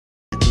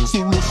So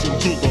listen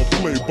to the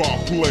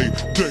play-by-play,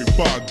 day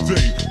by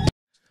day.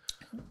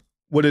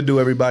 What it do,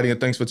 everybody, and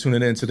thanks for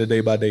tuning in to the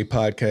Day by Day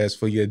podcast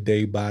for your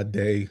Day by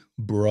Day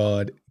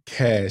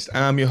broadcast.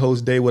 I'm your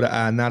host, Day with an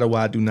I, not a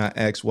Y, do not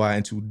ask why.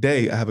 And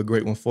today I have a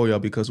great one for y'all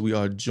because we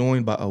are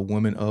joined by a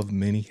woman of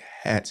many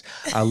hats.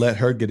 I'll let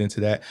her get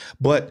into that.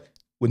 But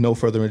with no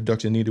further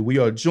introduction needed, we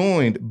are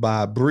joined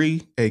by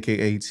Bree,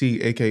 aka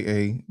T,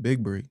 aka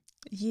Big Bree.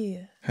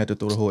 Yeah. Had to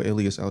throw the whole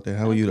alias out there.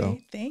 How are you though?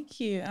 Thank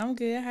you. I'm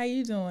good. How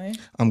you doing?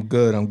 I'm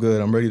good.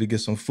 I'm ready to get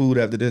some food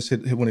after this.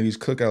 Hit one of these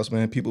cookouts,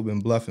 man. People been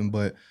bluffing,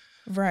 but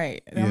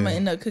right. Yeah. I'm gonna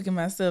end up cooking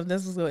myself.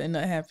 That's what's gonna end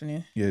up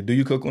happening. Yeah. Do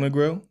you cook on a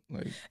grill? Yeah,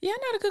 I know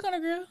how to cook on a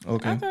grill.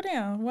 Okay. I throw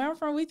down. Where I'm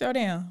from, we throw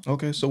down.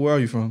 Okay. So where are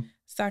you from?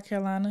 South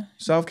Carolina.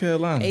 South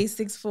Carolina.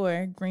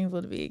 864,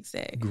 Greenville to be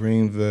exact.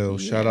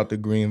 Greenville. Yeah. Shout out to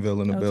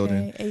Greenville in the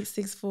building.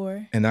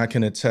 864. And I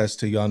can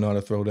attest to y'all know how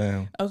to throw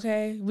down.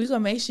 Okay. We're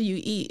going to make sure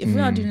you eat. If we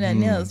don't do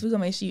nothing else, we're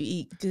going to make sure you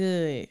eat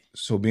good.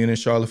 So being in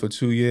Charlotte for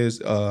 2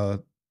 years,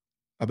 I've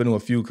been to a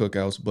few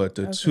cookouts, but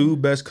the two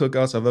best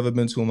cookouts I've ever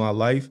been to in my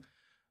life,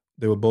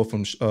 they were both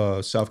from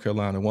South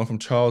Carolina. One from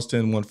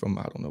Charleston, one from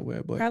I don't know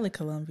where. But probably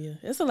Columbia.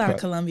 It's a lot of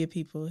Columbia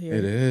people here.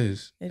 It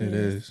is. It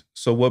is.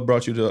 So what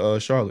brought you to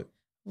Charlotte?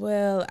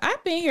 Well,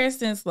 I've been here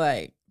since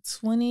like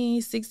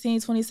 2016,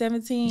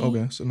 2017.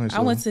 Okay, so nice. I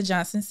went to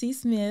Johnson C.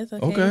 Smith.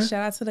 Okay.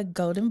 Shout out to the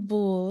Golden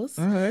Bulls.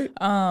 All right.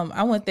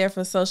 I went there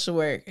for social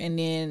work, and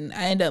then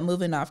I ended up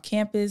moving off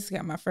campus,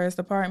 got my first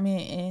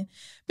apartment, and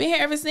been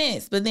here ever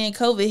since. But then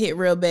COVID hit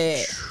real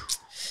bad.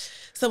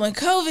 So when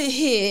COVID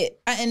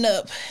hit, I ended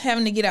up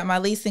having to get out my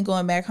lease and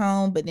going back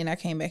home. But then I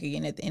came back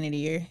again at the end of the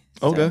year.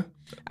 Okay.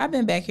 So I've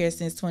been back here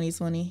since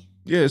 2020.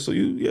 Yeah, so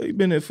you've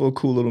been there for a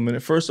cool little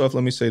minute. First off,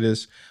 let me say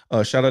this.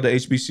 Shout out to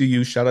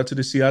HBCU. Shout out to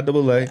the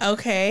CIAA.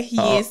 Okay.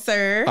 Yes,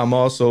 sir. I'm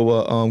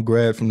also a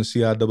grad from the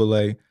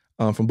CIAA,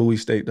 from Bowie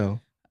State, though.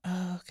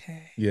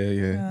 Okay.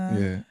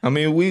 Yeah. I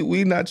mean,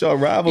 we not y'all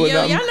rival.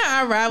 Y'all not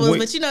our rivals,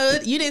 but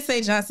you didn't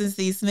say Johnson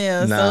C.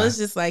 Smith, so it's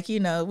just like,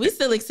 we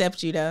still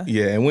accept you, though.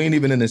 Yeah, and we ain't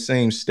even in the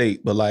same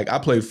state, but like I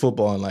played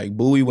football, and like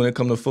Bowie, when it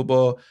come to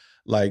football,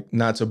 like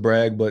not to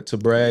brag, but to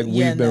brag,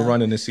 we've been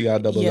running the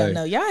CIAA. Yeah,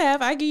 no, y'all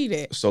have. I give you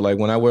that. So like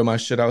when I wear my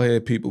shit out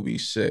here, people be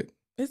sick.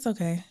 It's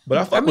okay. But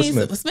I fuck with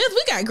Smith. Smith,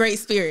 we got great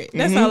spirit.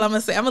 That's all I'm going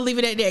to say. I'm going to leave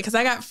it at that because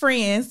I got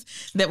friends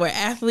that were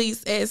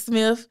athletes at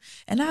Smith,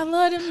 and I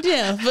love them to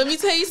death. Let me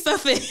tell you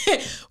something.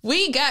 If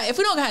we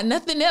don't got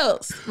nothing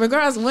else,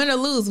 regardless win or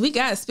lose, we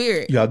got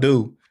spirit. Y'all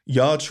do.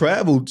 Y'all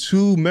traveled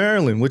to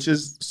Maryland,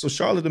 so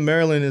Charlotte to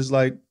Maryland is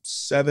like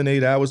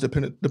 7-8 hours,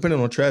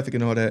 depending on traffic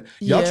and all that.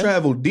 Y'all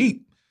traveled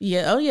deep.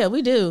 Yeah, oh yeah,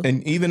 we do.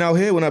 And even out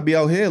here, when I be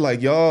out here,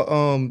 like y'all,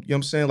 you know what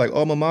I'm saying, like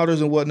alma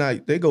maters and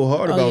whatnot, they go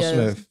hard about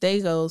Smith.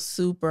 They go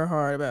super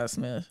hard about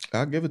Smith.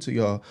 I'll give it to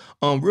y'all.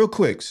 Real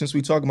quick, since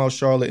we talking about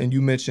Charlotte and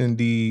you mentioned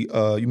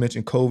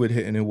COVID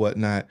hitting and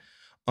whatnot.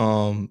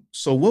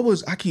 So what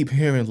was, I keep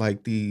hearing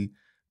like the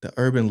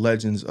urban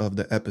legends of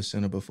the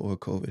epicenter before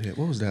COVID hit.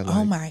 What was that like?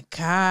 Oh my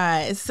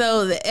God.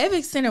 So the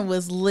epicenter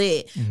was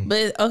lit.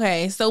 But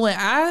okay, so when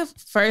I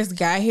first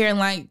got here in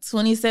like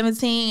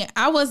 2017,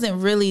 I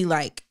wasn't really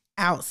like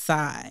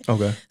outside.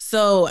 Okay.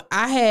 So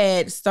I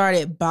had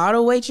started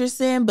bottle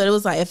waitressing, but it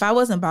was like if I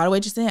wasn't bottle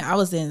waitressing, I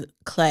was in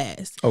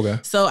class. Okay.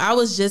 So I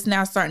was just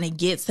now starting to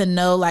get to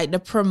know like the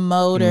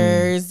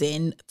promoters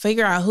and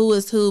figure out who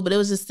is who, but it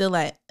was just still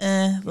like,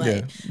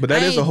 yeah. But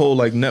that is a whole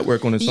like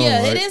network on its own,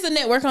 right? It is a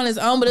network on its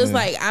own, but it was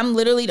like I'm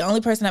literally the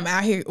only person I'm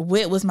out here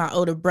with was my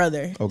older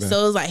brother. Okay.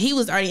 So it was like he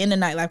was already in the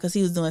nightlife because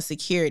he was doing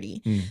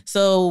security.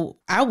 So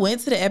I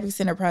went to the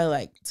epicenter probably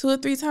like 2 or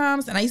 3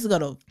 times, and I used to go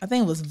to, I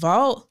think it was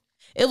Vault.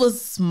 It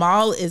was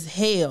small as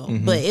hell,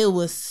 but it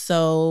was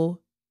so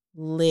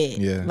lit.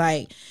 Yeah.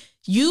 Like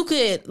you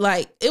could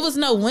it was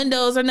no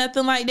windows or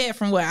nothing like that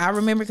from what I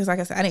remember. Cause like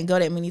I said, I didn't go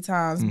that many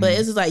times, but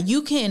it's just like,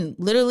 you can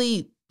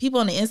literally, people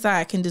on the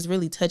inside can just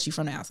really touch you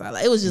from the outside.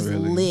 Like it was just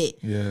lit.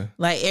 Yeah.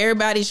 Like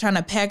everybody's trying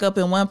to pack up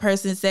in one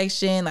person's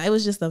section. Like it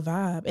was just a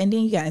vibe. And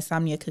then you got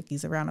Insomnia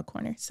Cookies around the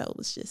corner. So it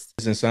was just.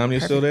 Is Insomnia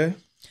still there?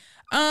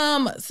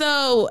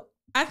 So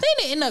I think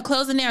they ended up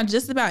closing down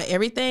just about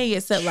everything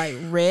except like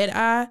Red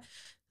Eye.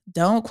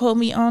 Don't quote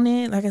me on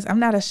it. Like I said, I'm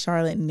not a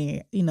Charlotte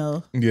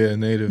native. Yeah,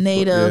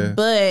 native.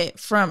 But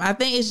I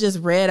think it's just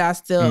Red Eye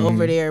still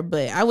over there.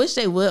 But I wish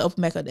they would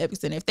open back up the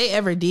epicenter. If they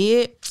ever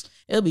did,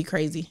 it'll be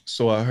crazy.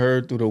 So I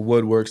heard through the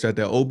woodworks that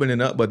they're opening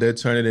up, but they're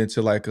turning it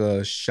into like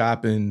a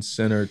shopping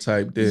center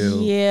type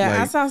deal. Yeah, like,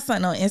 I saw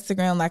something on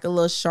Instagram, like a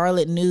little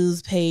Charlotte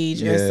news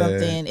page or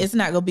something. It's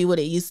not going to be what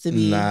it used to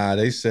be. Nah,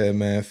 they said,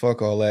 man,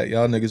 fuck all that.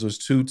 Y'all niggas was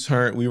too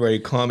turned. We ready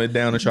to calm it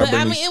down and try to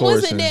bring these it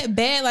wasn't that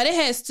bad. Like, they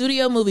had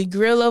Studio Movie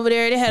Grill over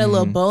there. They had a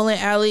little bowling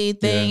alley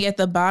thing at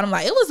the bottom.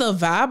 Like, it was a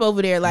vibe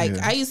over there. Like,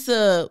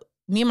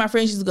 me and my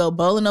friends used to go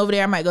bowling over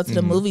there. I might go to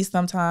the movies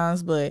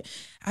sometimes, but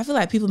I feel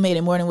like people made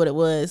it more than what it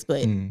was.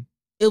 But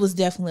it was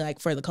definitely like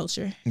for the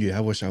culture. Yeah,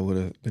 I wish I would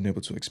have been able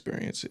to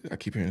experience it. I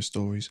keep hearing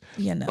stories.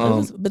 Yeah, no. It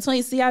was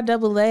between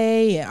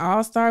CIAA and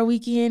All-Star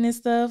Weekend and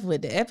stuff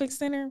with the Epic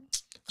Center.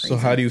 So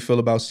how do you feel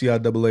about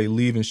CIAA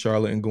leaving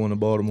Charlotte and going to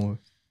Baltimore?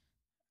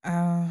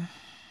 I'm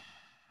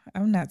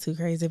not too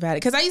crazy about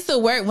it because I used to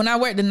work when I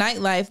worked the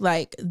nightlife.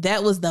 Like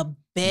that was the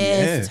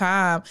best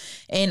time,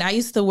 and I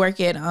used to work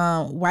at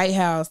White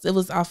House. It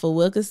was off of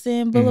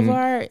Wilkinson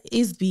Boulevard. It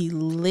used to be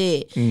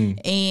lit,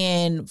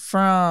 and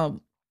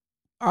from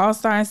All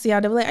Star and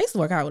CIAA, I used to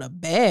work out with a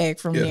bag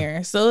from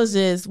there. So it's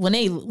just when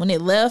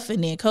it left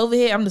and then COVID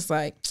hit, I'm just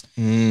like,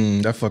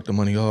 that fucked the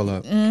money all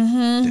up.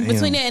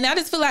 Between that, and I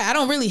just feel like I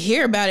don't really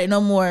hear about it no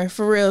more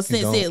for real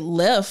since it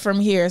left from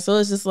here. So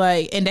it's just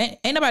like, and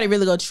ain't nobody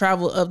really go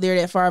travel up there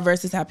that far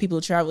versus how people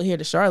travel here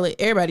to Charlotte.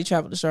 Everybody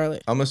traveled to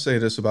Charlotte. I'm gonna say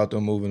this about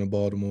them moving to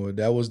Baltimore.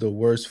 That was the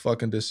worst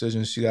fucking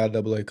decision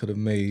CIAA could have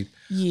made.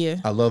 Yeah,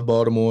 I love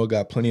Baltimore.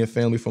 Got plenty of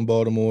family from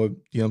Baltimore. You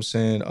know what I'm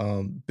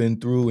saying?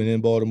 Been through and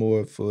in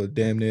Baltimore for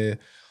damn near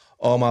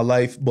all my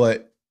life,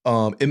 but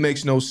it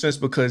makes no sense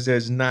because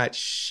there's not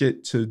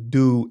shit to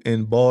do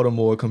in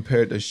Baltimore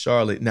compared to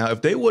Charlotte. Now,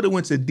 if they would have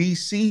went to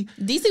DC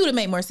would have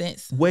made more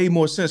sense. Way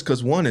more sense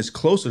because one, is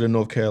closer to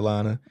North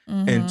Carolina,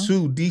 and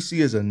two, DC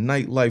is a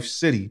nightlife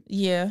city.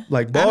 Yeah,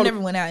 like I never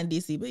went out in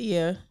DC, but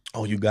yeah.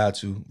 Oh, you got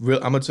to. I'm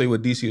gonna tell you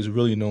what DC is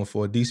really known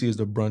for. DC is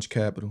the brunch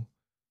capital.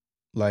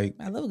 Like,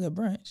 I love a good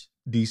brunch.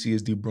 DC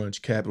is the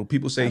brunch capital.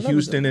 People say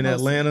Houston and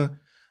Atlanta.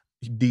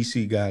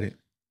 DC got it.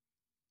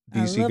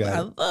 DC got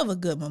it. I love a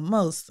good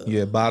mimosa.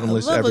 Yeah,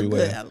 bottomless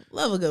everywhere. I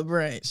love a good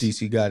brunch.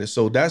 DC got it.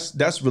 So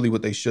that's really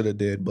what they should have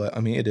did. But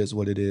I mean, it is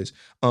what it is.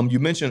 You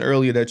mentioned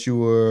earlier that you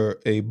were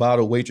a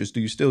bottle waitress.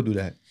 Do you still do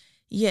that?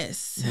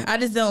 Yes. I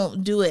just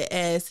don't do it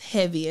as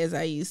heavy as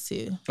I used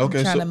to. Okay,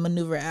 I'm trying to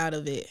maneuver out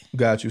of it.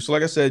 Got you. So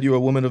like I said, you're a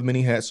woman of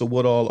many hats. So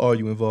what all are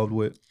you involved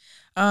with?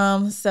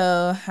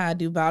 So I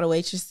do bottle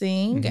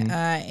waitressing.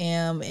 I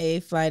am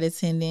a flight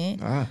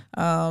attendant.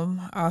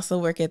 Also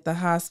work at the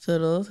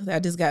hospital. I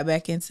just got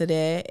back into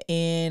that,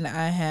 and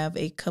I have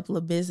a couple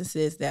of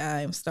businesses that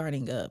I am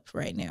starting up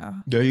right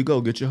now. There you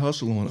go. Get your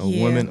hustle on. A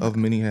woman of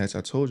many hats.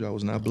 I told you I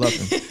was not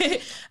bluffing.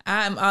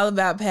 I'm all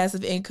about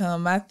passive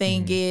income. My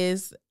thing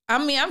is,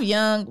 I mean, I'm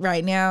young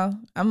right now.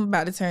 I'm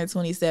about to turn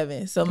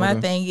 27. So my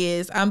thing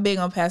is, I'm big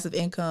on passive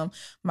income.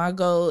 My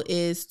goal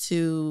is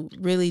to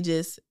really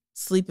just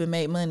sleep and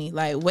make money.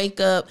 Like,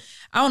 wake up.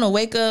 I want to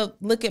wake up,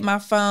 look at my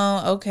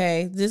phone.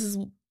 Okay,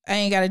 I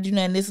ain't got to do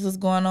nothing. This is what's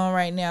going on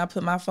right now.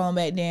 Put my phone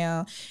back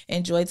down.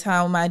 Enjoy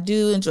time with my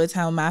dude. Enjoy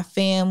time with my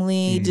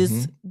family.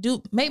 Just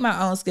make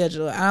my own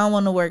schedule. I don't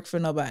want to work for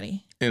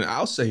nobody. And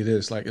I'll say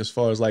this, like, as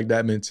far as like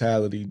that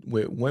mentality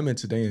with women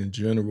today in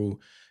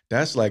general,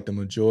 that's like the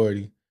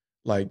majority.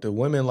 Like, the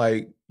women,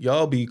 like,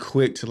 y'all be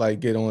quick to like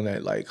get on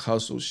that like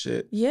hustle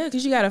shit. Yeah,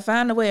 because you got to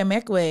find a way,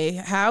 make a way.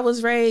 How I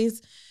was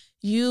raised,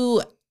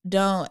 you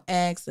don't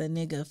ask a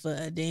nigga for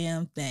a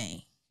damn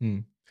thing.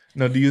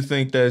 Now, do you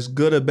think that's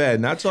good or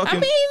bad? Not talking. I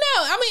mean,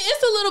 no. I mean,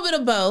 it's a little bit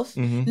of both.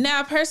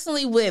 Now,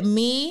 personally, with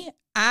me,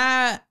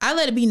 I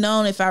let it be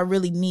known if I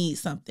really need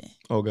something.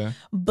 Okay.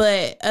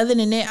 But other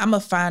than that, I'm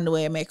going to find a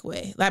way and make a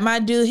way. Like, my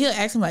dude, he'll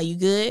ask me, like, you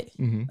good?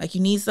 Like,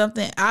 you need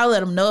something? I'll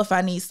let him know if I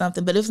need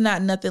something. But if it's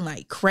not nothing,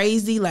 like,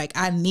 crazy, like,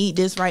 I need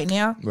this right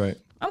now, right?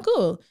 I'm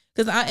cool.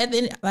 Because at the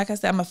end, like I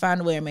said, I'm going to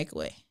find a way and make a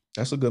way.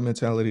 That's a good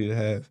mentality to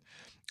have.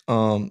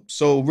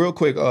 So real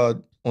quick,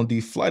 on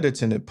the flight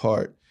attendant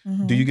part,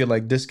 do you get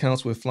like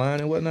discounts with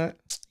flying and whatnot?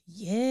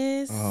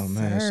 Yes. Oh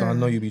man, sir. So I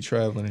know you be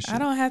traveling and shit. I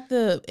don't have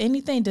to.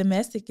 Anything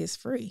domestic is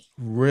free.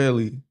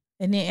 Really?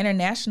 And then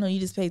international, you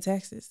just pay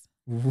taxes.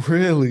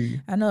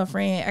 Really? I know a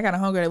friend. I got a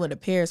homegirl that went to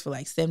Paris for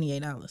like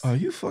 $78. Are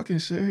you fucking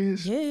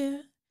serious? Yeah.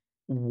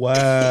 Wow.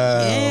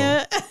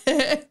 Yeah.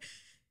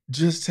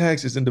 Just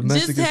taxes and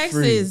domestic just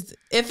taxes. Is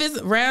free. If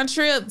it's round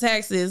trip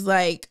taxes,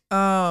 like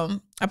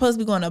I'm supposed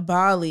to be going to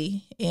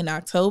Bali in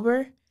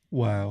October.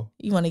 Wow.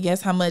 You want to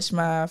guess how much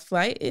my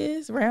flight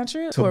is round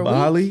trip to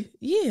Bali? Week?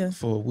 Yeah.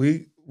 For a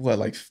week? What,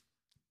 like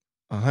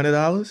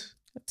 $100?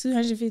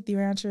 $250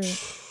 round trip.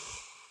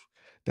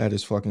 That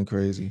is fucking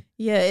crazy.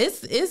 Yeah,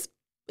 it's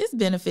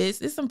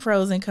benefits. It's some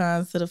pros and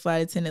cons to the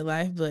flight attendant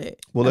life, but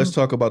let's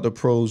talk about the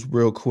pros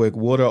real quick.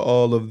 What are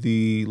all of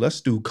the,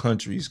 let's do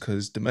countries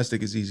because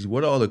domestic is easy.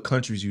 What are all the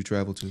countries you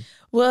travel to?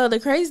 Well, the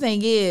crazy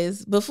thing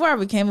is, before I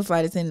became a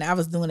flight attendant, I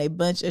was doing a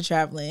bunch of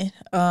traveling.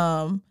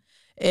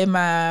 In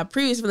my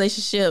previous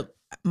relationship,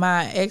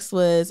 my ex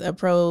was a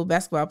pro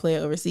basketball player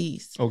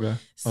overseas. Okay.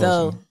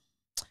 So awesome.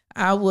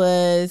 I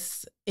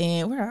was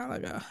where did I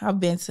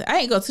go? I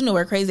ain't go to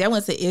nowhere crazy. I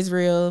went to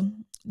Israel,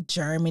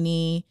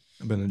 Germany,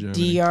 I've been to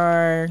Germany,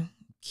 DR,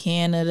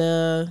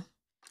 Canada.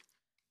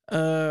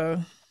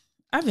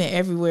 I've been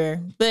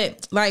everywhere.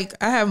 But like,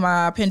 I have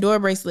my Pandora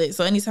bracelet.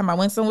 So anytime I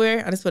went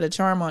somewhere, I just put a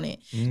charm on it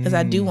because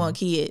I do want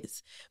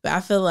kids. But I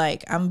feel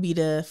like I'm going to be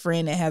the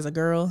friend that has a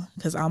girl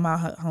because all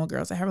my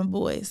homegirls are having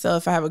boys. So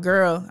if I have a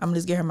girl, I'm going to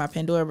just get her my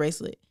Pandora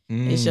bracelet.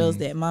 It shows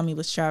that mommy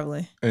was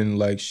traveling. And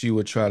like, she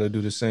would try to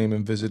do the same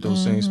and visit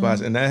those same spots.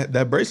 And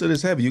that bracelet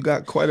is heavy. You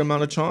got quite an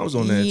amount of charms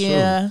on that too.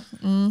 Yeah.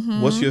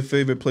 What's your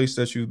favorite place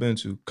that you've been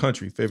to?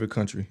 Favorite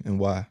country, and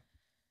why?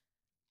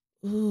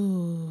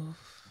 Ooh.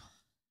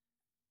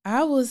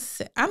 I'm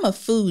a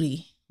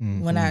foodie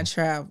when I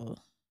travel.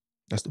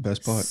 That's the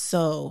best part.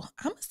 So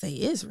I'm going to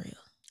say Israel.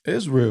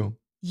 Israel.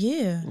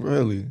 Yeah.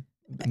 Really?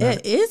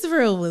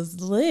 Israel was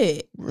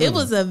lit. Really? It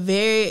was a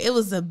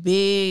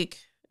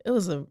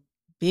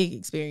big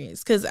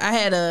experience because I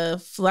had a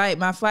flight.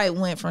 My flight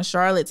went from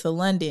Charlotte to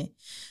London.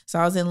 So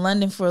I was in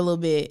London for a little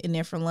bit and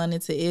then from London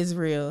to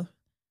Israel.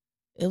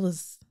 It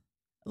was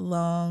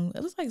long.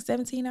 It was like a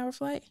 17-hour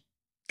flight.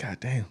 God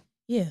damn.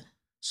 Yeah.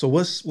 So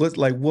what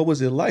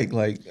was it like?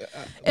 Like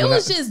it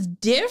was just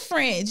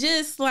different.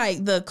 Just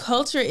like the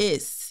culture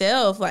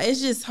itself. Like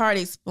it's just hard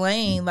to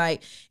explain.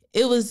 Like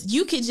it was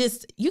you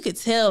could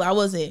tell I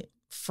wasn't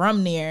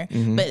from there,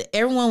 but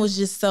everyone was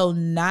just so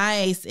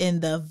nice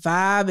and the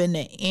vibe and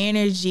the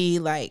energy,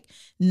 like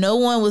no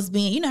one was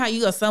being, you know how you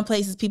go some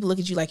places, people look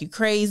at you like you're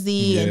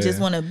crazy and just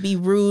want to be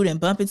rude and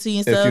bump into you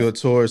and stuff. If you're a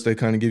tourist, they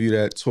kind of give you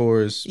that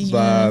tourist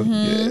vibe.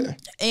 Yeah.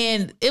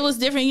 And it was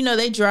different. You know,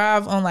 they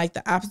drive on like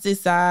the opposite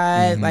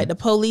side. Like the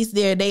police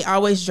there, they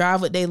always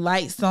drive with their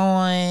lights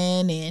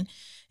on. And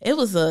it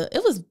was a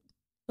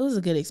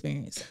good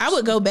experience. I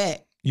would go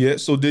back. Yeah.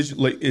 So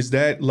is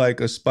that like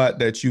a spot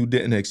that you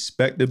didn't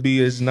expect to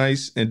be as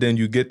nice, and then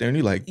you get there and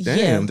you're like,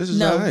 damn, this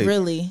is all right.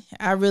 Really.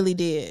 I really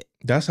did.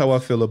 That's how I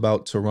feel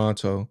about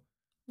Toronto.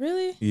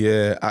 Really?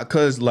 Yeah.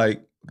 Cause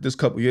like this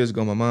couple years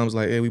ago, my mom was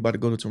like, hey, we about to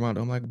go to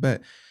Toronto. I'm like,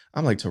 bet.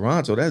 I'm like,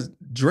 Toronto, that's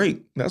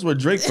Drake. That's where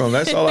Drake from.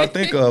 That's all I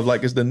think of.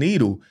 Like, it's the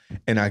needle.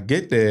 And I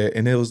get there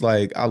and it was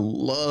like, I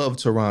love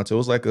Toronto. It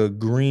was like a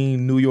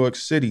green New York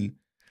City.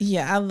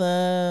 Yeah, I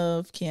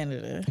love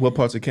Canada. What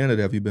parts of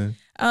Canada have you been?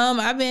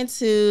 I've been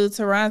to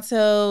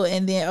Toronto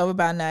and then over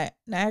by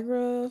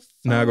Niagara Falls.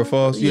 Niagara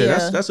Falls?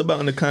 Yeah. That's about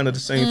in the kind of the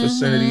same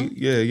vicinity.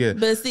 Yeah.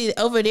 But see,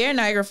 over there,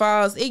 Niagara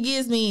Falls, it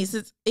gives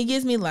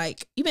me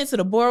like, you been to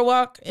the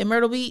boardwalk in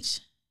Myrtle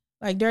Beach?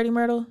 Like Dirty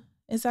Myrtle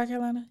in South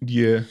Carolina?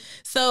 Yeah.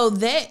 So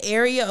that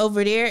area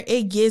over there,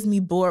 it gives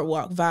me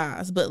boardwalk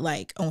vibes, but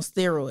like on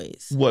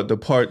steroids. What, the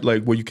part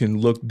like where you can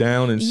look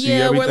down and see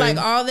everything? Yeah, where like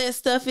all that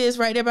stuff is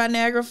right there by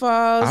Niagara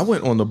Falls. I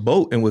went on the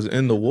boat and was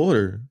in the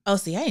water. Oh,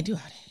 see, I ain't do all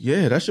that.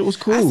 Yeah, that shit was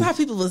cool. I saw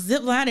people was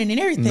ziplining and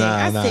everything.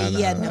 I said,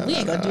 we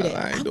ain't gonna do that.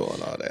 I ain't doing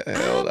all that.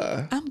 Hell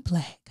nah. I'm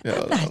black.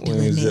 Hell I'm not nah.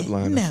 doing that.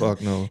 Ziplining, No.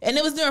 Fuck no. And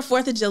it was during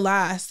 4th of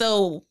July.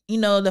 So, you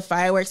know, the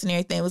fireworks and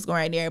everything was going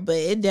right there. But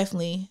it's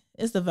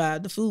the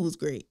vibe. The food was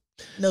great.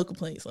 No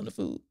complaints on the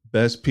food.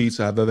 Best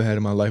pizza I've ever had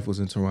in my life was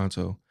in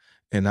Toronto.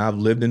 And I've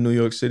lived in New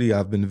York City.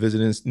 I've been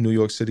visiting New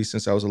York City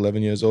since I was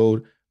 11 years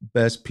old.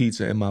 Best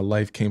pizza in my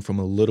life came from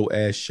a little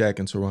ass shack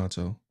in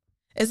Toronto.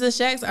 Is the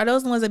shacks, are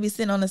those the ones that be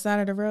sitting on the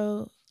side of the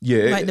road?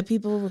 Yeah. Like the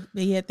people,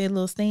 they had their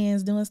little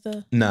stands doing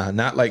stuff? Nah,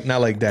 not like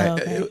that. Oh,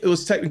 okay. It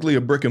was technically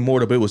a brick and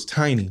mortar, but it was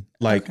tiny.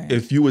 Like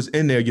if you was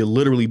in there, you're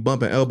literally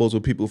bumping elbows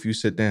with people if you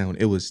sit down.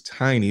 It was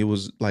tiny. It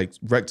was like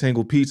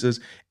rectangle pizzas,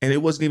 and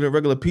it wasn't even a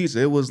regular pizza.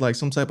 It was like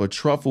some type of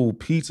truffle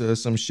pizza or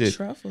some shit.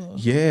 Truffle?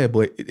 Yeah,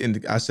 but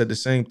and I said the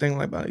same thing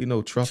like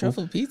about,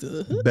 truffle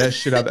pizza. Best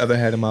shit I've ever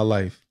had in my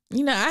life.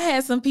 You know, I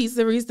had some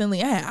pizza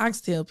recently. I had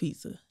oxtail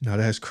pizza. No,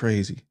 that's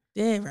crazy.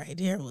 That right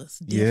there was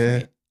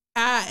different. Yeah.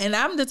 And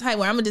I'm the type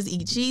where I'm gonna just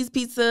eat cheese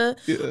pizza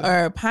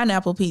or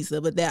pineapple pizza,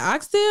 but that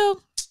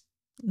oxtail,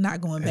 not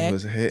going back. It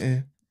was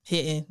hitting.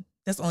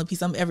 That's the only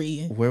pizza I'm ever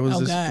eating. Where was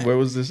this? God. Where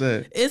was this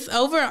at? It's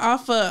over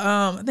off of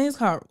I think it's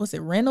called, what's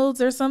it,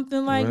 Reynolds or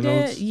something like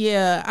Reynolds? that.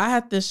 Yeah, I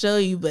have to show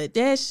you, but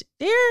that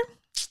there.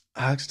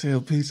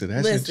 Oxtail pizza.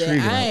 That's Listen,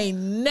 intriguing. I ain't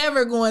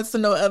never going to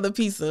no other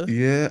pizza.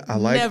 Yeah, I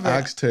like Never.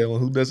 oxtail.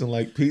 Who doesn't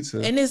like pizza?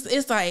 And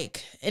it's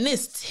like, and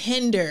it's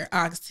tender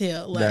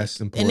oxtail. Like, that's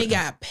important. And it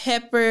got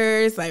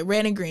peppers, like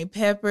red and green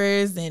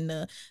peppers,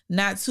 and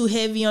not too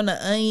heavy on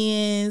the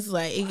onions.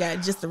 Like it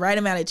got just the right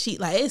amount of cheese.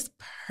 Like it's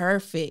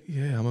perfect.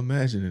 Yeah, I'm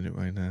imagining it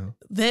right now.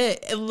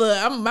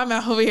 Look, my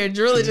mouth over here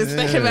drooling just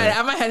thinking about it.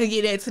 I might have to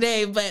get that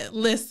today. But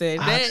listen,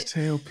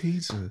 oxtail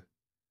pizza.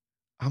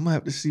 I'm gonna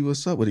have to see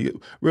what's up with it.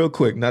 Real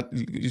quick, not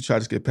you try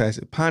to skip past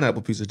it.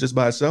 Pineapple pizza just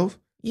by itself?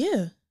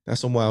 Yeah. That's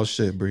some wild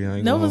shit, Bree. I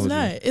ain't No, gonna it's hold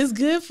not. you. It's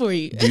good for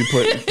you. Do you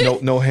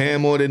put no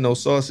ham on it, no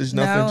sausage,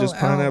 nothing, just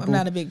pineapple? I'm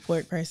not a big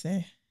pork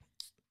person.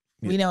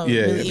 We don't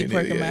really eat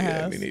pork in my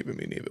house. Me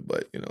neither.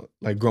 But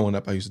like growing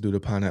up, I used to do the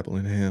pineapple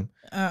and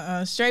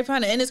ham. Straight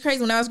pineapple. And it's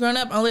crazy. When I was growing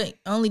up, I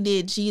only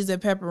did cheese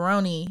and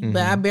pepperoni,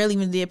 but I barely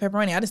even did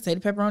pepperoni. I just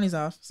take the pepperonis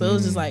off. So it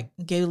was just like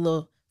gave it a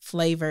little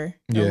flavor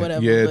or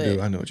whatever. Yeah, but dude.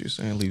 I know what you're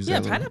saying. Leaves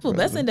that pineapple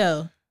busting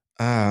though.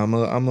 I'm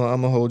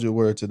gonna hold your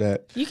word to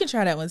that. You can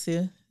try that one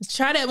too.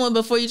 Try that one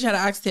before you try the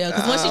oxtail.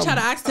 Because once you try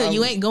the oxtail,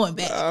 you ain't going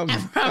back. I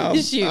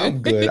promise you. I'm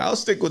good. I'll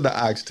stick with the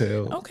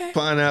oxtail. Okay.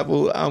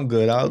 Pineapple, I'm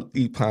good. I'll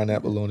eat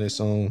pineapple on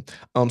its own.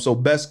 So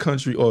best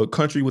country or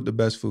country with the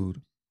best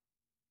food.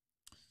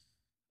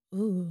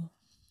 Ooh.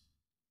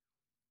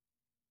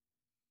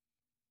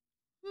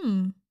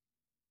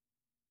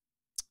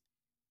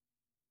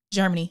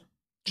 Germany.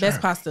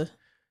 Best pasta.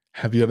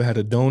 Have you ever had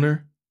a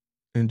donor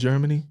in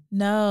Germany?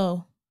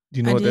 No. Do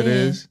you know what that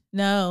is?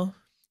 No.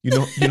 You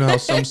know how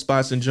some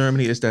spots in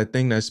Germany, it's that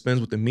thing that spins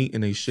with the meat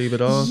and they shave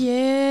it off?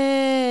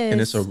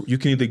 Yes. And you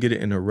can either get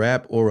it in a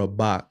wrap or a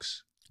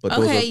box. But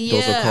those are I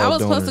was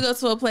called donors. supposed to go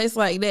to a place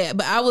like that,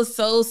 but I was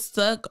so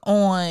stuck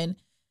on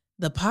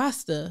the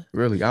pasta.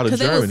 Really? Out of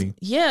Germany?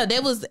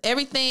 That was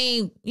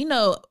everything, you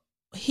know,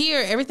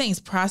 here, everything's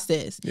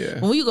processed. Yeah.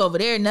 When you go over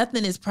there,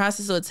 nothing is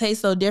processed, so it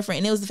tastes so different.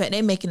 And it was the fact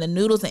they're making the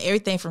noodles and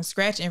everything from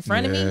scratch in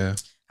front of me.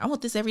 I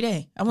want this every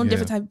day. I want a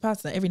different type of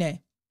pasta every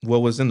day.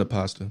 What was in the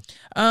pasta?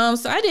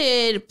 So I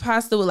did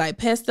pasta with like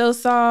pesto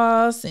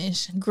sauce and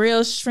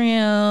grilled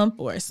shrimp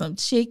or some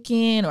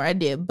chicken, or I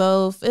did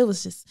both. It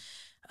was just,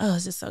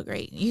 it's just so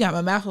great. You got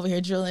my mouth over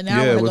here drilling.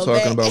 Now yeah, we're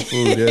talking about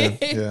food.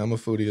 Yeah, I'm a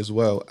foodie as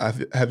well.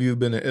 Have you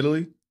been to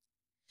Italy?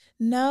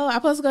 No, I'm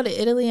supposed to go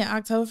to Italy in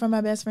October for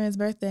my best friend's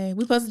birthday.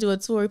 We're supposed to do a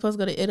tour. We're supposed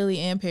to go to Italy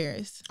and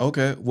Paris.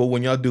 Okay. Well,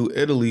 when y'all do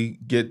Italy,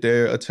 get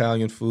their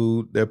Italian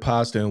food, their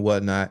pasta and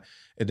whatnot,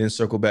 and then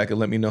circle back and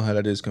let me know how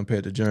that is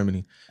compared to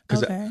Germany.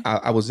 Because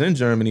I was in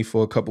Germany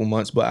for a couple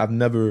months, but I've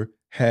never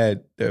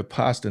had their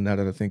pasta now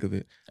that I think of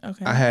it.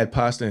 Okay. I had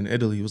pasta in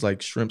Italy. It was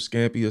like shrimp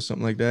scampi or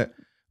something like that.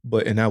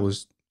 And that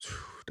was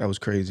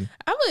crazy.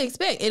 I would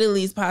expect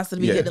Italy's pasta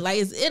to be good. Like,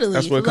 it's Italy.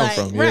 That's where it comes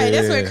from. Right,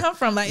 that's where it comes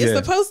from. Like, it's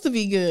supposed to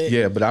be good.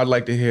 Yeah, but I'd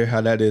like to hear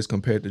how that is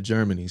compared to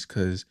Germany's,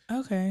 because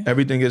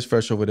everything is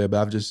fresh over there,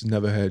 but I've just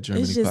never had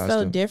Germany pasta. It's just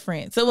so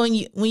different. So when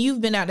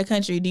you've been out the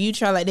country, do you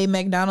try like they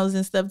McDonald's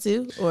and stuff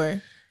too,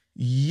 or?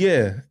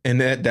 Yeah,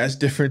 and that's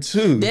different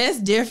too. That's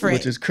different.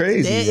 Which is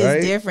crazy, That right?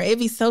 is different. It'd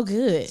be so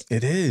good.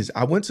 It is.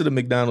 I went to the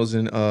McDonald's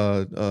in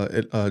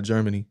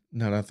Germany,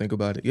 now that I think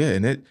about it. Yeah,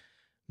 and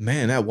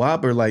man, that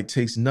Whopper like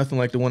tastes nothing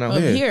like the one out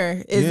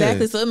here.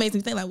 Exactly. So it makes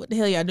me think like, what the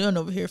hell y'all doing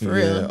over here for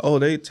real? Oh,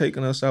 they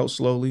taking us out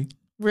slowly.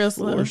 Real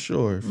slow. For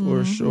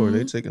sure.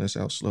 They taking us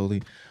out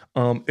slowly.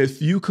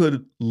 If you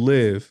could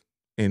live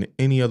in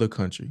any other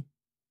country,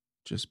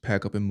 just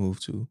pack up and move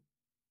to,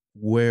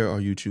 where are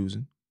you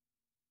choosing?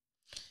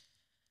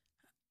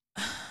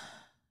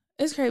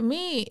 It's crazy.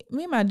 Me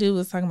and my dude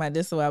was talking about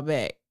this a while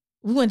back.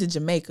 We went to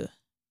Jamaica.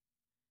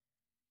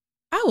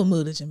 I would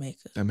move to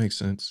Jamaica. That makes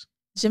sense.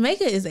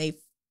 Jamaica is a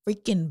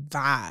freaking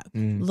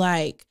vibe.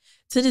 Like,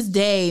 to this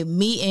day,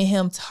 me and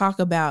him talk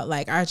about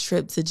like our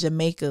trip to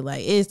Jamaica.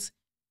 Like, it's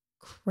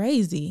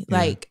crazy. Yeah.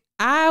 Like,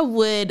 I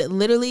would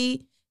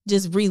literally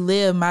just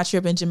relive my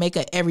trip in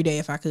Jamaica every day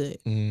if I could.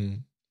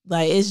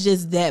 Like, it's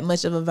just that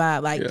much of a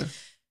vibe. Like,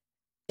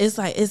 it's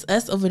like, it's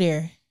us over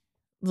there.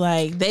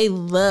 Like, they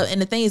love,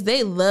 and the thing is,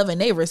 they love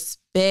and they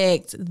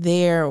respect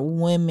their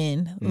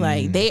women.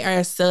 Like, they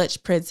are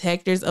such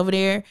protectors over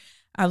there.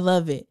 I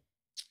love it.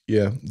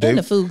 Yeah. And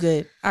the food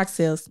good.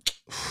 Oxtails.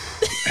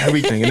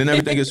 Everything. And then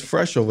everything is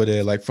fresh over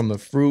there. Like, from the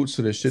fruits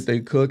to the shit they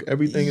cook,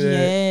 everything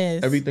there.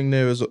 Everything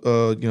there is, you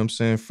know what I'm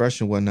saying,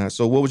 fresh and whatnot.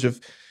 So what was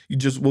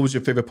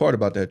your favorite part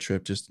about that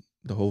trip? Just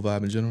the whole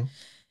vibe in general?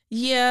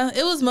 Yeah,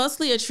 it was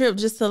mostly a trip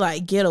just to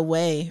like get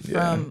away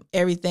from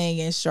everything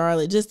in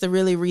Charlotte, just to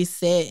really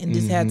reset and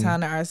just have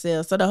time to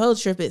ourselves. So the whole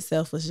trip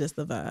itself was just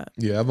the vibe.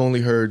 Yeah, I've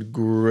only heard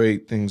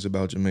great things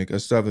about Jamaica. I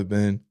still haven't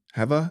been.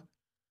 Have I?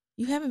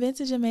 You haven't been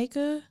to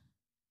Jamaica?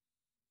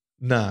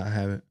 Nah, I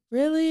haven't.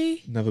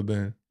 Really? Never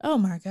been. Oh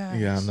my gosh.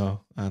 Yeah,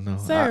 I know.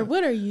 Sir,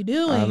 what are you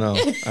doing? I know.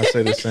 I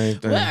say the same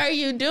thing. What are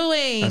you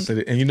doing? I said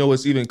it. And you know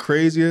what's even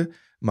crazier?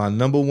 My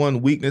number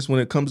one weakness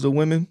when it comes to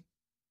women?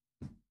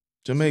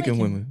 Jamaican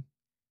women.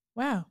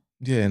 Wow.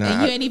 Yeah, and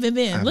you ain't even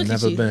been. I've Look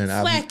never at you. Been.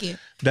 Slacking.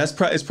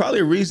 It's probably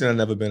a reason I've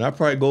never been. I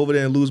probably go over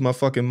there and lose my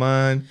fucking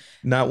mind,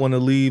 not want to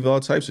leave,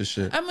 all types of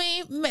shit. I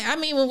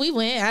mean, when we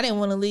went, I didn't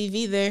want to leave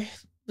either.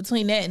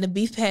 Between that and the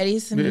beef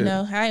patties, and you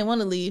know, I didn't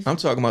want to leave. I'm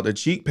talking about the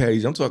cheek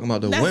patties. I'm talking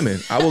about the women.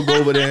 I will go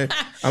over there.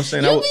 I'm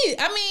saying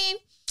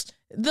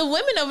the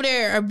women over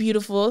there are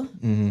beautiful.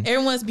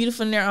 Everyone's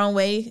beautiful in their own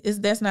way.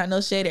 That's not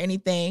no shade or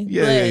anything.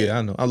 Yeah,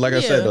 I know. Like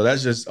I said though,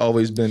 that's just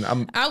always been.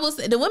 I will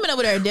say the women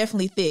over there are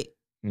definitely thick.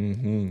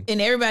 And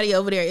everybody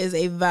over there is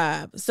a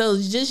vibe. So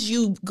just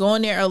you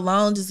going there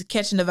alone, just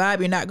catching the vibe,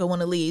 you're not going to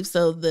want to leave.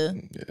 So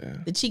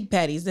the cheek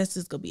patties, that's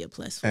just going to be a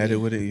plus for Added you.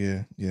 with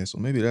it, yeah. So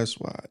maybe that's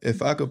why.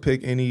 If I could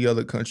pick any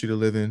other country to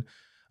live in,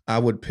 I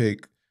would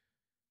pick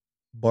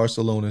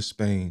Barcelona,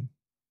 Spain.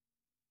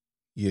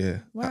 Yeah.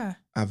 Why?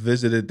 I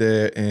visited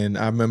there and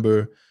I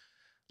remember,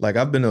 like,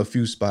 I've been to a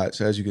few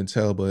spots, as you can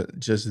tell, but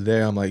just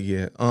there, I'm like,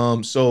 yeah.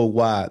 So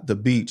why? The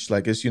beach,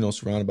 like, it's, you know,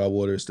 surrounded by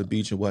water. It's the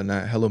beach and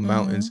whatnot, hella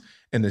mountains.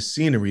 And the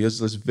scenery is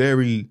just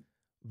very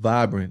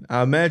vibrant.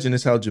 I imagine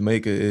it's how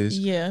Jamaica is.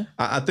 Yeah.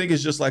 I think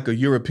it's just like a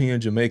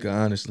European Jamaica,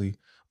 honestly.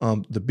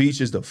 The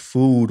beaches, the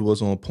food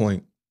was on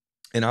point.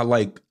 And I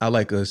like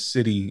a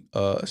city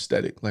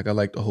aesthetic. Like, I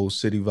like the whole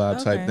city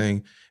vibe type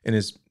thing. And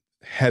it's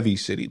heavy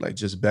city, like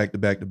just back to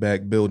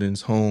back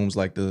buildings, homes,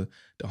 like the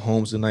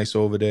homes are nice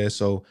over there.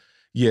 So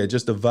yeah,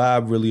 just the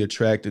vibe really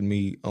attracted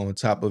me on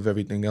top of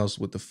everything else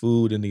with the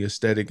food and the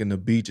aesthetic and the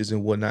beaches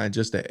and whatnot, and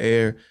just the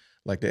air.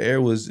 Like, the air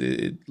was,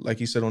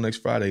 like you said on Next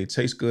Friday, it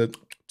tastes good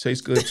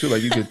too.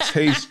 Like, you could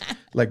taste,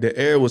 like, the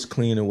air was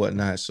clean and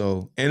whatnot.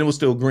 So, and it was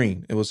still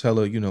green. It was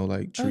hella, you know,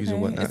 like trees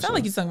and whatnot. It sounds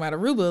like you're talking about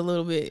Aruba a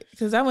little bit,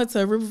 because I went to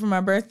Aruba for my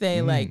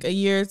birthday like a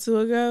year or two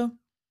ago.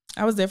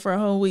 I was there for a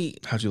whole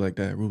week. How'd you like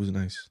that? Aruba's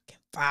nice.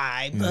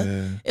 Vibe.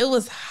 Yeah. It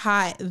was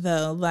hot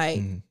though,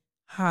 like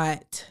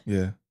hot.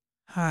 Yeah.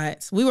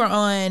 Hot. We were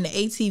on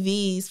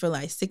ATVs for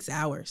like 6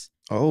 hours.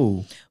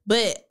 Oh.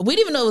 But we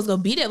didn't even know it was going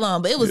to be that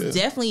long, but it was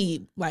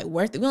definitely like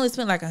worth it. We only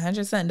spent like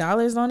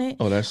 $100 on it.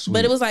 Oh, that's sweet.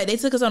 But it was like they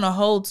took us on a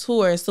whole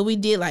tour. So we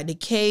did like the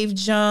cave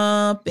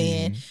jump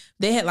and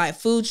they had like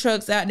food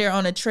trucks out there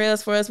on the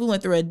trails for us. We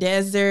went through a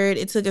desert.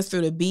 It took us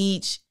through the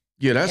beach.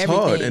 Yeah, that's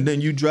hard. And then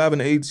you driving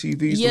the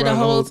ATVs around the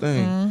whole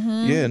thing.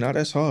 Yeah, no,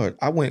 that's hard.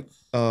 I went,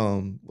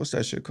 what's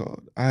that shit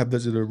called? I have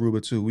visited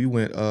Aruba too. We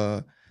went,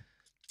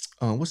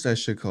 what's that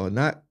shit called?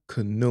 Not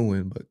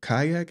canoeing, but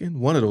kayaking.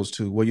 One of those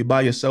two, where you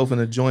by yourself in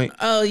a joint.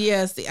 Oh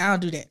yeah, see, I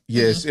don't do that.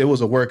 Yes, it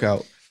was a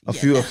workout. A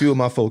few of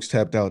my folks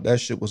tapped out. That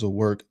shit was a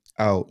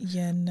workout.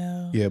 Yeah,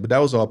 no. Yeah, but that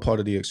was all part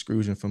of the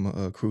excursion from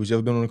a cruise. You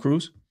ever been on a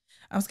cruise?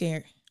 I'm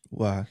scared.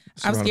 Why?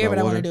 I'm scared, but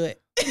I want to do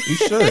it. You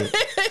should.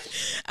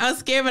 I'm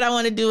scared, but I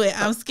want to do it.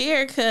 I'm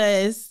scared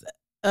because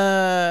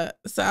so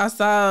I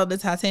saw the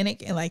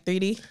Titanic in like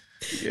 3D.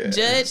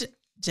 Yeah.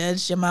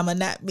 Judge your mama,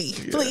 not me,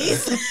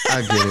 please.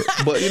 I get it.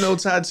 But you know,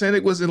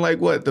 Titanic was in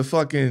like what, the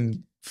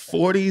fucking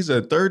 40s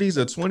or 30s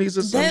or 20s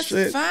or some shit?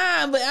 That's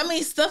fine. But I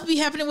mean, stuff be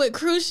happening with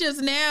cruise ships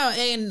now.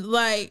 And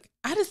like,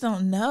 I just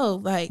don't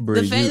know. Like Bree,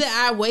 the fact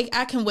that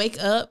I can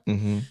wake up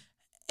and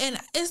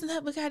it's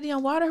not but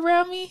goddamn water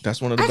around me.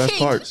 That's one of the best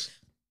parts.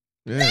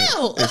 Yeah.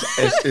 No.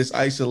 It's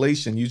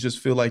isolation. You just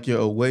feel like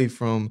you're away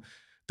from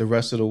the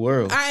rest of the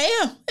world.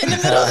 I am in the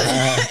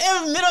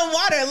middle of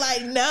water.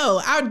 Like, no,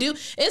 I'll do.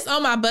 It's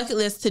on my bucket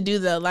list to do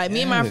though. Like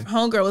me and my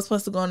homegirl was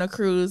supposed to go on a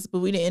cruise, but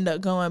we didn't end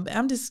up going. But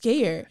I'm just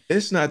scared.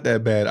 It's not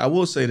that bad. I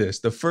will say this: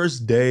 the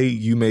first day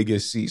you may get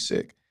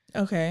seasick.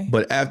 Okay.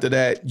 But after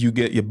that,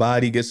 your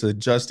body gets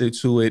adjusted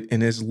to it,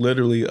 and it's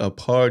literally a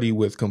party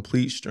with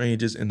complete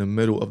strangers in the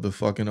middle of the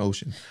fucking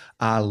ocean.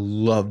 I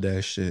love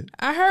that shit.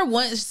 I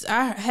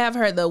have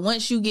heard that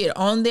once you get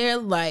on there,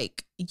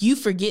 like you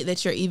forget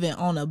that you're even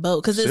on a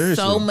boat because there's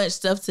so much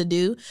stuff to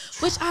do,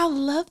 which I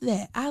love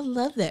that. I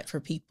love that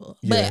for people.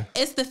 Yeah.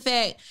 But it's the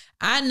fact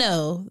I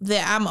know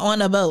that I'm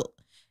on a boat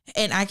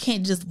and I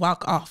can't just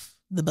walk off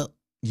the boat.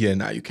 Yeah,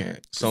 nah, you can't.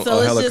 So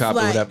a helicopter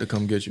would have to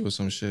come get you or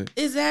some shit.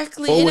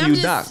 Exactly. Or when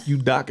you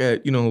dock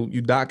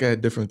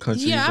at different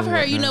countries. Yeah, I've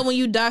heard, when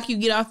you dock, you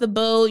get off the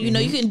boat. You know,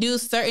 you can do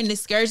certain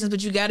excursions,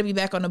 but you got to be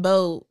back on the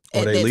boat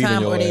at that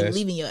time or they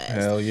leaving your ass.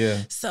 Hell yeah.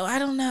 So I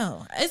don't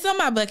know. It's on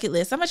my bucket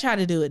list. I'm going to try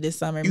to do it this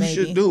summer, maybe.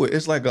 You should do it.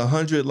 It's like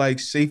 100 like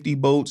safety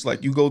boats.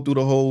 Like you go through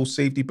the whole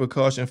safety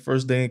precaution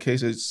first day in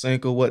case it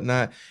sink or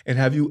whatnot. And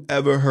have you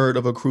ever heard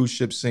of a cruise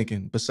ship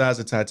sinking besides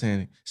the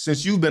Titanic?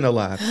 Since you've been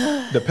alive,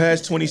 the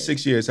past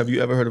 26 years, have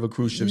you ever heard of a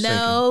cruise ship sinking?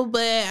 No,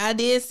 but I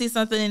did see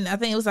something. I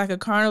think it was like a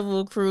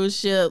Carnival cruise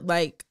ship,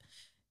 like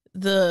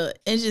the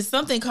engine,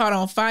 something caught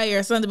on fire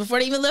or something before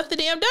they even left the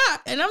damn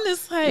dock. And I'm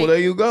just like, well, there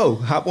you go.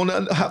 Hop on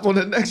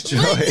the next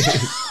joint.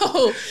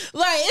 No.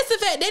 Like it's the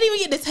fact they didn't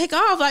even get to take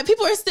off. Like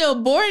people are still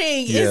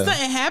boarding. Yeah. If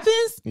something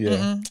happens,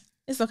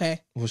 it's okay.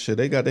 Well, shit,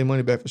 they got their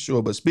money back for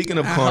sure. But speaking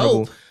of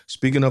Carnival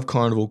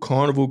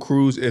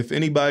cruise. If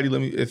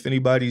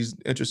anybody's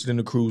interested in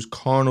the cruise,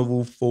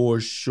 Carnival for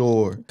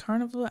sure.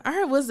 Carnival. I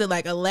heard, was it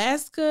like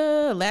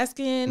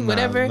Alaskan,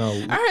 whatever?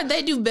 No. I heard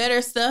they do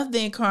better stuff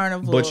than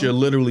Carnival. But you're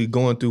literally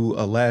going through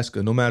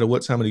Alaska. No matter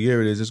what time of the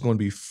year it is, it's going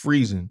to be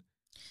freezing.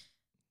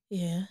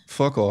 Yeah.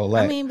 Fuck all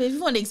that. I mean, but if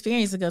you want to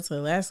experience to go to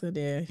Alaska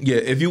there. Yeah,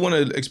 if you want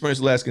to experience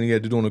Alaska and you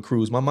have to do on a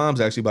cruise, my mom's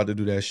actually about to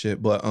do that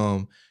shit. But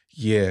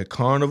yeah,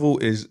 Carnival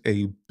is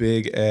a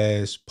big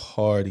ass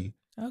party.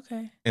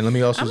 Okay. And let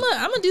me also, I'm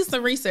gonna do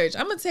some research.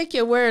 I'm gonna take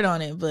your word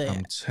on it, but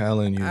I'm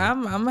telling you,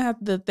 I'm gonna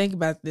have to think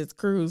about this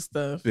cruise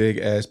stuff. Big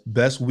ass,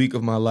 best week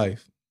of my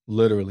life,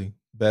 literally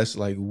best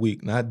like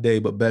week, not day,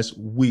 but best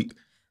week.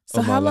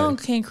 So how long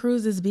can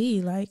cruises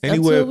be? Like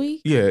anywhere, up to a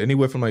week? Yeah,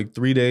 anywhere from like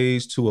 3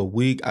 days to a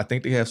week. I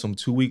think they have some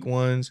 2-week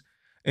ones.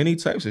 Any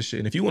types of shit.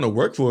 And if you want to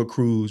work for a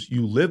cruise,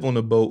 you live on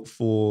the boat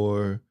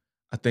for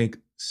I think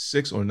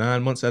 6 or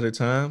 9 months at a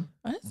time.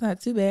 Oh, that's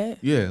not too bad.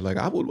 Yeah, like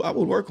I would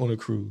work on a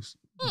cruise.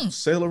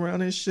 Sail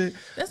around and shit.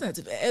 That's not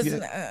too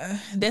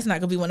bad. That's not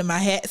gonna be one of my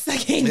hats. I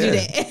can't do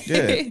that.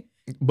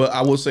 Yeah. But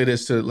I will say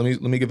this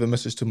let me give a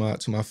message to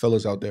my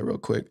fellas out there real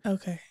quick.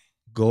 Okay.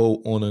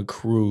 Go on a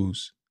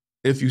cruise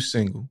if you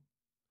single.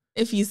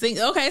 If you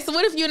single, okay. So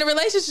what if you're in a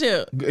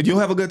relationship? You'll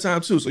have a good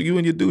time too. So you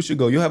and your dude should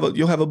go. You'll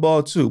have a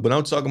ball too. But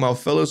I'm talking about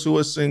fellas who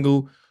are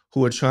single,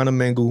 who are trying to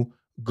mingle.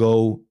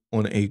 Go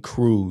on a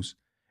cruise.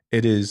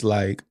 It is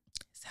like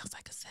sounds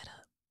like a setup.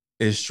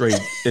 It's straight.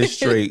 It's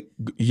straight.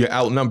 You're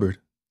outnumbered.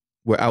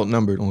 We're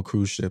outnumbered on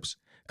cruise ships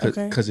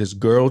because it's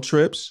girl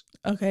trips.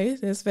 Okay,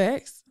 that's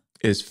facts.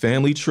 It's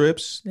family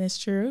trips. That's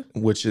true.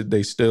 Which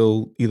they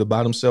still either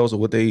by themselves or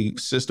with their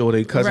sister or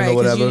their cousin or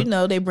whatever. You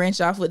know, they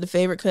branch off with the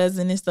favorite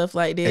cousin and stuff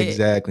like that.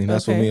 Exactly. And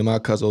that's what me and my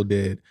cousin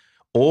did.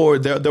 Or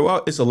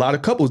it's a lot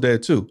of couples there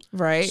too.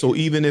 Right. So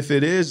even if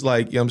it is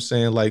like, you know what I'm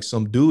saying, like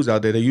some dudes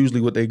out there, they're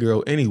usually with their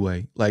girl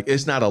anyway. Like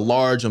it's not a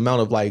large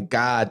amount of like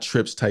God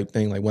trips type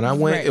thing. Like when I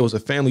went, it was a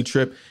family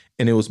trip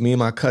and it was me and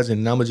my cousin.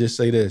 And I'm going to just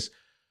say this.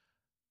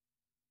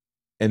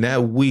 In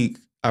that week,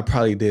 I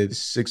probably did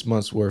 6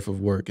 months worth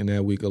of work in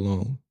that week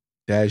alone.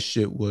 That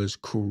shit was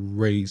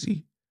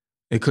crazy.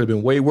 It could have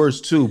been way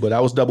worse too, but I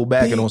was double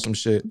backing on some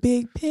shit.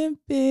 Big pimpin'.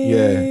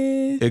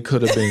 Yeah, it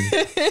could have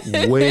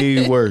been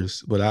way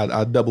worse, but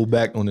I double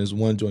backed on this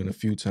one joint a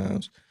few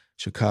times.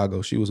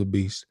 Chicago, she was a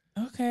beast.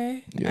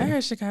 Okay, Yeah. I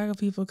heard Chicago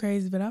people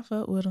crazy, but I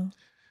fuck with them.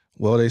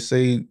 Well, they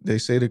say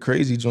the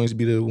crazy joints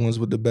be the ones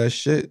with the best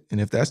shit,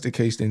 and if that's the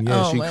case, then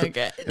yeah, oh my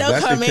God.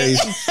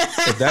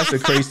 If that's the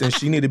case, then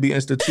she need to be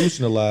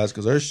institutionalized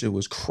because her shit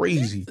was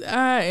crazy.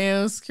 I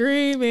am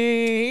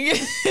screaming.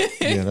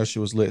 Yeah, that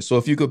shit was lit. So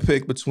if you could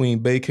pick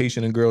between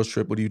Baecation and Girls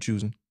Trip, what are you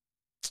choosing?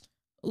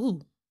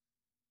 Ooh.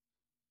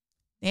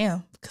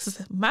 Damn,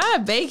 because my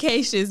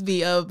vacations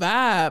be a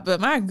vibe, but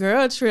my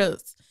girl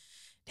trips,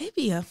 they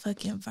be a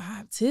fucking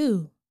vibe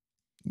too.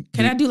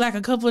 Can I do like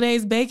a couple of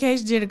days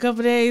vacation, then a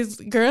couple of days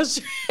girls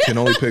trip? Can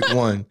only pick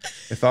one.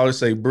 If I were to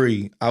say,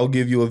 Bree, I'll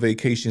give you a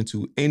vacation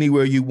to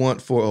anywhere you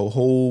want for a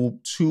whole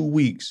 2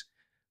 weeks,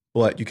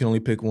 but you can only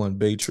pick one.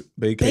 Vacation?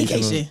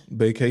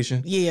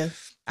 Yeah.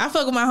 I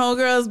fuck with my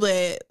homegirls,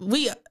 but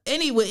with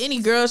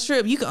any girls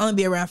trip, you can only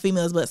be around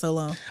females but so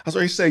long. I was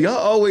already saying, y'all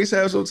always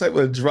have some type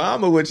of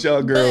drama with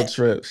y'all girl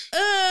trips.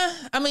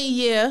 I mean,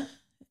 yeah,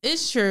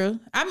 it's true.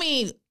 I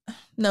mean,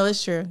 no,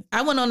 it's true.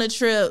 I went on a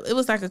trip. It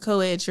was like a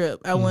co-ed trip.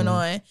 I went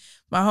on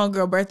my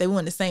homegirl birthday. We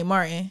went to St.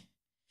 Martin,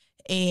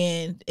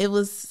 and it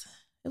was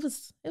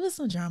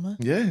some drama.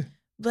 Yeah.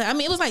 But I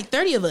mean, it was like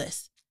 30 of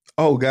us.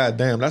 Oh, God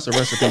damn. That's a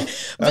recipe.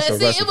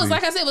 It was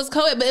like I said, it was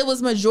co-ed, but it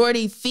was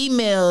majority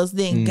females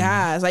than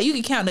guys. Like you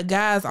can count the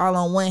guys all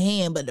on one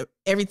hand, but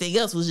everything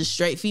else was just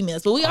straight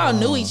females. But we all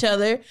knew each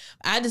other.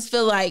 I just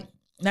feel like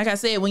I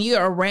said, when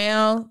you're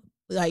around,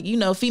 like, you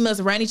know, females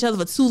around each other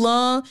for too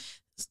long,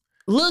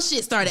 little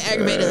shit started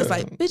aggravating us.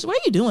 Like, bitch, why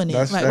are you doing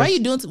this?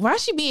 Why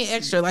is she being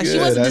extra? Like, she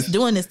wasn't just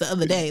doing this the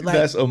other day. Like,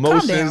 that's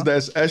emotions,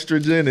 that's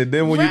estrogen. And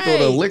then when you throw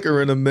the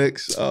liquor in the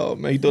mix, oh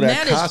man, you throw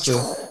that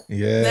casa.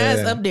 Yeah.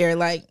 That's up there.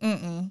 Like,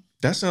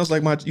 That sounds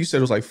like you said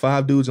it was like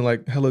 5 dudes and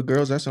like hella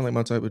girls. That sounds like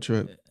my type of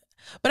trip.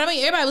 But I mean,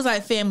 everybody was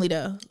like family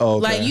though. Oh,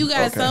 okay. Like you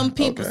got some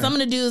people, some of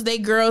the dudes, they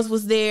girls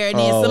was there, and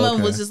then some of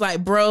them was just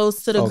like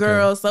bros to the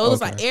girls. So it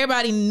was like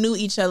everybody knew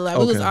each other. Like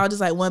we was all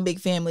just like one big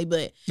family,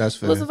 but that's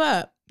fair. It was a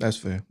vibe. That's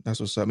fair. That's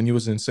what's up. And you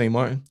was in St.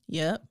 Martin?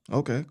 Yep.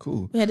 Okay,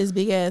 cool. We had this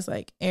big ass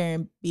like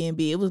Airbnb.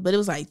 It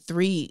was like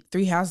three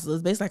houses. It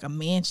was basically like a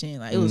mansion.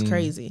 Like it was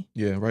crazy.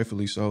 Yeah,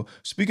 rightfully so.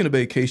 Speaking of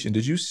vacation,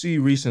 did you see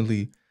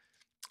recently?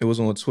 It was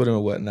on Twitter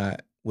and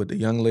whatnot with the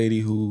young lady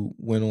who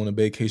went on a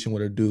vacation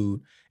with her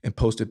dude and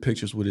posted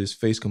pictures with his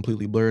face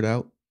completely blurred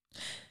out.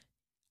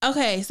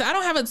 Okay, so I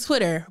don't have a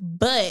Twitter,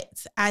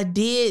 but I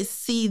did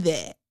see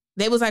that.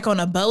 They was like on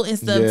a boat and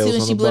stuff too,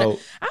 and she blew.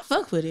 I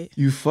fuck with it.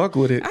 You fuck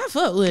with it. I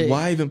fuck with it.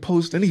 Why even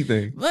post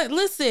anything? But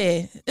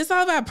listen, it's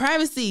all about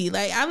privacy.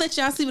 Like I let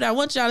y'all see what I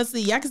want y'all to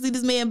see. Y'all can see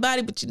this man's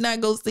body, but you're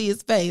not gonna see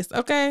his face.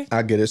 Okay.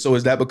 I get it. So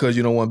is that because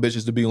you don't want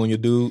bitches to be on your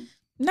dude?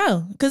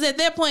 No, because at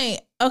that point,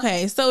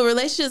 okay, so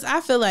relationships,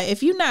 I feel like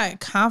if you're not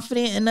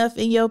confident enough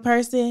in your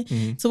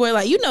person to where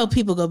like, you know,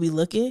 people go be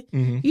looking,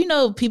 you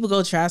know, people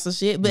go try some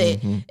shit, but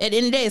at the end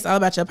of the day, it's all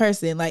about your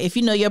person. Like if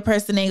you know your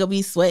person ain't gonna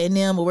be sweating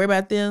them or worry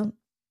about them,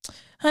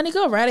 honey,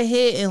 go right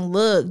ahead and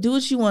look, do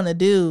what you want to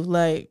do.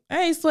 Like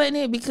I ain't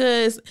sweating it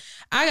because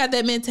I got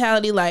that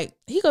mentality like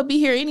he gonna be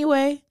here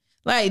anyway.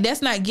 Like,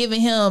 that's not giving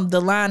him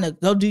the line to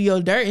go do your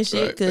dirt and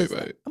shit, because I'm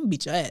going to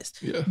beat your ass.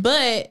 Yeah.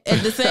 But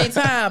at the same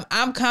time,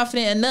 I'm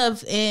confident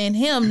enough in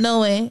him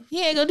knowing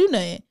he ain't going to do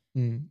nothing.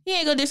 He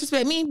ain't going to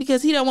disrespect me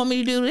because he don't want me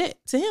to do that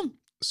to him.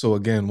 So,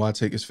 again, why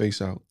take his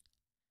face out?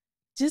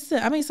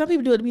 I mean, some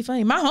people do it to be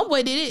funny. My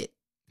homeboy did it.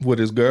 With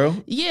his girl?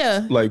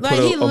 Yeah. Like put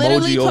an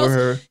emoji over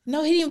her?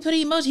 No, he didn't put an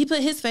emoji. He put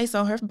his face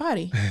on her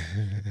body.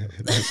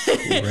 That's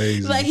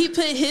crazy. Like, he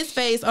put his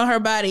face on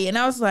her body. And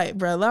I was like,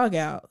 bro, log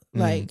out.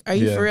 Like, are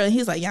you for real? And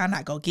he's like, y'all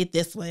not gonna get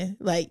this one.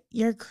 Like,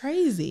 you're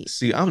crazy.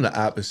 See, I'm the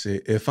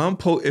opposite. If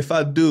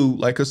I do,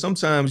 like, because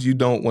sometimes you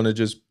don't want to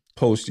just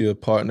post your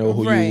partner or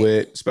who you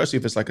with, especially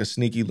if it's like a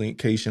sneaky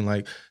linkcation.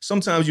 Like,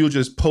 sometimes you'll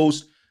just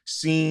post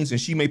scenes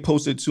and she may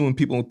post it too and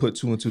people will put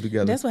 2 and 2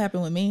 together. That's what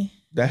happened with me.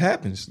 That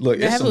happens. Look,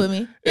 that happened with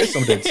me. There's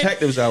some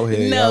detectives out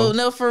here.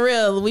 No, for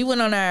real. We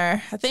went on I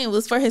think it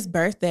was for his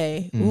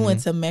birthday. We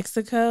went to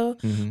Mexico,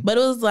 but it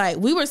was like,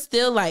 we were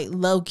still like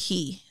low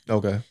key.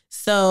 Okay.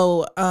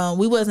 So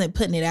we wasn't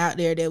putting it out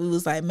there that we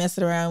was like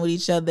messing around with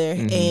each other.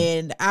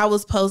 And I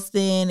was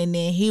posting and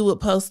then he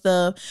would post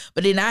stuff.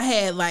 But then I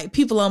had like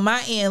people on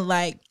my end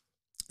like,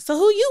 so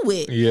who you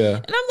with? Yeah.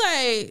 And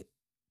I'm like,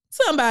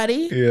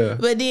 somebody. Yeah.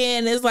 But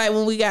then it's like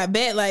when we got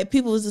back, like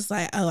people was just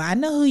like, oh, I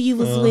know who you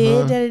was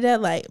with. Da, da,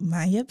 da. Like,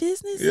 mind your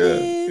business. Yeah.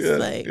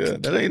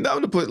 That ain't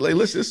nothing to put. Like,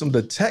 listen, there's some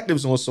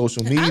detectives on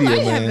social media. I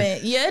like man.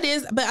 it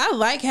is. But I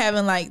like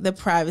having like the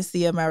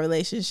privacy of my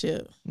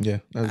relationship. Yeah.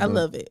 I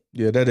love it.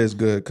 Yeah, that is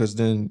good. Cause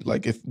then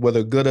like if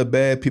whether good or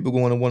bad, people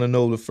going to want to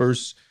know the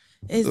first.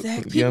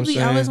 Exactly.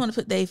 People always want to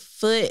put their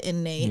foot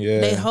and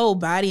their whole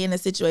body in a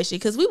situation.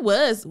 Cause we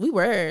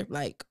were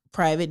like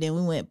private, then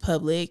we went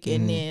public,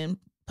 and then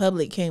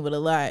public came with a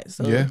lot.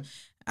 So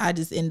I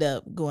just end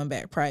up going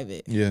back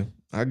private. Yeah,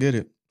 I get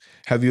it.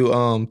 Have you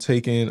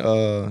taken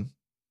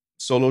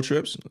Solo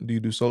trips? Do you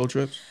do solo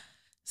trips?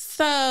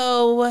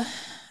 So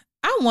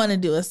I want to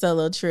do a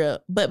solo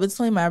trip, but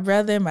between my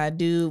brother, my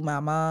dude,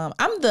 my mom,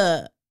 I'm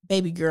the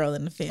baby girl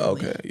in the family.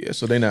 Okay, yeah.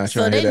 So they not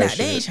trying to hear that shit.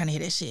 They ain't trying to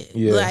hear that shit.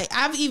 Yeah. Like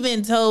I've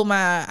told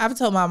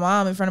my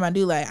mom in front of my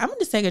dude, like, I'm gonna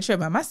just take a trip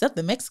by myself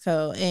to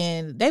Mexico,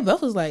 and they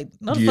both was like,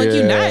 no, the fuck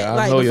you not. I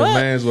like, know your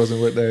mans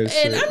wasn't with that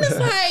shit. And I'm just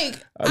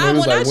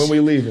like, when we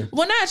leaving?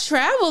 When I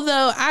travel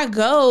though, I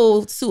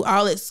go to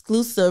all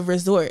exclusive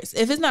resorts.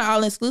 If it's not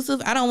all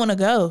exclusive, I don't want to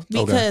go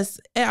because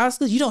at all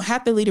exclusive, you don't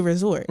have to leave the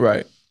resort.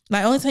 Right.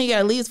 Like, only time you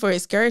gotta leave is for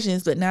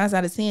excursions, but 9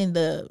 out of 10,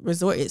 the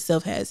resort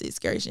itself has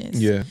excursions.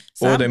 Yeah.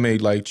 So they may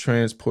like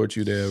transport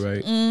you there,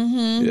 right?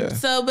 Mm-hmm. Yeah.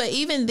 So, but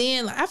even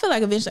then, I feel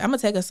like eventually I'm gonna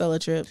take a solo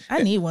trip.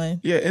 I need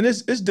one. Yeah, and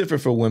it's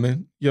different for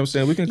women. You know what I'm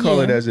saying? We can call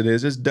it as it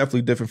is. It's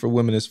definitely different for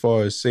women as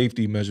far as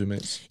safety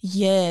measurements.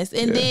 Yes.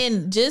 And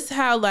then just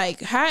how I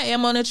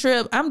am on a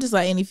trip, I'm just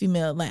like any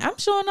female. Like, I'm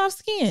showing off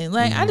skin.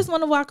 Like, I just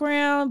want to walk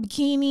around,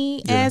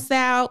 bikini, ass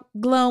out,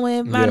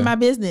 glowing, minding my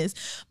business.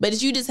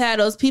 But you just have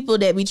those people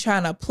that be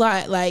trying to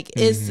plot. Like,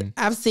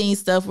 I've seen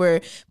stuff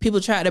where people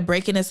try to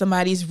break into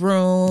somebody's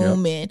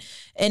room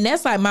and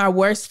that's like my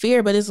worst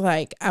fear. But it's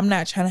like, I'm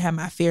not trying to have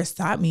my fear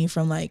stop me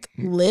from like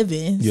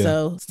living. Yeah.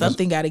 So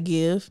something got to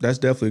give. That's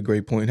definitely a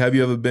great point. Have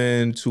you ever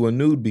been to a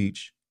nude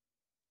beach?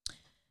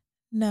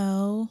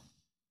 No,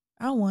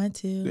 I want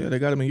to. Yeah, they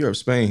got them in Europe.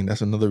 Spain.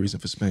 That's another reason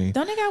for Spain.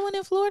 Don't they got one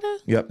in Florida?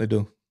 Yep, they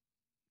do.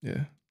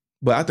 Yeah.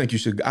 But I think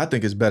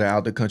it's better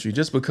out the country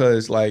just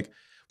because, like,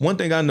 one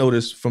thing I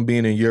noticed from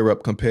being in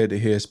Europe compared to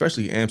here,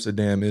 especially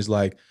Amsterdam, is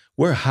like,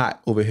 we're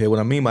hot over here. What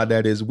I mean by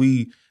that is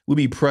we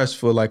be pressed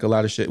for like a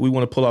lot of shit. We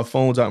want to pull our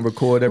phones out and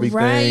record everything.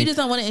 Right, you just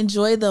don't want to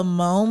enjoy the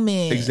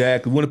moment.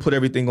 Exactly. We want to put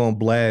everything on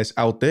blast.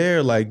 Out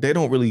there, like, they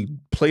don't really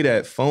play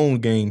that phone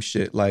game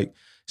shit. Like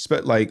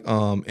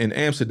in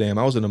Amsterdam,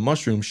 I was in a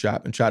mushroom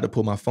shop and tried to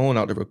pull my phone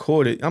out to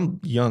record it. I'm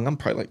young. I'm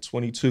probably like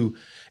 22.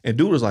 And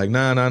dude was like,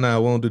 nah, I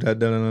won't do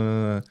that. You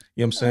know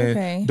what I'm saying?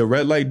 Okay. The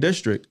red light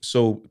district.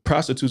 So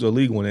prostitutes are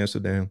legal in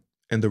Amsterdam.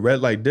 And the red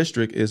light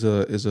district is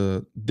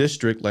a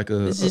district like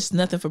a... It's just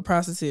nothing for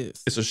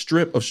prostitutes. It's a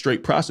strip of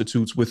straight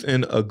prostitutes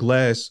within a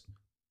glass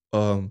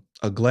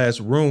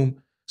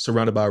room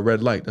surrounded by a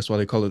red light. That's why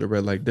they call it a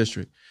red light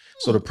district.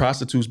 So the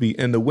prostitutes be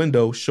in the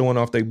window showing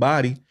off their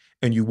body,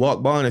 and you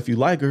walk by, and if you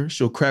like her,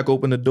 she'll crack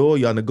open the door.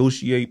 Y'all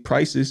negotiate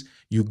prices.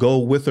 You go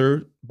with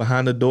her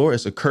behind the door.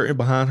 It's a curtain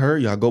behind her.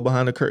 Y'all go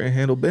behind the curtain and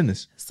handle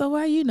business. So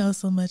why you know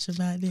so much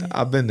about that?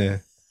 I've been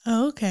there.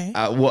 Oh, okay.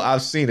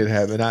 I've seen it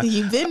happen.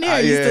 You've been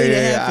there. You seen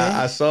it happen.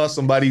 I saw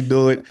somebody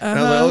do it. And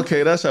I was like,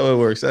 okay, that's how it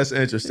works. That's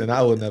interesting.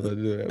 I would never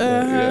do that.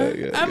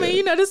 But I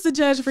mean, this is a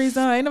judge-free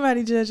zone. Ain't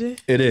nobody judging.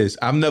 It is.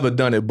 I've never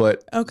done it,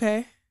 but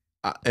okay.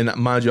 And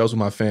mind you, I was with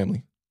my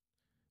family.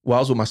 Well, I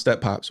was with my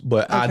step-pops,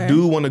 but I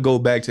do want to go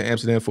back to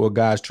Amsterdam for a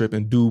guy's trip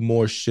and do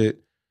more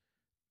shit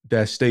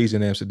that stays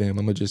in Amsterdam.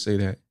 I'm gonna just say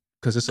that.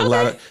 Because it's a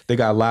lot of, they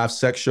got live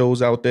sex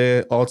shows out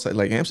there. All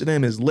like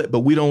Amsterdam is lit, but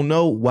we don't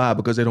know why,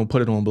 because they don't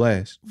put it on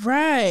blast.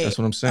 Right. That's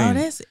what I'm saying.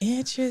 Oh, that's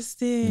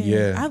interesting.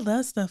 Yeah. I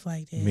love stuff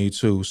like that. Me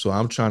too. So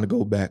I'm trying to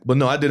go back. But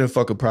no, I didn't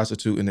fuck a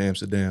prostitute in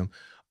Amsterdam.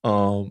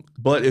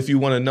 But if you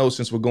want to know,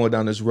 since we're going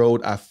down this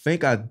road, I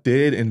think I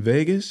did in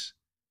Vegas.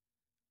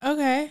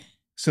 Okay.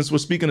 Since we're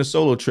speaking of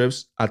solo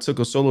trips, I took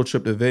a solo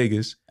trip to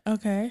Vegas.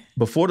 Okay.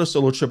 Before the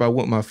solo trip, I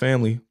went with my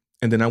family,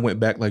 and then I went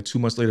back like 2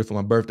 months later for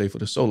my birthday for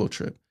the solo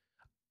trip.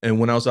 And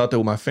when I was out there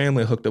with my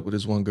family, I hooked up with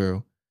this one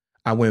girl.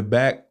 I went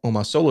back on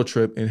my solo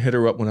trip and hit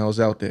her up when I was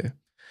out there.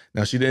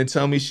 Now, she didn't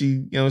tell me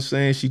you know what I'm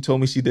saying? She told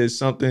me she did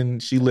something.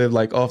 She lived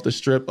like off the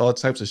strip, all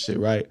types of shit,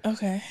 right?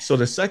 Okay. So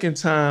the second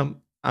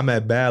time, I'm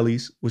at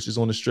Bally's, which is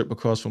on the strip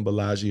across from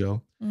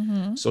Bellagio.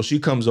 Mm-hmm. So she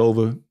comes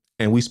over,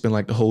 and we spend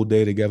like the whole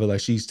day together.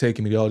 Like, she's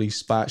taking me to all these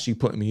spots. She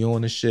putting me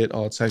on and shit,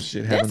 all types of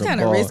shit. That's kind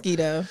of risky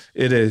though.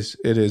 It is.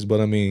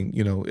 But I mean,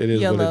 it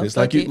is what it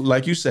is.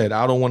 Like you said,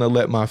 I don't want to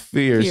let my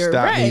fear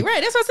stop me.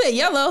 Right. That's what I said.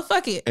 Yellow,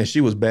 fuck it. And she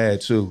was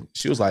bad too.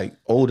 She was like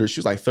older. She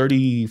was like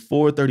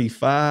 34,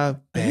 35.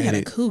 You got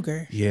a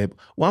cougar. Yeah.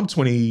 Well, I'm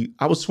 20.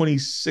 I was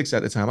 26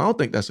 at the time. I don't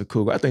think that's a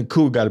cougar. I think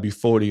cougar got to be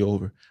 40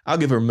 over. I'll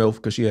give her MILF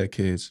because she had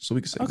kids. So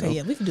we can say okay, MILF.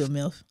 Yeah, we can do a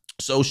MILF.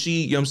 So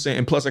she, you know what I'm saying?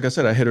 And plus, like I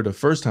said, I hit her the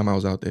first time I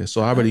was out there.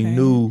 So I already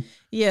knew.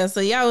 Yeah, so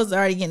y'all was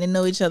already getting to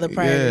know each other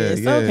prior to this.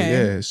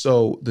 Yeah.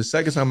 So the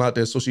second time out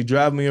there, so she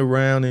drove me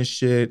around and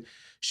shit.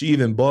 She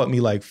even bought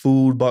me like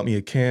food, bought me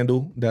a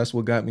candle. That's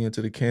what got me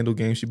into the candle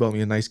game. She bought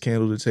me a nice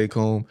candle to take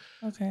home.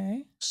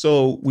 Okay.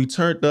 So we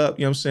turned up,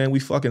 you know what I'm saying? We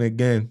fucking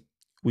again.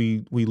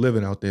 We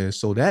living out there.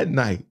 So that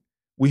night,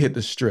 we hit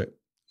the strip.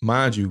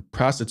 Mind you,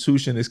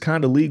 prostitution is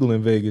kind of legal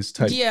in Vegas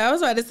type. Yeah, I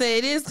was about to say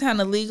it is kind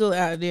of legal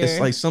out there. It's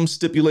like some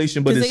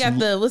stipulation, but it's they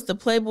got what's the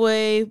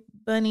Playboy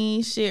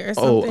bunny shit or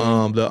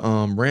something?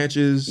 The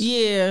ranches,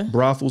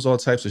 brothels, all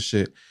types of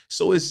shit.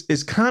 So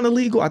it's kind of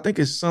legal. I think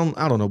it's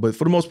I don't know, but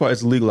for the most part,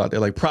 it's legal out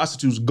there. Like,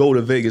 prostitutes go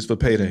to Vegas for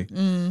payday.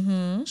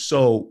 Mm-hmm.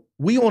 So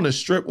we on the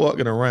strip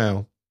walking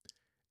around,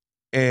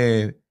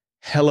 and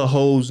hella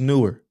hoes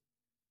knew her.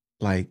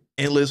 like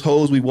endless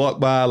hoes we walk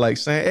by, like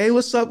saying, "Hey,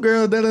 what's up,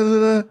 girl?" Da, da,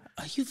 da, da.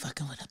 Oh, you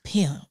fucking with a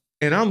pimp.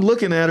 And I'm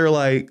looking at her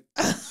like,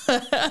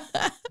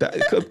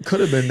 that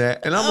could have been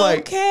that. And I'm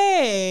like,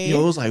 okay.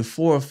 Yo, it was like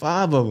 4 or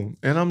 5 of them.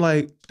 And I'm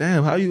like,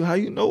 damn, how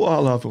you know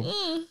all of them?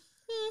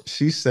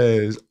 She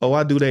says, oh,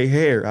 I do their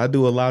hair. I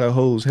do a lot of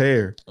hoes'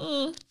 hair.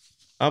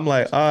 I'm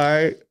like, all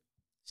right.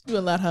 Do a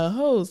lot of her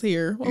hoes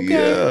here. Okay.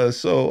 Yeah.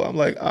 So I'm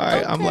like, all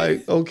right. Okay. I'm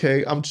like,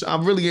 okay.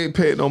 I'm really ain't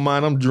paying no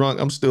mind. I'm drunk.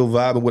 I'm still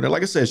vibing with her.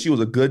 Like I said, she was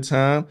a good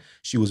time.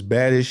 She was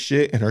bad as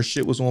shit, and her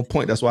shit was on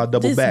point. That's why I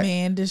doubled back. This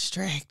man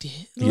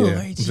distracted. Yeah,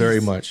 Lord, very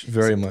much.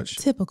 Very much.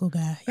 Typical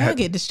guy. Y'all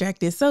get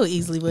distracted so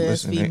easily with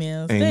us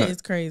females. That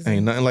is crazy.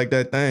 Ain't nothing like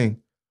that thing.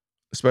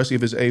 Especially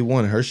if it's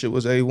A1. Her shit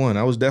was A1.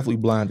 I was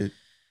definitely blinded.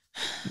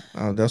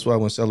 That's why I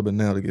went celibate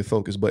now to get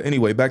focused. But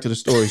anyway, back to the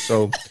story.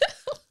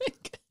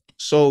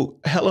 So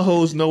hella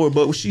hoes know her,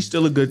 but she's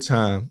still a good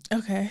time.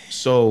 Okay.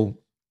 So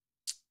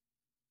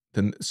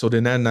then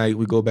that night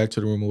we go back to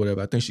the room or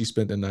whatever. I think she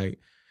spent the night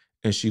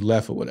and she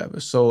left or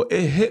whatever. So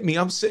it hit me.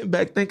 I'm sitting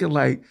back thinking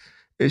like,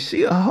 is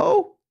she a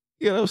hoe?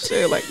 You know what I'm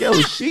saying? Like, yo,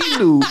 she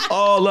knew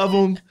all of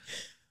them.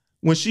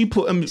 When she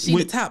put, she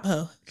the top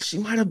hoe. She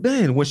might have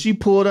been. When she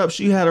pulled up,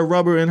 she had a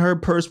rubber in her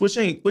purse, which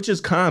is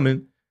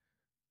common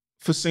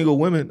for single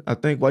women. I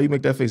think. Why you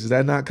make that face? Is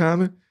that not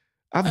common?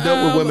 I've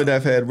dealt with women that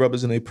have had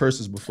rubbers in their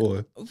purses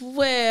before.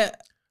 Well,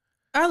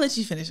 I'll let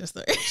you finish your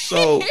story.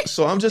 So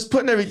I'm just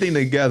putting everything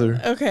together.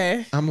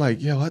 Okay. I'm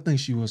like, yo, I think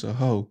she was a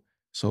hoe.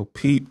 So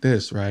peep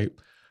this, right?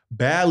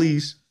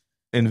 Bally's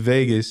in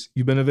Vegas.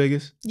 You been to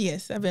Vegas?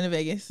 Yes, I've been to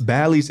Vegas.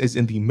 Bally's is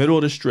in the middle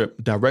of the strip,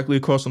 directly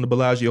across from the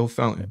Bellagio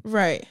fountain.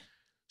 Right.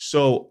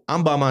 So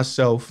I'm by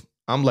myself.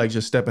 I'm like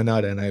just stepping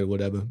out at night or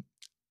whatever.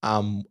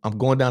 I'm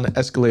going down the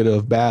escalator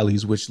of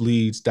Bally's, which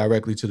leads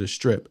directly to the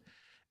strip.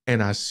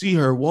 And I see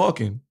her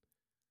walking.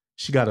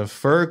 She got a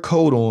fur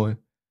coat on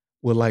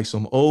with like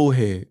some old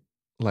head,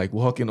 like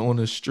walking on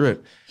the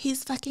strip.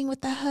 He's fucking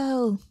with the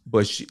hoe.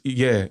 But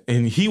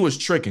and he was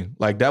tricking.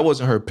 Like that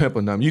wasn't her pimp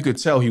or nothing. You could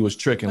tell he was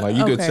tricking. Like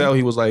you could tell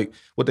he was like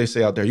what they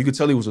say out there. You could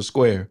tell he was a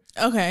square.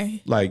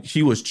 Okay. Like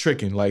he was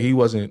tricking. Like he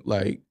wasn't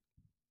like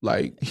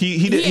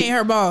he didn't. He ain't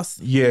her boss.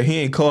 Yeah, he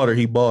ain't caught her.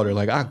 He bought her.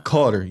 Like I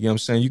caught her. You know what I'm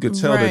saying? You could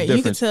tell the difference.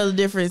 You could tell the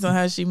difference on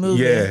how she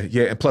moved.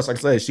 Yeah. And plus, like I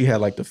said, she had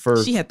like the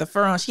fur. She had the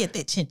fur on. She had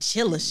that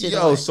chinchilla shit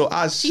on. Yo, so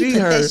I see her. She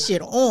put that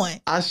shit on.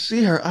 I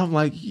see her. I'm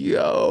like,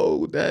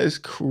 yo, that is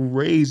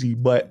crazy.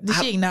 But did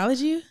she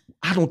acknowledge you?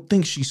 I don't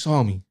think she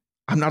saw me.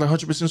 I'm not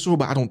 100% sure,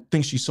 but I don't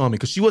think she saw me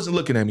because she wasn't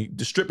looking at me.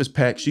 The strip is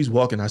packed. She's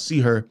walking. I see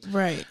her.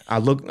 Right. I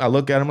look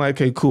at her. I'm like,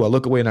 okay, cool. I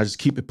look away and I just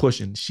keep it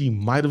pushing. She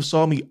might have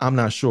saw me. I'm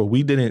not sure.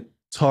 We didn't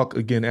talk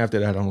again after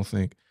that, I don't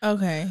think.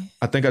 Okay.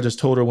 I think I just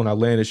told her when I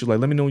landed. She was like,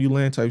 let me know when you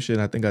land type shit.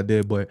 And I think I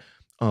did. But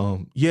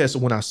so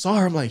when I saw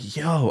her, I'm like,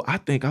 yo, I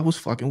think I was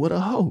fucking with a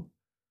hoe.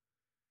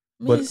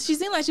 But she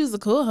seemed like she was a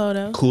cool hoe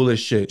though. Cool as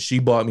shit. She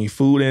bought me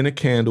food and a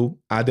candle.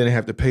 I didn't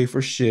have to pay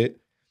for shit.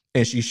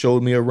 And she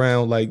showed me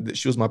around like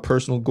she was my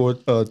personal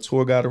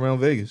tour guide around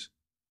Vegas.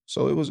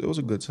 So it was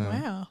a good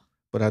time. Wow.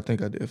 But I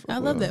think I did. I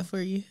love that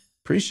for you.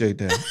 Appreciate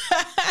that.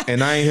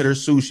 And I ain't hit her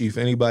sushi. For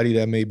anybody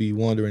that may be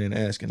wondering and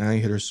asking, I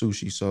ain't hit her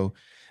sushi. So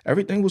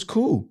everything was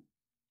cool.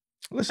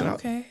 Listen,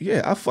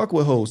 okay. I fuck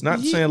with hoes. Not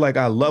saying like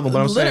I love them,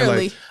 but I'm saying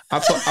like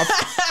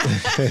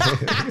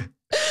I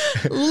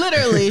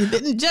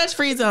literally. Judge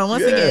free zone.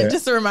 Once again,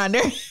 just a reminder.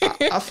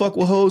 I fuck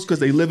with hoes because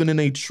they living in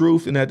a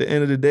truth. And at the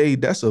end of the day,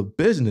 that's a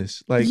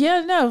business. Like,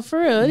 yeah, no, for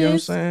real. You know what I'm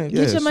saying?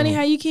 Get your money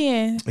how you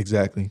can.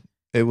 Exactly.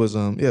 It was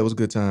it was a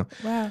good time.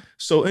 Wow.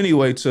 So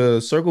anyway, to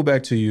circle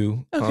back to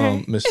you,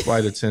 okay. Miss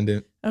Flight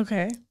Attendant.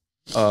 Okay.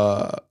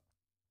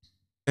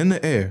 In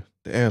the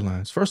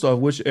airlines. First off,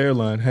 which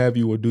airline have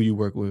you or do you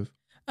work with?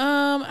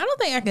 I don't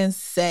think I can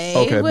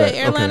say what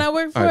airline I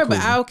work for, but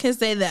I can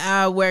say that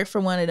I work for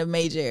one of the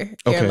major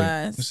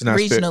airlines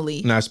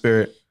regionally. Not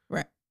Spirit.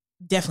 Right.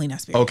 Definitely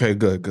not Spirit. Okay,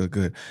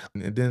 good.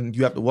 And then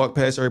you have to walk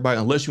past everybody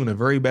unless you're in the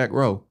very back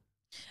row.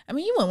 I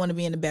mean, you wouldn't want to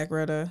be in the back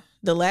row though.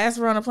 The last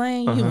row on a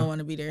plane, you wouldn't want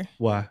to be there.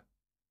 Why?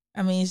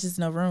 I mean, it's just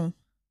no room.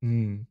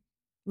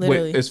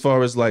 Literally. Wait, as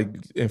far as like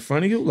in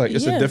front of you, like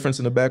it's a difference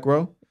in the back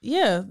row?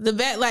 Yeah, the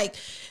back, like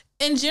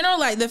in general,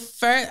 like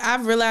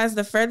I've realized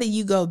the further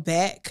you go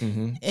back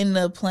in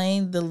the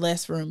plane, the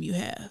less room you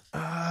have.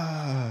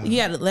 You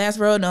got the last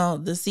row,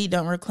 the seat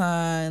don't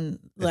recline.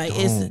 Like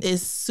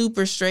it's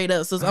super straight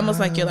up. So it's almost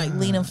like you're like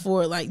leaning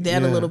forward like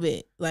that a little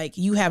bit. Like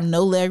you have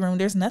no leg room.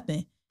 There's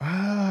nothing.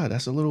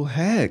 That's a little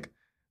hack.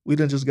 We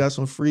done just got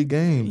some free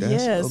game.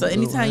 So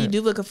anytime you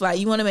do book a flight,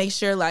 you want to make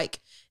sure like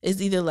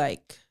it's either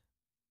like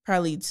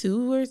probably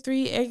 2 or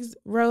 3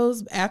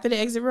 rows after the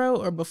exit row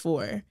or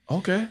before.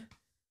 Okay.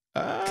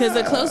 Because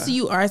the closer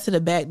you are to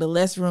the back, the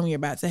less room you're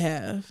about to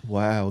have.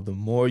 Wow, the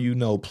more you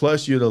know.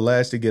 Plus, you're the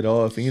last to get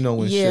off, and you know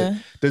when shit.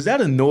 Does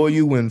that annoy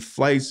you when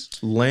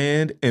flights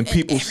land and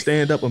people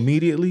stand up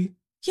immediately?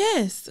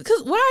 Yes,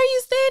 because why are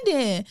you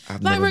standing?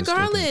 I've Like, never understood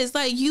regardless,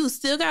 like, you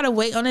still got to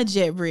wait on a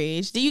jet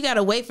bridge. Then you got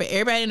to wait for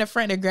everybody in the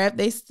front to grab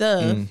their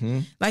stuff.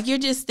 Like, you're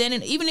just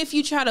standing. Even if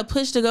you try to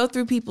push to go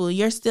through people,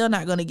 you're still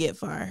not going to get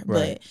far.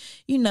 Right. But,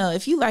 you know,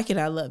 if you like it,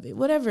 I love it.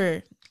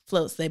 Whatever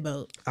floats their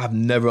boat. I've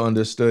never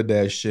understood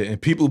that shit.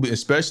 And people,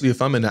 especially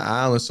if I'm in the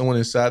aisle and someone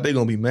inside, they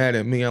going to be mad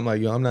at me. I'm like,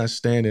 yo, I'm not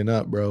standing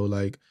up, bro.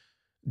 Like,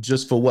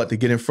 just for what? To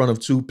get in front of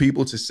two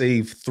people to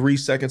save 3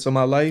 seconds of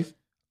my life?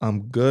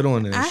 I'm good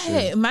on that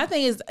shit. My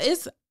thing is,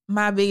 it's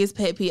my biggest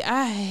pet peeve.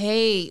 I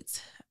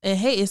hate, and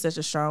hate is such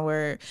a strong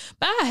word,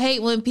 but I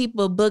hate when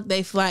people book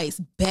their flights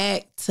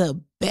back to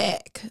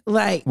back.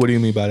 Like, what do you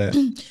mean by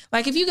that?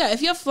 Like,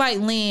 if your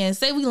flight lands,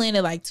 say we land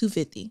at like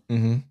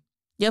 2:50,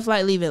 your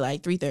flight leave at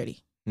like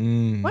 3:30.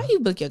 Why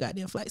you book your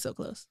goddamn flight so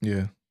close?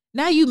 Yeah.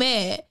 Now you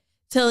mad,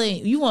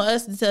 you want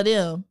us to tell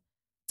them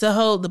to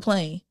hold the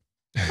plane.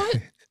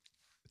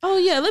 Oh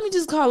yeah, let me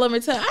just call them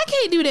and tell. I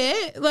can't do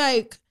that.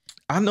 Like,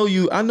 I know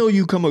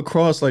you come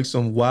across like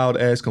some wild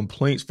ass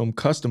complaints from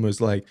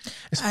customers. Like,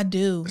 I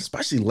do.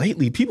 Especially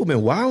lately. People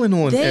been wilding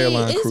on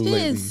airline crew lately.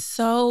 It's been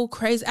so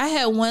crazy. I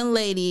had one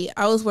lady,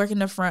 I was working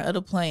the front of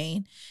the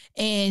plane,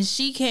 and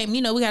she came,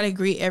 you know, we got to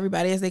greet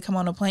everybody as they come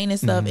on the plane and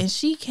stuff. And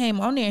she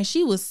came on there and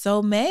she was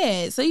so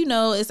mad. So, you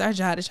know, it's our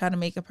job to try to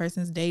make a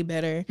person's day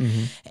better.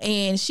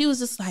 And she was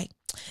just like,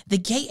 the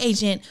gate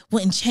agent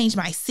wouldn't change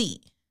my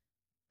seat.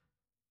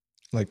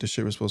 Like the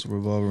shit was supposed to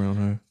revolve around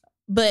her.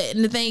 But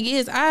the thing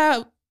is,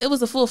 it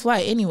was a full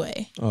flight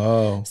anyway.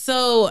 Oh.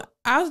 So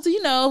I was,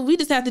 you know, we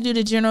just have to do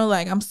the general,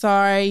 like, I'm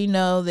sorry, you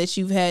know, that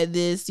you've had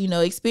this, you know,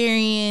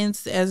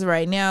 experience as of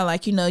right now.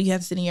 Like, you know, you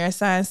have to sit in your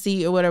assigned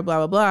seat or whatever,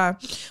 blah, blah,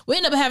 blah. We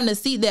end up having a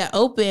seat that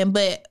open,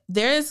 but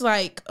there's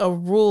like a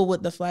rule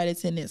with the flight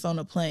attendants on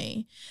the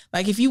plane.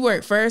 Like, if you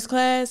work first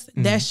class,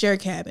 that's your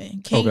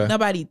cabin.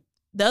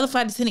 The other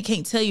flight attendant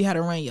can't tell you how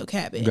to run your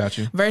cabin.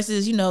 Gotcha.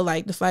 Versus, you know,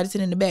 like the flight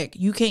attendant in the back,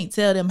 you can't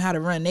tell them how to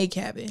run their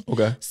cabin.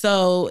 Okay.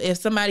 So if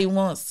somebody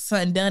wants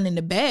something done in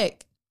the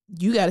back,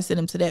 you got to send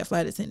them to that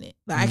flight attendant.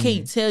 Like, I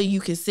can't tell you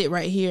can sit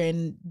right here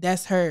and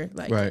that's her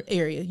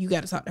area. You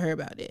got to talk to her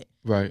about it.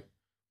 Right.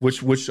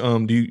 Which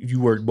do you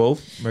work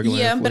both?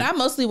 Yeah, but I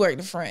mostly work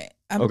the front.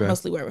 I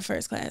mostly work with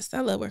first class. I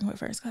love working with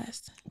first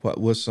class.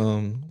 What's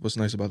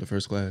nice about the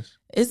first class?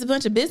 It's a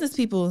bunch of business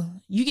people.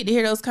 You get to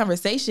hear those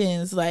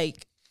conversations.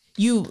 Like,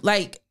 you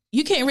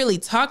can't really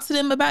talk to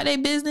them about their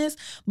business,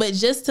 but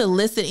just to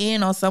listen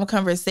in on some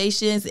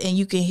conversations, and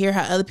you can hear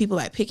how other people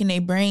like picking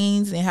their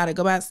brains and how to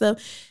go about stuff.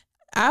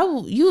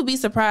 You would be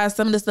surprised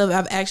some of the stuff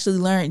I've actually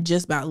learned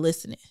just about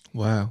listening.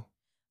 Wow.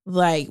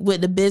 Like,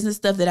 with the business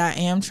stuff that I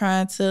am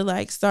trying to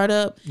like start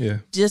up,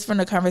 just from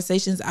the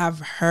conversations I've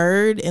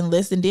heard and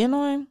listened in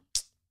on,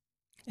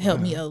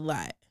 helped me a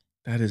lot.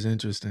 That is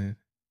interesting.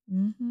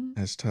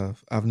 That's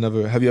tough. Have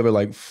you ever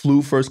like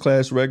flew first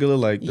class regular?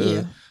 Like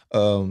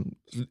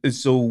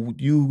so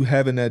you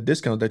having that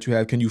discount that you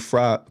have, can you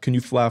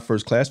fly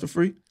first class for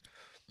free?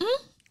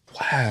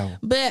 Wow.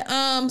 But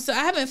so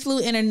I haven't flew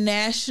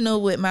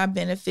international with my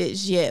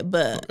benefits yet,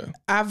 but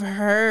I've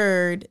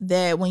heard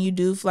that when you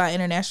do fly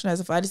international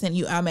as a flight attendant,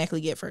 you automatically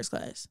get first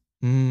class.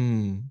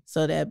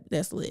 So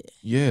that's lit.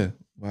 Yeah.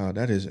 Wow,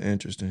 that is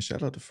interesting.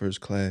 Shout out to first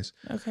class.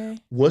 Okay.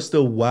 What's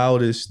the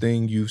wildest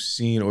thing you've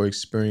seen or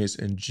experienced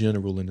in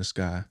general in the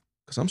sky?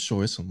 Because I'm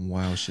sure it's some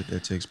wild shit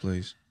that takes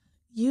place.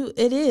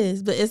 It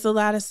is, but it's a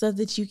lot of stuff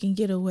that you can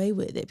get away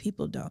with that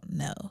people don't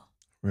know.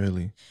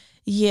 Really?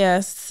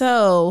 Yeah.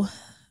 So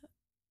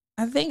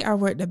I think I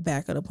worked the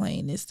back of the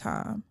plane this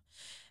time,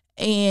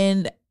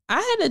 and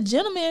I had a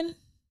gentleman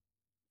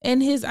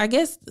and I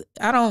guess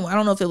I don't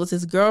know if it was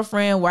his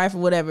girlfriend, wife, or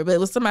whatever, but it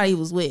was somebody he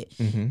was with.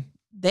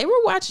 They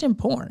were watching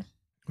porn.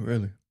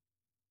 Really?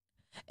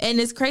 And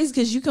it's crazy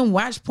because you can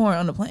watch porn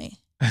on the plane.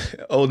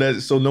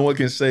 So no one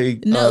can say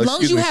no, as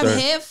long as you have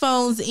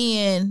headphones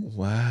in.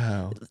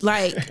 Wow.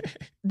 Like,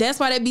 that's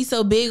why they be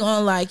so big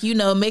on, like, you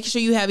know, make sure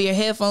you have your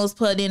headphones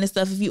plugged in and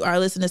stuff if you are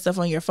listening to stuff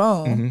on your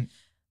phone.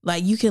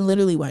 Like, you can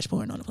literally watch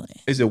porn on the plane.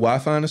 Is it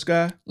Wi-Fi in the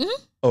sky?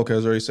 Okay, I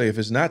was already saying, if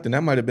it's not, then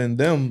that might have been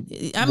them.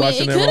 I mean,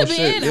 it could have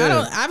been.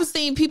 Yeah. I've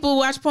seen people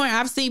watch porn.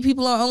 I've seen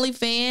people on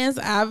OnlyFans.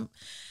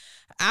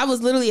 I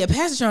was literally a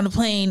passenger on the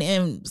plane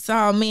and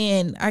saw a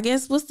man, I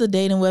guess, what's the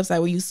dating website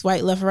where you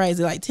swipe left or right? Is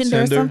it like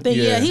Tinder or something?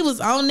 Yeah, he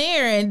was on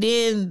there and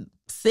then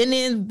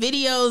sending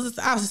videos.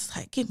 I was just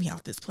like, get me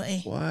off this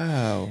plane.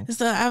 Wow.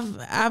 So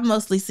I've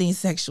mostly seen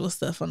sexual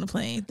stuff on the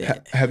plane.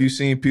 Have you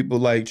seen people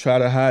like try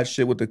to hide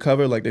shit with the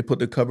cover? Like they put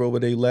the cover over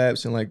their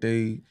laps and like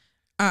they...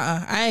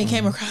 I ain't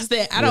came across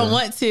that. I don't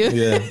want to.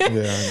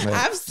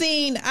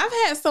 I've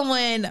had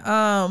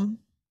someone...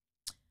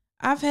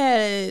 I've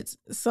had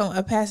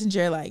a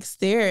passenger like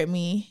stare at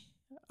me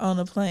on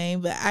the plane,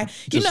 but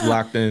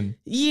locked in.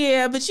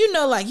 Yeah, but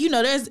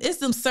it's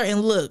some certain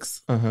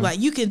looks.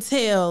 Like you can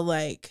tell,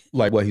 like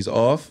what, he's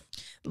off.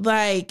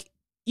 Like,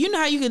 you know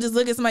how you can just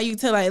look at somebody, you can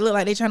tell, like, look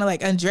like they trying to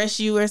like undress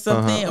you or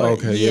something.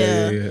 Okay,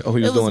 yeah. Oh,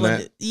 he was doing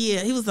that.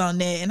 Yeah, he was on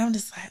that, and I'm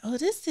just like, oh,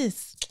 this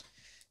is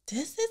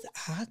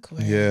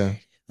awkward. Yeah,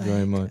 like,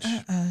 very much.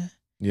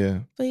 Yeah,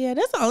 but yeah,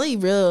 that's the only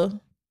real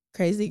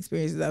crazy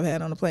experiences I've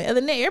had on the plane. Other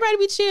than that, everybody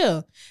be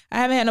chill. I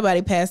haven't had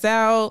nobody pass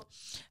out.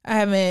 I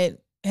haven't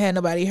had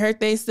nobody hurt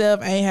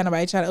themselves. I ain't had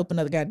nobody try to open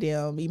up the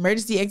goddamn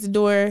emergency exit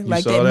door. You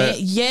like saw that man.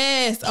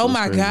 Yes. Oh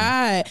my crazy.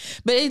 God.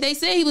 But they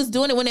said he was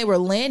doing it when they were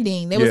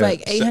landing. They was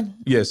like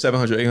 800.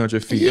 700,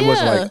 800 feet. Yeah. It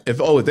wasn't like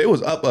if they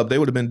was up, they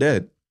would have been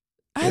dead.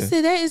 I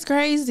said that is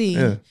crazy.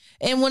 Yeah.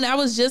 And when I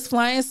was just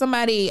flying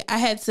somebody,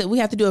 we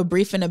have to do a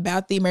briefing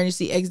about the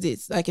emergency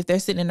exits, like if they're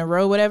sitting in a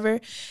row, whatever.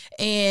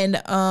 And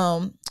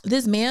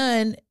this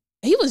man,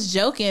 he was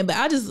joking, but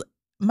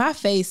my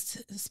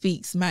face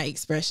speaks my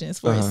expressions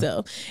for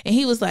itself. And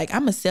he was like,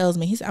 I'm a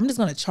salesman. He said, I'm just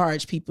going to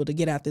charge people to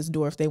get out this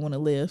door if they want to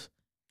live.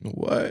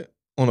 What?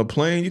 On a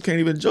plane, you can't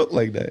even joke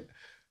like that.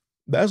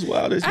 That's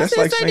wild. That's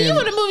said, like saying, do you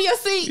want to move your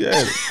seat?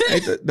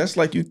 Yeah. That's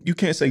like you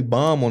can't say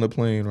bomb on a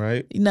plane,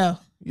 right? No.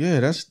 Yeah,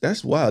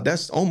 that's wild.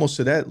 That's almost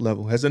to that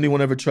level. Has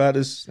anyone ever tried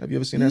this? Have you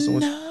ever seen that?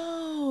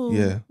 No.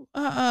 Yeah.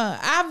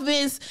 I've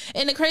been,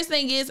 and the crazy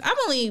thing is, I've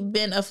only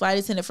been a flight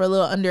attendant for a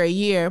little under a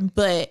year,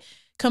 but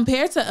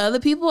compared to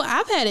other people,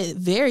 I've had it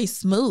very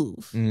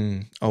smooth.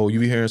 Oh, you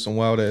be hearing some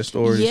wild ass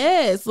stories?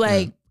 Yes.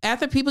 Like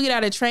after people get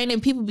out of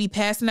training, people be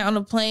passing out on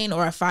the plane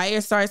or a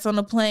fire starts on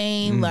the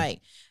plane.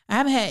 Like I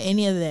haven't had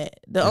any of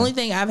that. The only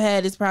thing I've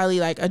had is probably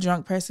like a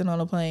drunk person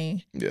on a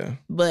plane. Yeah.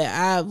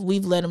 But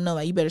we've let them know,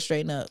 like, you better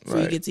straighten up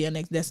before you get to your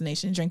next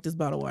destination. Drink this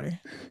bottle of water.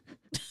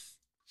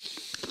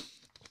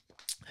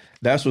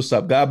 That's what's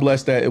up. God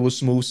bless that. It was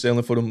smooth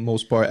sailing for the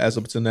most part. As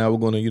up to now, we're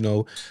going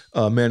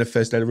to,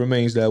 manifest that it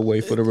remains that way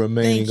for the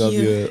remaining of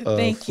your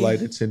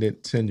flight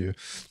attendant tenure.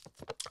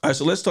 All right,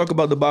 so let's talk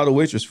about the bottle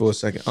waitress for a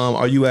second.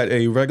 Are you at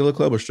a regular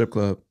club or strip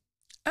club?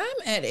 I'm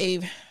at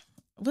a...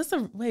 What's a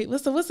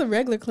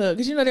regular club?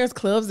 Because there's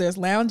clubs, there's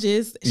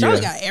lounges.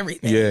 Charlotte got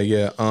everything.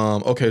 Yeah.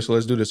 Okay, so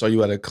let's do this. Are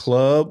you at a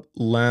club,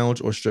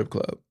 lounge, or strip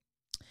club?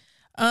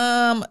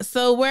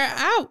 So where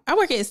I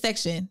work at a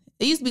section.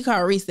 It used to be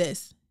called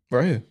Recess.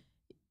 Right here.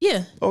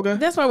 Yeah. Okay.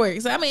 That's where I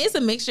work. So I mean, it's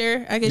a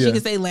mixture. I guess you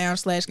could say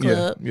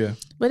lounge/club. Yeah.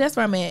 But that's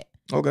where I'm at.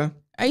 Okay.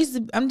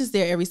 I'm just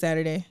there every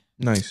Saturday.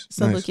 Nice.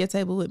 So book your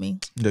table with me.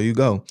 There you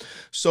go.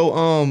 So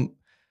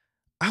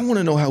I want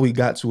to know how we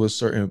got to a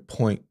certain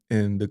point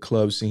in the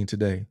club scene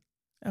today.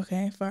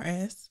 Okay, far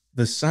as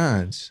the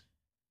signs.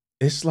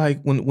 It's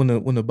like when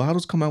the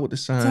bottles come out with the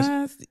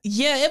signs.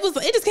 Yeah,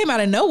 it just came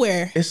out of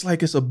nowhere. It's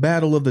like it's a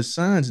battle of the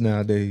signs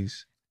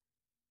nowadays.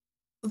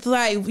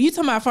 Like you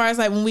talking about, far as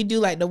like when we do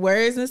like the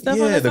words and stuff.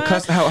 Yeah, on the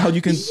custom, how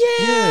you can.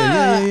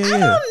 Yeah. I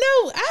don't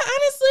know.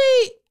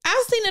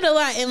 I've seen it a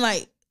lot in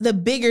like the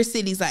bigger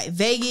cities like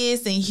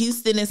Vegas and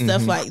Houston and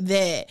stuff like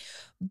that.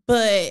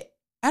 But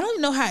I don't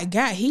know how it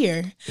got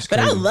here. But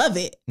I love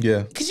it.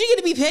 Yeah, because you get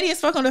to be petty as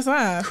fuck on the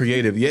sign.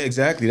 Creative. Yeah,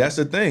 exactly. That's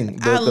the thing.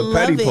 The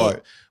petty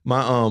part.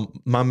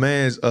 My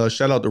man's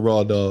shout out to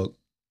Raw Dog.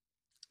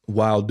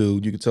 Wild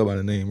dude, you can tell by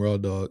the name, Raw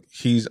Dog.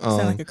 He's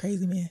sound like a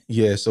crazy man.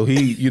 Yeah, so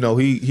he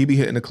he be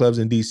hitting the clubs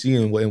in DC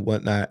and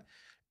whatnot,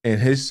 and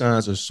his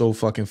signs are so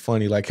fucking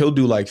funny. Like he'll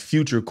do like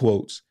Future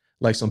quotes,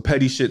 like some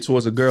petty shit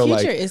towards a girl.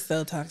 Future like is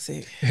so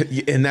toxic,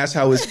 and that's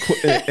how it's.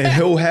 And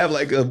he'll have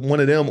like one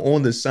of them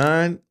on the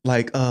sign.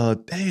 Like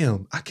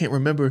damn, I can't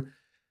remember.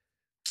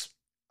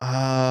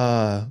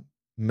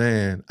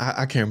 Man,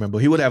 I can't remember.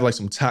 He would have like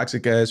some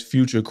toxic ass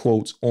Future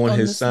quotes on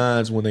his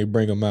signs when they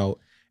bring them out.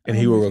 And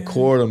he will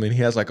record them, and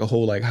he has like a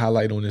whole like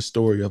highlight on his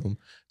story of them,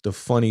 the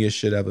funniest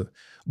shit ever.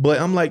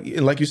 But I'm like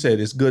you said,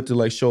 it's good to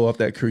like show off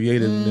that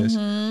creativeness.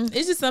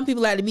 It's just some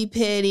people like to be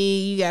petty.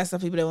 You got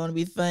some people that want to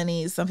be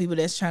funny. Some people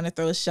that's trying to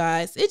throw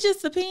shots. It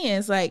just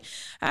depends. Like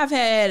I've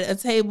had a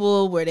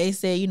table where they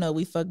say,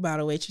 we fuck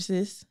bottle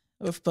waitresses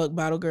or fuck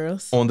bottle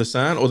girls on the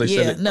sign, or they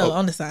said it,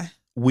 on the sign.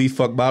 We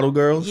fuck bottle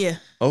girls. Yeah.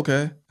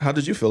 Okay. How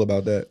did you feel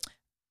about that?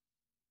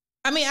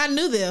 I mean, I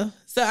knew them.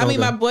 So, I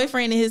mean, my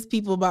boyfriend and his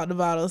people bought the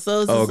bottle.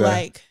 So, it's just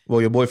like... Well,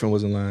 your boyfriend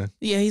wasn't lying.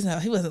 Yeah,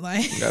 he wasn't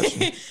lying.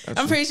 Gotcha.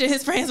 I'm pretty sure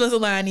his friends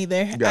wasn't lying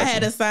either. Gotcha. I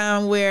had a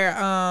sign where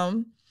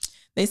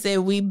they said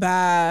we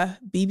buy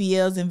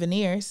BBLs and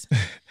veneers.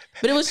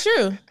 But it was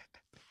true.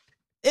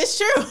 It's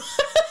true.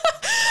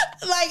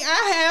 Like,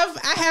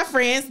 I have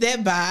friends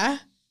that buy...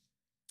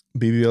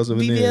 BBLs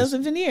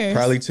and veneers.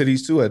 Probably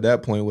titties too at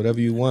that point. Whatever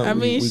you want. I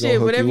mean,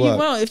 whatever you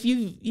want. If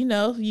you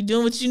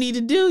doing what you need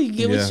to do, you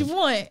get what you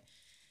want.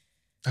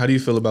 How do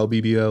you feel about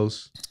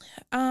BBLs?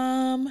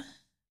 To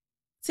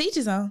each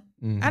his own.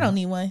 I don't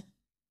need one.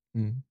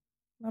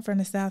 I'm from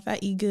the South. I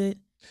eat good.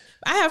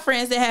 I have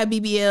friends that have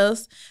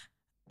BBLs.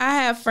 I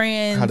have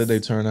friends. How did they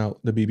turn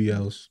out, the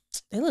BBLs?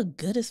 They look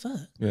good as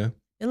fuck. Yeah.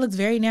 It looks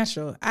very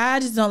natural.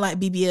 I just don't like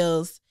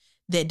BBLs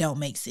that don't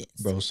make sense.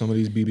 Bro, some of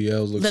these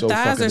BBLs look so fucking disgusting.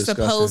 The thighs are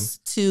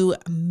supposed to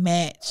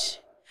match.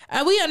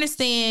 We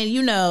understand,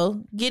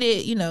 get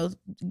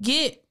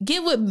it,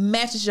 get what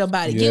matches your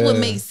body. Get what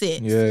makes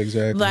sense. Yeah,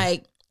 exactly.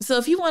 Like, so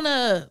if you want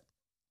a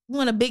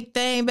big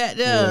thing back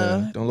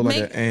there, don't look like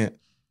an ant.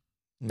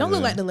 Don't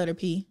look like the letter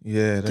P.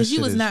 Yeah, because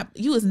you was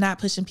not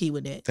pushing P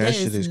with that. That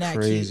shit is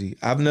crazy. Cute.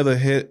 I've never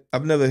hit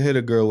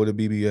a girl with a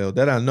BBL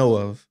that I know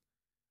of,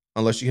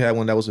 unless she had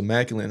one that was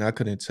immaculate and I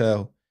couldn't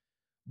tell.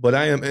 But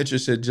I am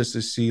interested just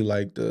to see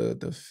like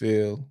the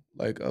feel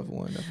like of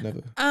one. I've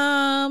never.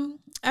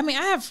 I mean,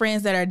 I have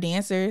friends that are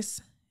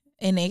dancers,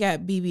 and they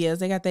got BBLs.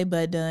 They got their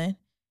butt done,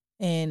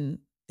 and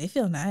they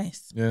feel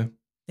nice. Yeah,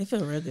 they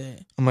feel real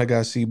good. Oh my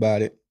God, see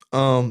about it.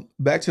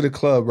 Back to the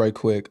club right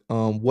quick.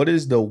 What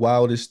is the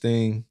wildest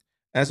thing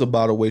as a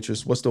bottle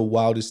waitress? What's the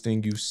wildest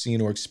thing you've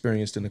seen or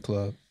experienced in the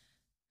club?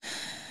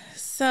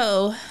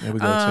 So there we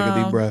go. Take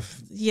a deep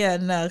breath. Yeah,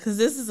 no, because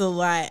this is a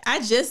lot.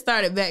 I just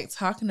started back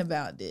talking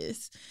about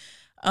this.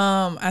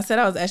 I said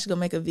I was actually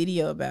gonna make a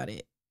video about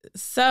it.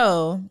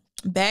 So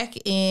back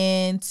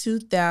in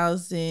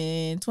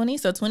 2020,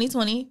 so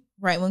 2020,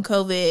 right when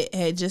COVID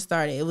had just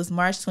started, it was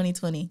March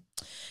 2020,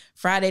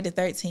 Friday the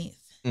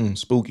 13th.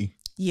 Spooky.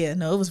 Yeah,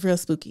 no, it was real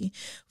spooky.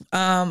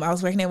 I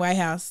was working at White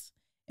House,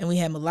 and we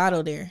had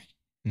Mulatto there.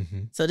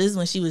 Mm-hmm. So this is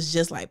when she was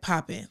just like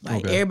popping.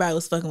 Like everybody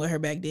was fucking with her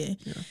back then.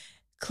 Yeah.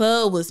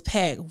 Club was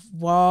packed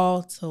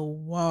wall to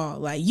wall.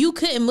 Like you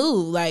couldn't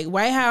move. Like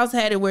White House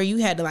had it where you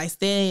had to like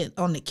stand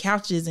on the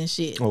couches and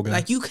shit. Okay.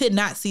 Like you could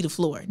not see the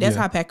floor. That's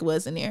how packed it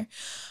was in there.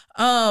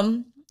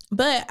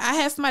 But I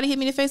had somebody hit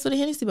me in the face with a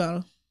Hennessy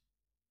bottle.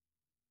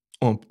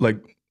 On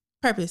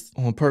purpose.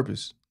 On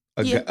purpose.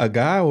 A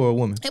guy or a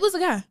woman? It was a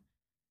guy.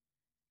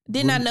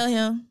 Did not know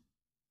him.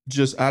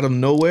 Just out of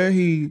nowhere,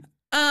 he.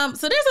 So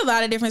there's a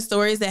lot of different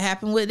stories that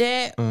happen with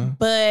that,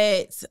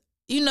 but.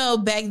 You know,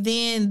 back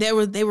then they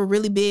were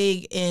really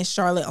big in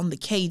Charlotte on the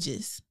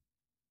cages.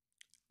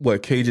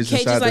 What cages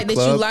inside like the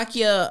club? That you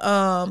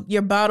lock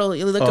your bottle,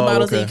 your liquor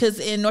bottles in. Because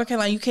in North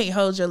Carolina you can't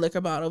hold your liquor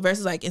bottle.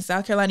 Versus like in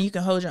South Carolina you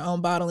can hold your own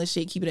bottle and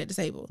shit, keep it at the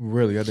table.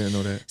 Really, I didn't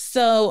know that.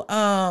 So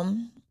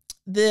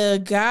the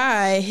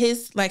guy,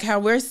 his like how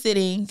we're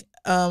sitting,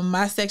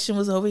 my section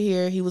was over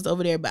here, he was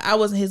over there, but I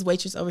wasn't his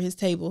waitress over his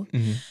table.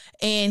 Mm-hmm.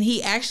 And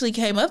he actually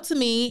came up to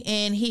me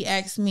and he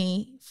asked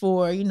me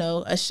for, you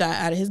know, a shot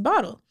out of his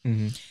bottle.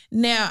 Mm-hmm.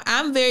 Now,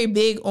 I'm very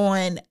big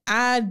on,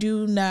 I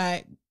do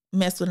not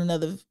mess with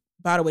another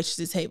bottle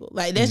waitress's table.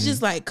 Like, that's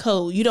just like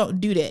code. You don't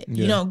do that.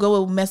 Yeah. You don't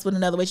go mess with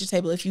another waitress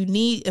table.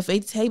 If a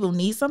table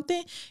needs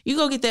something, you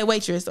go get that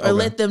waitress or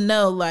let them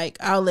know, like,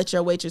 I'll let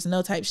your waitress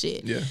know type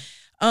shit. Yeah.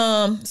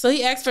 So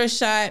he asked for a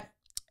shot.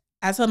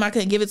 I told him I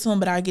couldn't give it to him,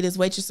 but I'll get his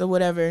waitress or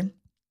whatever.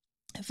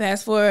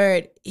 Fast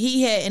forward,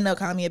 he had ended up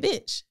calling me a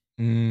bitch.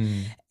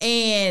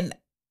 And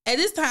at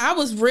this time, I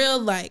was real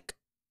like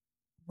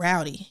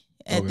rowdy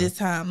at this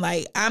time.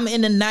 Like I'm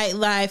in the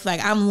nightlife,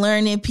 like I'm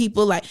learning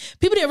people. Like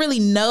people didn't really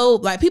know,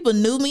 like people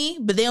knew me,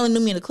 but they only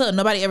knew me in the club.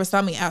 Nobody ever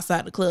saw me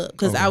outside the club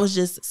because I was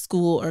just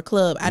school or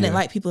club. I didn't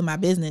like people in my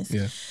business.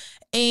 Yeah.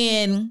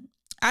 And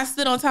I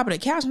stood on top of the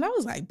couch and I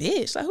was like,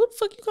 bitch, like who the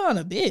fuck you calling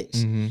a bitch?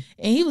 Mm-hmm.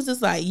 And he was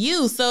just like,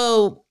 you.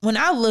 So when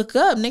I look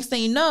up, next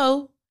thing you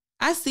know,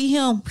 I see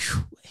him,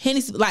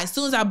 Hennessy, like as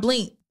soon as I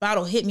blink,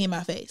 bottle hit me in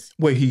my face.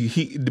 Wait,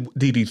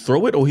 did he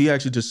throw it or he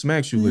actually just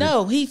smacked you with it?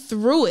 No, he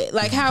threw it.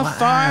 Like how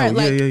far,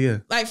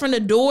 like, like from the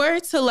door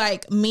to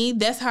like me,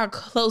 that's how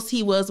close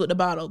he was with the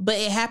bottle. But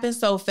it happened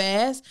so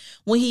fast.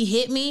 When he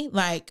hit me,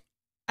 like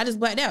I just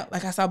blacked out.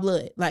 Like I saw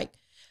blood. Like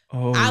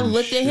I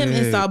looked at him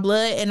and saw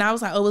blood and I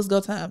was like, oh, it's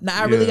go time.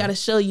 Now I really got to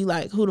show you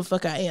like who the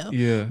fuck I am.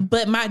 Yeah.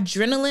 But my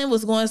adrenaline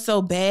was going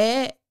so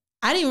bad.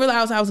 I didn't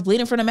realize I was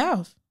bleeding from the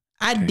mouth.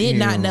 I did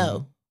not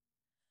know.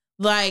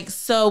 Like,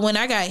 so when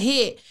I got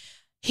hit,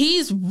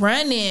 he's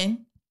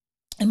running.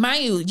 And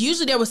mind you,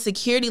 usually there was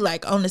security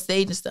like on the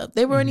stage and stuff.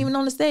 They weren't even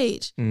on the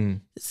stage.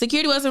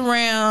 Security wasn't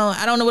around.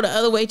 I don't know where the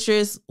other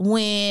waitress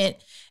went.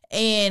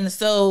 And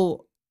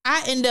so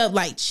I end up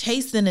like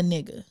chasing a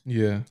nigga.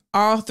 Yeah.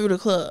 All through the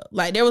club.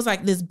 Like there was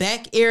like this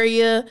back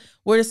area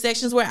where the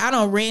sections were. I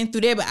don't ran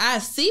through there, but I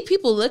see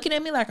people looking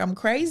at me like I'm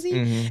crazy.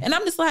 And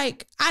I'm just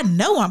like, I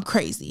know I'm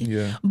crazy.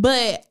 Yeah.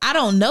 But I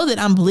don't know that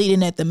I'm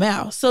bleeding at the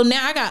mouth. So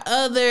now I got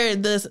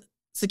the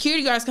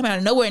security guards come out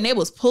of nowhere and they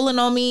was pulling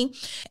on me.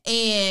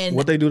 And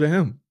what they do to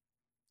him?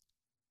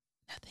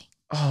 Nothing.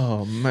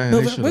 Oh man.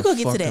 But we're gonna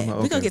get to that.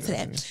 We're gonna get to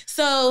that.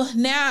 So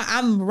now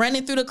I'm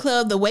running through the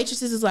club. The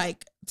waitresses is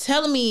like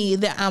telling me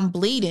that I'm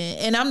bleeding.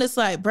 And I'm just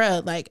like,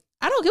 bruh, like,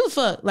 I don't give a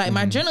fuck. Like,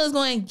 my adrenaline is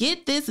going,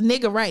 get this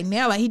nigga right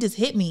now. Like, he just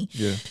hit me.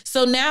 Yeah.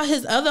 So now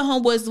his other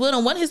homeboys with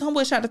him. One of his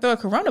homeboys tried to throw a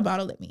Corona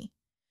bottle at me.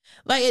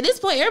 Like, at this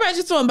point, everybody's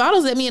just throwing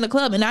bottles at me in the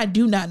club, and I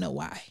do not know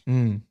why.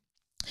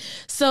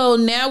 So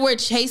now we're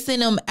chasing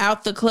him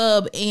out the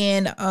club,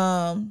 and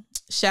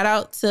shout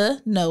out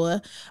to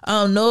Noah.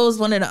 Noah's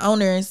one of the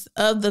owners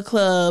of the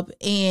club,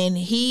 and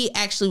he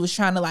actually was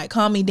trying to like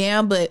calm me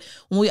down. But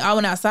when we all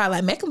went outside,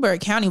 like Mecklenburg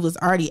County was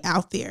already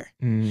out there.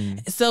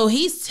 So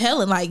he's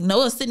telling, like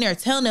Noah's sitting there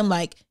telling him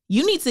like,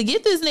 you need to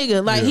get this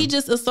nigga. Like he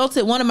just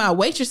assaulted one of my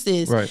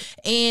waitresses. Right.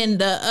 And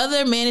the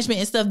other management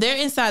and stuff, they're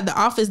inside the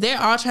office. They're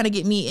all trying to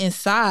get me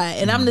inside.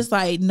 And I'm just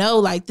like, no,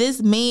 like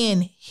this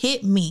man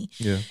hit me.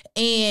 Yeah.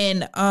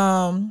 And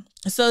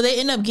so they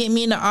end up getting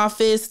me in the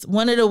office.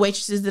 One of the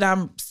waitresses that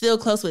I'm still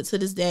close with to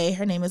this day,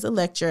 her name is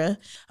Electra.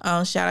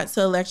 Shout out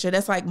to Electra.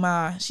 That's like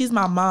she's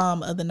my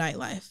mom of the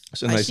nightlife.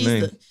 That's a nice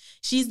name.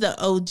 She's the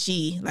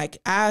OG. Like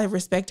I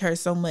respect her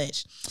so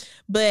much.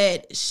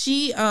 But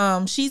she's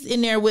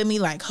in there with me,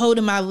 like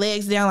holding my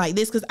legs down like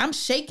this because I'm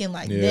shaking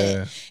like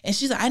that. And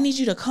she's like, I need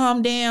you to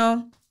calm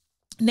down.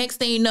 Next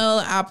thing you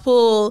know, I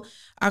pull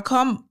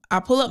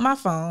up my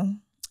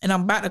phone and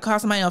I'm about to call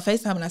somebody on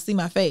FaceTime and I see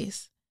my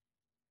face.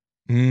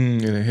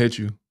 And it hit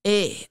you.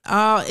 It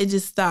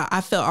just stopped.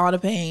 I felt all the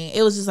pain.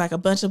 It was just like a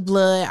bunch of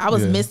blood. I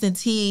was missing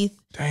teeth.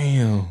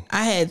 Damn.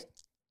 I had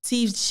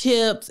teeth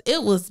chips.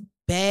 It was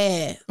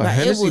bad. A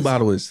Hennessy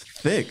bottle is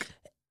thick.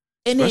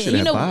 And then,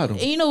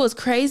 you know what's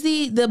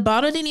crazy? The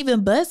bottle didn't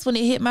even bust when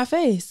it hit my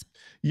face.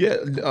 Yeah,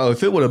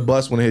 if it would have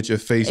bust when it hit your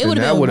face, then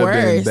that would have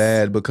been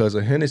bad because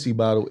a Hennessy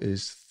bottle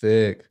is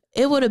thick.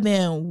 It would have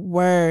been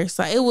worse.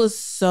 Like, it was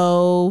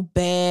so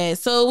bad.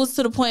 So it was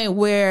to the point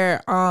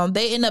where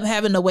they end up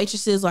having the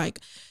waitresses,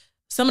 like,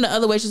 some of the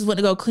other waitresses went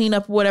to go clean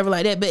up or whatever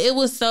like that. But I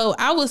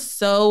was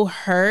so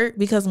hurt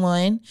because,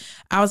 one,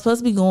 I was supposed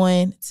to be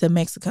going to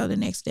Mexico the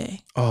next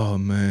day. Oh,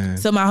 man.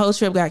 So my whole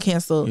trip got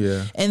canceled.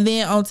 Yeah. And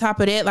then on top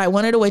of that, like,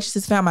 one of the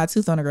waitresses found my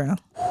tooth on the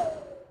ground.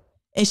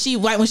 And she,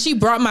 like, when she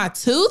brought my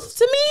tooth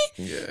to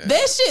me,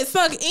 that shit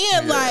sunk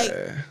in. Like,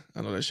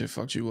 I know that shit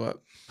fucked you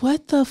up.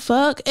 What the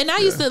fuck? And I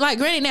used to, like,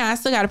 granted now I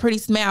still got a pretty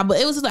smile, but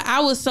it was just like I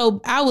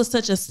was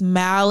such a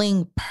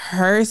smiling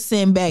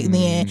person back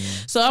then.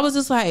 So I was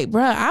just like,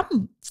 bruh,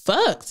 I'm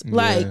fucked.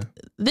 Like,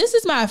 this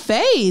is my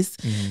face.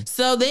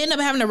 So they ended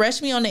up having to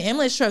rush me on the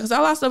ambulance truck because I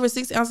lost over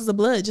 6 ounces of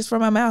blood just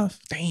from my mouth.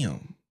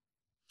 Damn.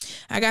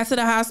 I got to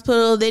the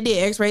hospital. They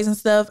did x-rays and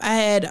stuff. I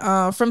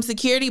had from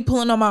security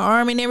pulling on my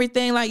arm and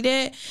everything like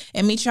that,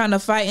 and me trying to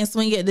fight and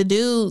swing at the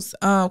dudes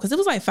because it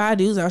was like 5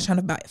 dudes I was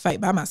trying to fight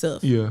by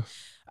myself. Yeah.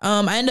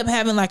 I ended up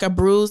having like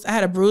I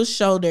had a bruised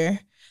shoulder.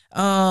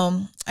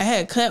 I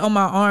had a cut on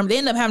my arm. They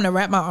ended up having to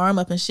wrap my arm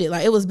up and shit.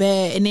 Like, it was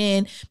bad. And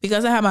then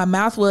because of how my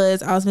mouth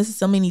was, I was missing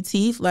so many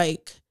teeth.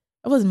 Like,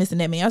 I wasn't missing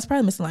that many. I was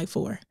probably missing like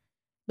 4.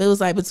 But it was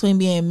like between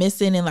being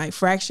missing and like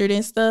fractured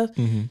and stuff.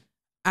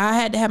 I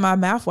had to have my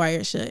mouth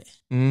wired shut.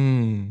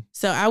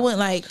 So I went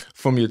like...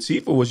 From your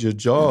teeth or was your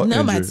jaw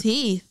No, injured? my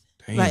teeth.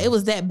 Damn. Like, it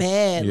was that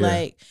bad. Yeah.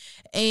 Like,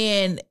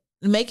 and...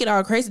 make it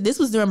all crazy. This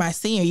was during my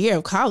senior year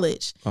of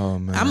college. Oh,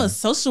 man. I'm a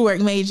social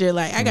work major.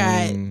 Like, I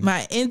got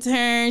my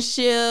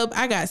internship.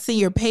 I got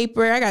senior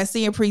paper. I got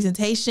senior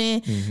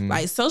presentation.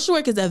 Like, social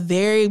work is a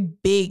very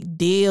big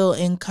deal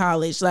in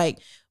college. Like,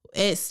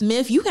 at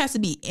Smith, you have to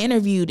be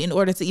interviewed in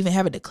order to even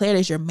have it declared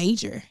as your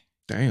major.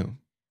 Damn.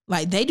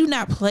 Like, they do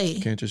not play.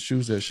 You can't just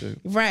choose that shit.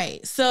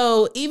 Right.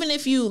 So even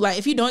if you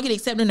don't get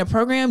accepted in the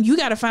program, you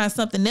got to find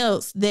something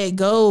else that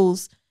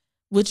goes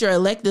with your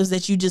electives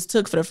that you just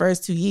took for the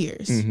first 2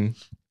 years.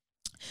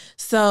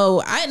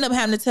 So I ended up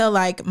having to tell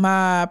like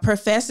my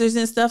professors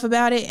and stuff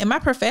about it. And my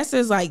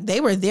professors, like, they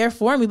were there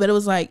for me, but it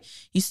was like,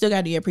 you still got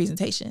to do your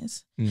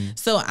presentations.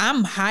 So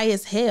I'm high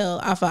as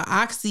hell off of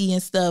Oxy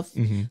and stuff.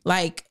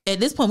 Like, at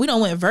this point, we don't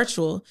went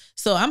virtual.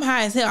 So I'm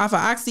high as hell off of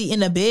Oxy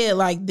in the bed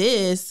like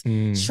this,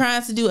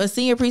 trying to do a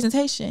senior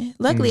presentation.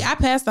 Luckily, I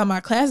passed on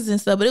my classes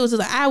and stuff, but it was just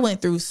like, I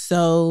went through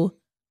so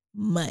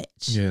much.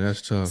 Yeah,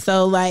 that's tough.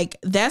 So like,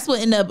 that's what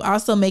ended up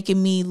also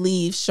making me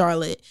leave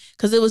Charlotte,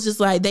 because it was just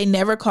like they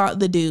never caught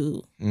the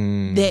dude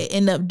that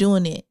ended up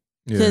doing it.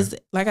 Because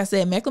like I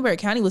said, Mecklenburg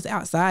County was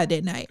outside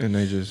that night, and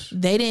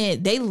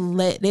they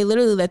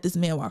literally let this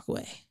man walk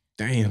away.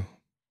 Damn.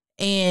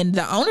 And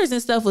the owners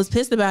and stuff was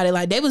pissed about it.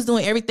 Like, they was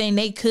doing everything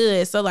they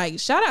could. So like,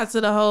 shout out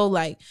to the whole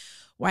like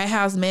White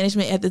House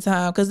management at the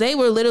time, because they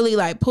were literally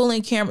like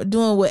pulling camera,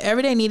 doing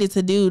whatever they needed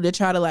to do to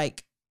try to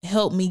like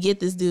help me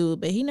get this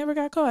dude, but he never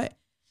got caught.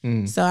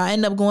 So I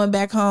ended up going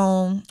back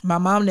home. My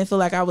mom didn't feel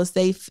like I was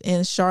safe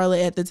in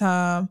Charlotte at the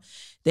time.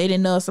 They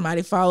didn't know if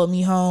somebody followed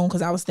me home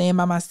because I was staying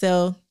by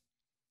myself.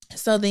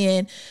 So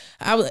then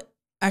I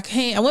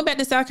went back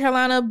to South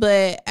Carolina,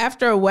 but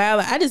after a while,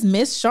 I just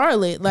missed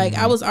Charlotte. Like,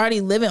 I was already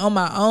living on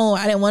my own.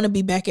 I didn't want to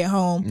be back at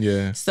home.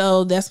 Yeah.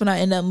 So that's when I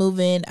ended up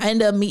moving. I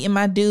ended up meeting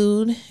my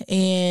dude,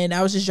 and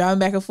I was just driving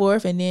back and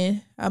forth, and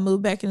then I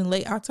moved back in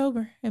late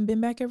October and been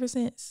back ever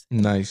since.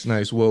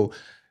 Nice. Well,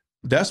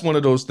 that's one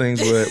of those things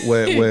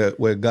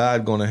where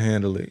God gonna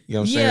handle it. You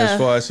know what I'm saying? As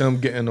far as him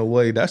getting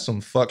away, that's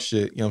some fuck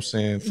shit. You know what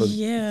I'm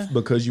saying?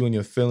 Because you and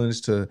your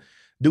feelings to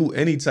do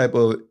any type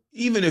of,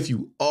 even if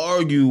you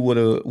argue with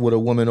a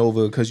woman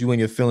over because you and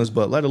your feelings,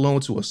 but let alone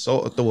to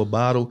assault or throw a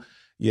bottle,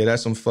 yeah,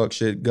 that's some fuck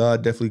shit.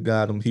 God definitely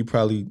got him. He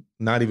probably,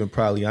 not even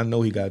probably, I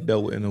know he got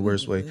dealt with in the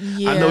worst way.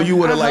 Yeah, I know you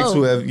would have liked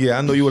to have,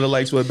 I know you would have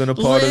liked to have been a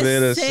part of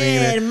it or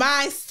seen it.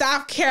 My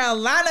South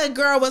Carolina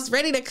girl was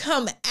ready to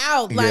come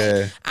out.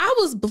 Like, I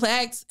was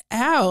blacked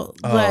out.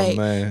 Oh, like,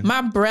 man.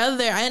 My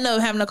brother, I ended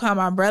up having to call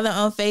my brother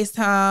on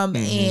FaceTime,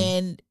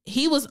 and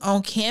he was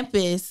on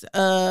campus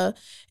at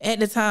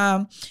the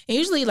time. And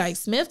usually, like,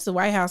 Smith to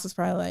White House was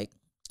probably like,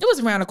 it was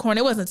around the corner.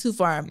 It wasn't too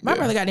far. My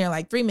brother got there in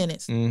like 3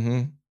 minutes.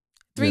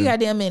 3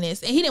 goddamn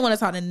minutes. And he didn't want to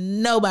talk to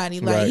nobody.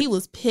 Like, he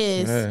was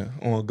pissed. Yeah,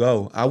 on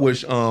go. I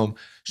wish, shout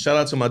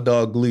out to my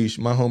dog Gleesh,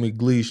 my homie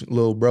Gleesh,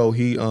 little bro.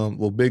 He,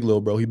 big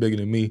little bro. He bigger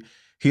than me.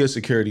 He a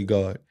security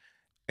guard.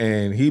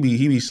 And he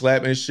be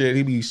slapping shit.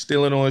 He be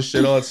stealing on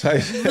shit all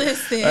type.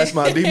 Listen. That's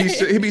my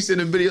he be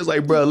sending videos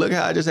like, bro, look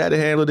how I just had to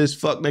handle this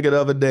fuck nigga the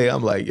other day.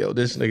 I'm like, yo,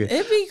 this nigga.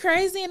 It'd be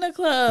crazy in the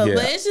club. Yeah.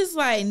 But it's just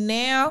like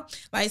now,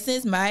 like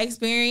since my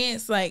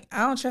experience, like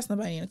I don't trust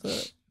nobody in the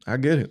club. I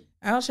get it.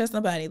 I don't trust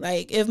nobody.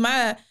 Like if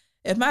my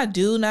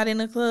dude not in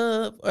the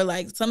club or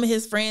like some of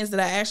his friends that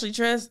I actually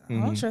trust, I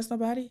don't trust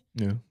nobody.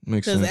 Yeah,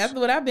 makes sense. Because after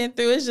what I've been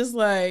through, it's just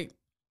like,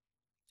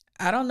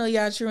 I don't know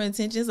y'all true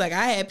intentions. Like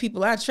I had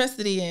people I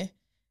trusted in.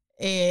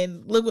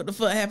 And look what the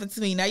fuck happened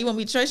to me. Now you want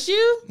me to trust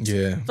you?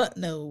 Yeah. Fuck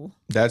no.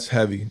 That's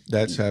heavy.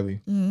 That's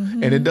heavy.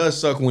 Mm-hmm. And it does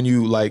suck when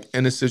you like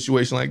in a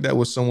situation like that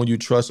with someone you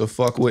trust or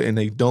fuck with and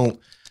they don't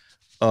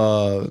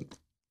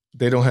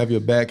have your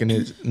back and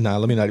it's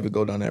let me not even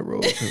go down that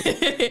road.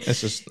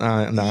 It's just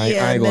I ain't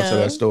going to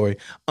that story.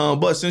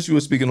 But since you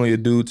were speaking on your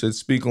dude, to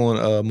speak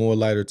on more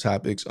lighter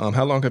topics,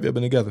 how long have you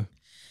been together?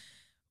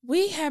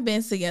 We have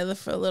been together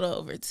for a little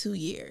over 2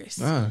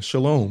 years.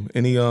 Shalom.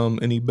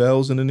 Any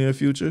bells in the near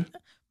future?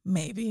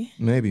 Maybe.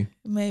 Nice.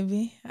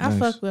 I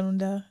fuck with him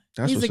though.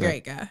 He's a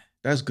great guy.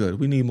 That's good.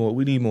 We need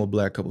more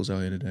black couples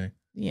out here today.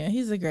 Yeah,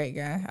 he's a great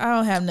guy. I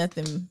don't have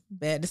nothing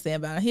bad to say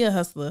about him. He a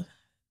hustler.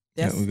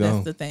 That's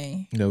the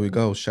thing. There we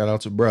go. Shout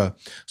out to bruh.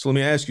 So let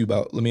me ask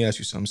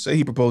you something. Say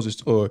he proposes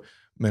or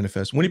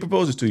manifests. When he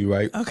proposes to you,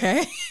 right?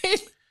 Okay.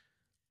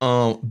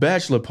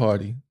 Bachelor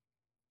party.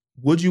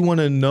 Would you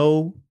want to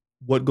know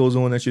what goes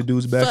on at your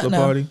dude's bachelor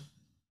party?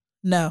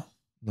 No.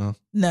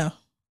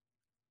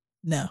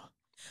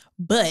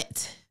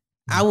 But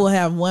I will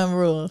have one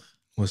rule.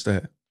 What's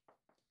that?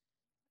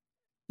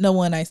 No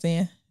one night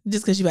stand.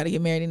 Just because you about to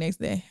get married the next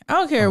day. I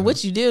don't care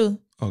what you do.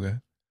 Okay.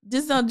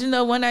 Just don't do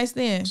no one night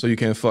stand. So you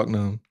can't fuck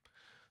none.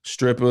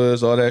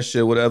 Strippers, all that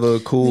shit, whatever,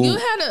 cool.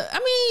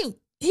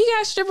 He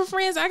got stripper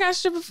friends. I got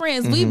stripper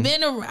friends.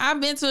 Mm-hmm. I've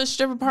been to a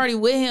stripper party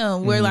with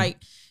him where like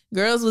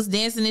girls was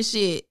dancing and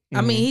shit. Mm-hmm.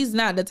 I mean, he's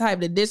not the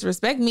type to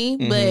disrespect me,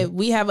 but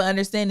we have an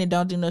understanding.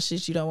 Don't do no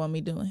shit you don't want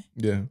me doing.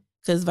 Yeah.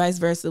 Because vice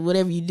versa,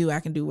 whatever you do,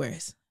 I can do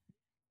worse.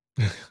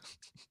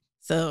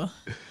 So.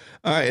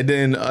 All right, and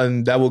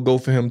then that will go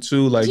for him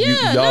too. Like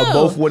y'all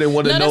both wouldn't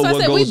want to know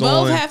what goes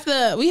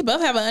on. We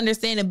both have an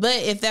understanding, but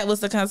if that was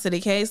to come to the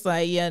case,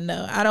 like,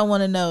 I don't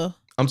want to know.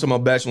 I'm talking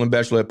about bachelor and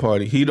bachelorette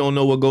party. He don't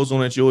know what goes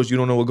on at yours. You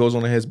don't know what goes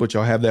on at his, but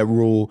y'all have that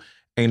rule.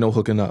 Ain't no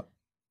hooking up.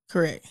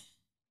 Correct.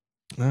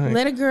 All right.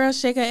 Let a girl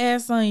shake her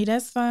ass on you.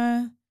 That's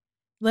fine.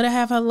 Let her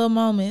have her little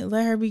moment.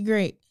 Let her be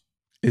great.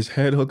 Is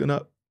head hooking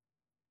up?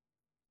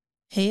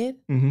 Head?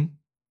 Mm-hmm.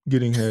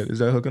 Getting head. Is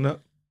that hooking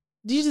up?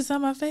 Did you just saw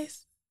my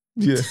face?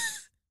 Yeah.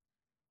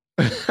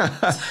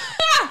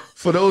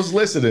 For those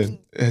listening,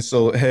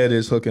 so head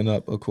is hooking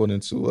up according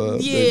to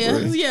Big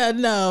Bree. Yeah,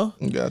 no.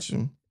 Got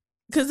you.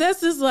 Because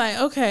that's just like,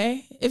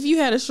 okay, if you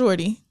had a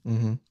shorty,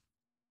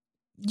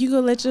 you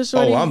gonna let your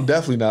shorty? Oh, I'm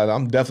definitely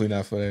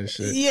not for that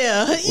shit.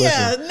 Yeah,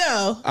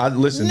 no.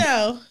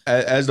 No.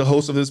 As the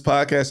host of this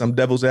podcast, I'm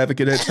devil's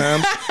advocate at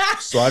times.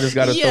 So I just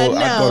gotta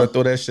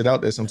throw that shit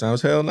out there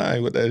sometimes. Hell no, I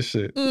ain't with that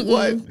shit.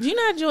 What? You're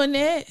not doing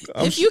that.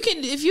 If you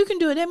can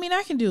do it, that mean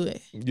I can do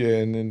it. Yeah,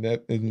 and then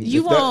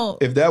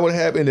if that would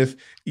happen, if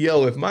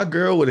my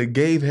girl would have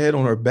gave head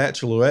on her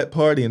bachelorette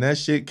party and that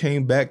shit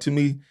came back to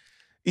me,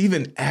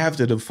 even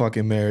after the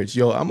fucking marriage,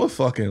 I'ma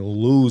fucking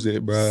lose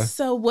it, bruh.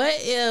 So what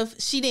if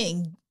she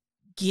didn't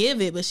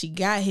give it, but she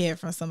got head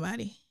from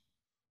somebody?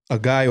 A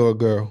guy or a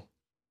girl?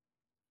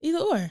 Either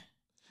or.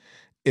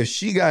 If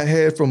she got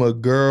head from a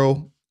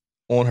girl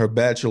on her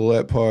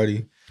bachelorette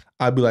party,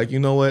 I'd be like, you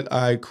know what?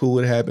 All right, cool,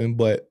 it happened,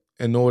 but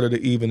in order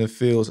to even the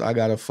feels, I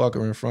gotta fuck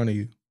her in front of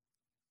you.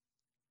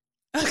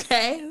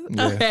 Okay.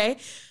 Yeah. Okay.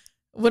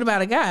 What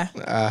about a guy?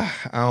 I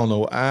don't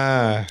know.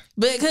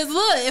 Because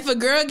look, if a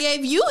girl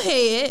gave you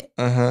head.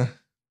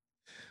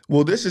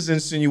 Well, this is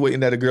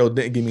insinuating that a girl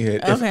didn't give me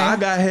head. Okay. If I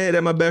got head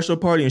at my bachelor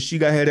party and she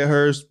got head at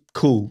hers,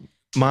 cool.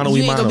 Mono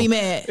you ain't gonna be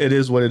mad. It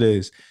is what it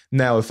is.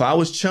 Now, if I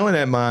was chilling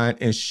at mine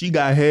and she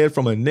got head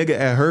from a nigga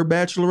at her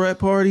bachelorette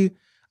party,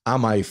 I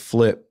might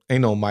flip.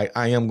 Ain't no might.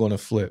 I am gonna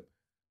flip.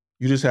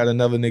 You just had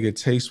another nigga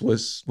taste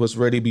what's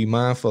ready to be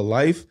mine for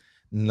life.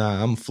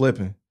 Nah, I'm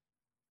flipping.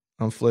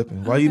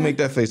 Why you make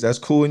that face? That's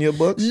cool in your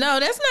books? No,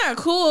 that's not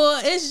cool.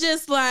 It's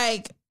just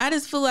like, I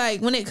just feel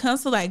like when it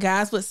comes to like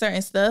guys with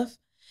certain stuff,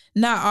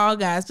 not all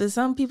guys, but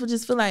some people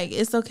just feel like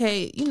it's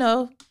okay.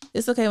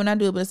 It's okay when I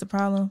do it, but it's a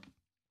problem.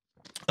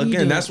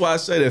 Again, that's why I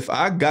said if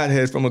I got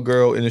head from a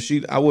girl and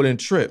I wouldn't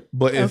trip.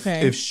 But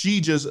if she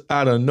just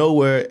out of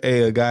nowhere,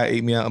 a guy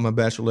ate me out at my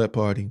bachelorette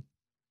party,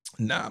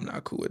 nah, I'm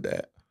not cool with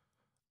that.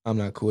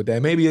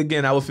 Maybe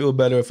again, I would feel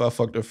better if I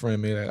fucked her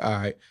friend. Maybe like, all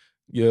right.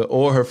 Yeah,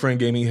 or her friend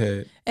gave me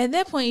head. At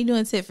that point, you're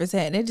doing tit for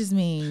tat. That just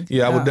means...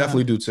 Yeah, I would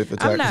definitely do tit for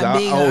tat. I'm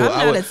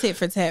not a tit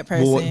for tat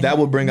person. Well, that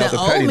would bring out the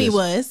pettiness.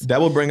 Was. That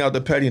would bring out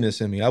the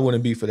pettiness in me. I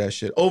wouldn't be for that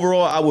shit.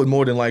 Overall, I would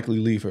more than likely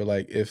leave her.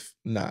 Like, if...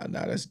 Nah,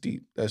 that's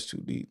deep. That's too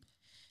deep.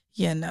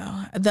 Yeah,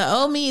 no. The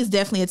old me is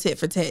definitely a tit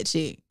for tat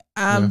chick.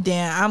 I'm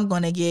down. I'm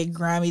going to get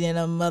grimy than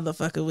a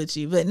motherfucker with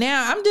you. But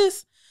now, I'm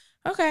just...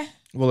 Okay.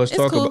 Well, let's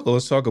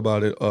talk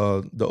about it.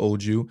 The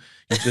old you.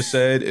 You just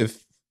said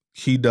if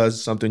he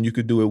does something, you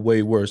could do it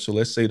way worse. So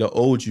let's say the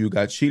old you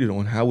got cheated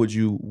on. How would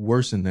you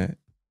worsen that?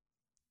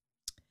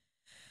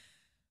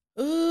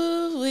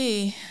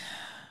 Ooh-wee.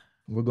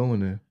 We're going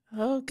there.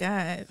 Oh,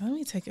 God. Let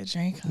me take a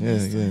drink.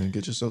 Yeah.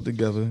 Get yourself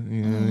together.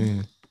 You know what I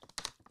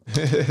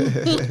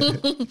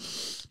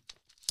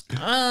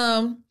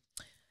mean?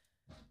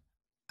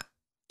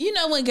 You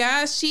know, when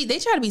guys cheat, they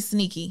try to be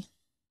sneaky.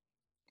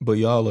 But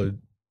y'all are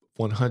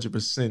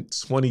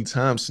 100% 20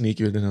 times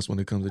sneakier than us when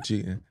it comes to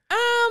cheating.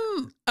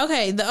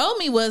 Okay, the old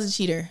me was a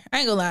cheater. I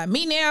ain't gonna lie.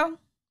 Me now,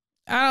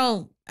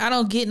 I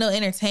don't get no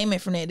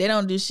entertainment from that. They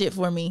don't do shit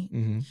for me.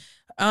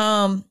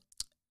 Mm-hmm.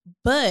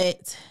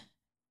 But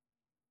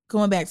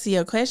going back to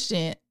your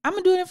question, I'm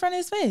gonna do it in front of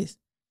his face.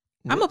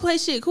 I'm gonna play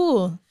shit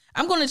cool.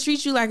 I'm gonna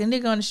treat you like a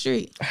nigga on the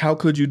street. How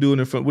could you do it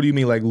in front? What do you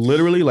mean? Like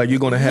literally? Like you're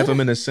gonna have him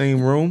in the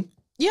same room?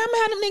 Yeah, I'm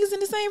gonna have them niggas in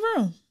the same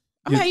room.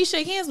 I'm gonna have you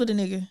shake hands with a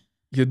nigga.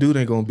 Your dude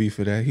ain't gonna be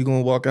for that. He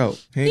gonna walk out.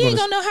 He ain't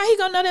gonna know how he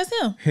gonna know that's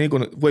him. He ain't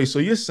gonna wait. So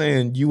you're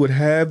saying you would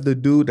have the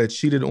dude that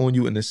cheated on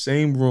you in the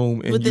same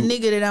room and with the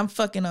nigga that I'm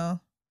fucking on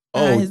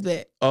behind his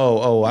back.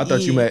 I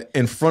thought you meant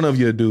in front of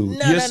your dude.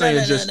 No, you're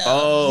saying just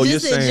you're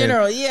saying in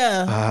general,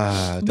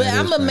 yeah. But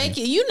I'm gonna make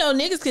it. You know,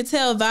 niggas can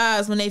tell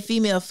vibes when they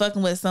female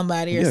fucking with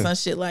somebody or some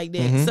shit like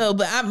that. Mm-hmm. So,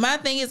 but my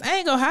thing is, I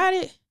ain't gonna hide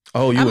it.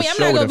 Oh, I'm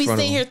not gonna be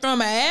sitting here throwing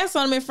my ass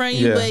on him in front of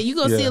you, but you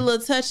gonna see a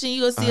little touching, you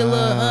gonna see a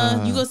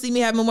little you gonna see me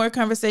having more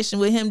conversation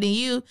with him than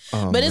you.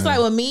 But it's like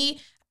with me,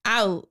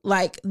 I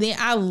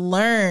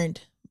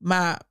learned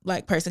my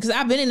person because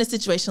I've been in a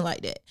situation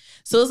like that.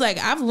 So it's like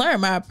I've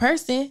learned my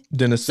person.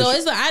 So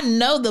it's like I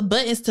know the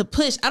buttons to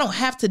push. I don't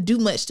have to do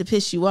much to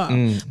piss you off.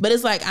 But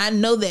it's like I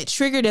know that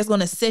trigger that's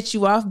gonna set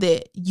you off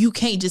that you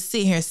can't just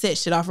sit here and set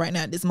shit off right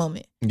now at this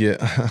moment. Yeah,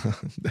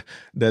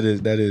 that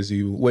is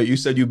you. Wait, you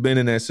said you've been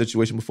in that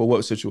situation before.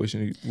 What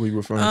situation were you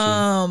referring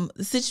to?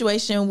 The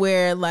situation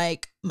where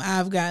like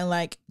I've gotten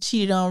like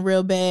cheated on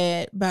real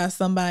bad by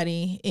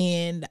somebody,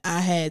 and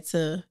I had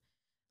to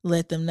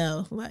let them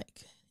know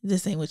like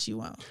this ain't what you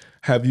want.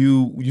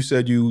 You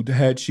said you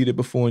had cheated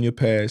before in your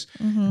past.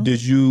 Mm-hmm.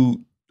 Did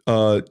you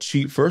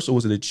cheat first, or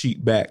was it a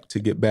cheat back to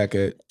get back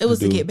at? It was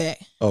to get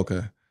back.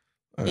 Okay.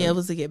 Right. Yeah, it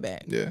was to get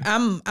back. Yeah.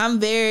 I'm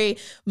very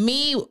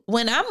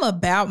when I'm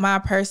about my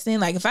person,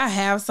 like if I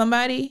have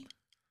somebody,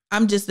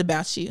 I'm just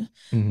about you.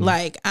 Mm-hmm.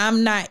 Like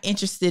I'm not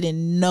interested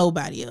in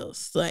nobody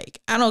else. Like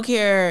I don't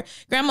care.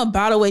 I'm a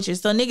bottle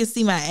waitress, so niggas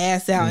see my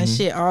ass out and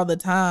shit all the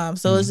time.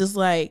 So it's just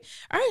like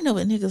I already know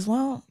what niggas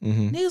want.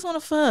 Niggas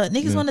want to fuck.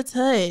 Niggas want to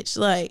touch.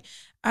 Like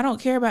I don't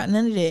care about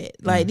none of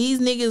that. Like these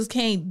niggas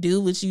can't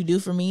do what you do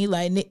for me.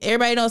 Like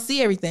everybody don't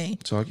see everything.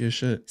 Talk your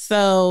shit.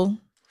 So.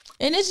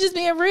 And it's just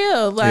being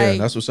real. Like,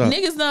 that's what's up.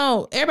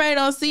 Everybody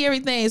don't see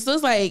everything. So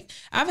it's like,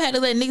 I've had to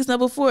let niggas know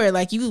before.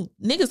 Like,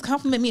 niggas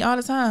compliment me all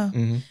the time.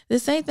 Mm-hmm. The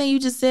same thing you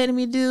just said to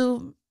me,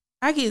 dude,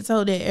 I get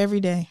told that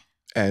every day.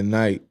 At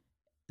night.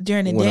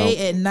 During the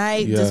day, at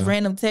night, just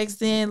random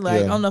texting,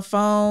 like on the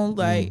phone.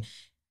 Like,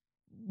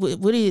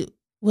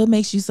 what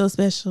makes you so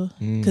special?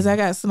 Because I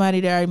got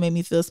somebody that already made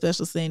me feel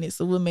special saying it.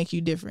 So what make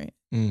you different?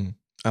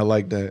 I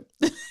like that.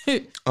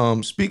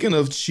 Speaking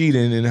of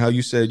cheating and how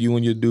you said you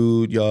and your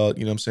dude, y'all, you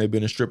know what I'm saying,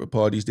 been in stripper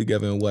parties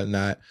together and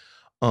whatnot.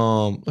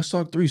 Let's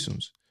talk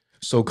threesomes.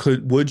 So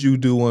would you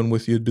do one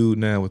with your dude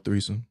now with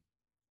threesome?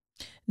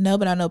 No,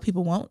 but I know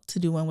people want to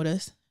do one with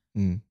us.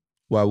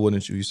 Why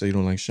wouldn't you? You say you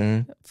don't like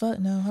sharing? Fuck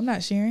no, I'm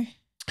not sharing.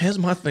 Here's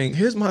my thing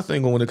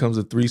when it comes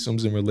to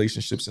threesomes and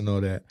relationships and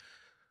all that.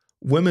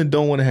 Women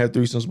don't want to have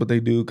threesomes, but they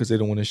do because they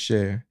don't want to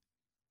share.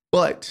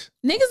 But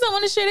niggas don't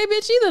want to share their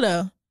bitch either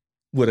though.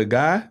 With a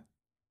guy,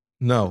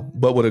 no.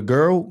 But with a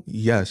girl,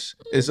 yes.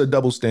 It's a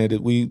double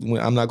standard.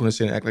 I'm not going to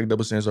say and act like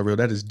double standards are real.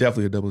 That is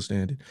definitely a double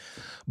standard.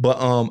 But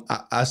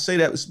I say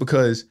that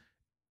because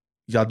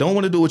y'all don't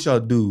want to do it with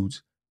y'all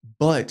dudes,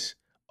 but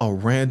a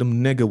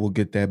random nigga will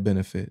get that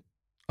benefit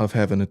of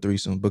having a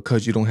threesome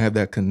because you don't have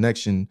that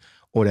connection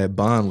or that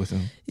bond with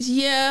him.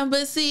 Yeah,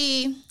 but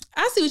see,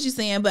 I see what you're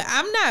saying, but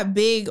I'm not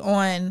big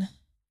on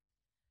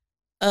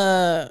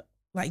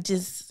like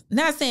just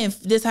not saying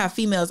this how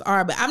females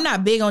are, but I'm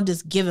not big on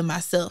just giving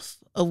myself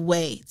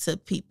away to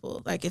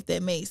people. Like if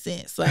that makes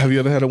sense. Like, have you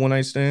ever had a one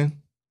night stand?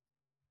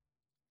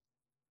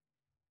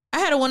 I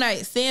had a one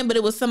night stand, but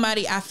it was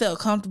somebody I felt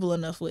comfortable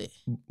enough with.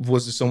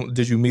 Was it someone?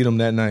 Did you meet him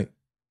that night?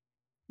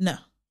 No.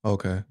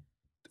 Okay.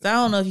 So I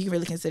don't know if you can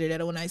really consider that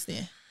a one night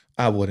stand.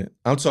 I wouldn't.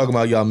 I'm talking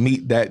about y'all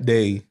meet that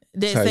day.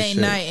 That same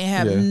shit. Night and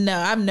have no,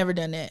 I've never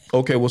done that.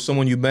 Okay, well,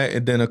 someone you met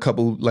and then a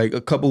couple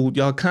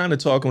y'all kind of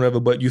talk or whatever,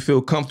 but you feel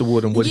comfortable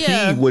with him. Would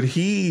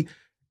he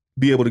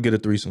be able to get a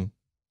threesome?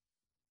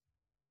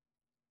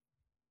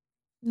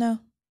 No.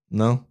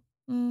 No?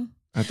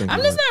 I think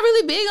I'm just not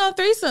really big on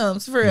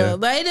threesomes for real. Yeah.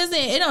 Like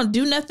it don't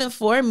do nothing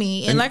for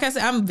me. And like I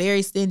said, I'm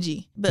very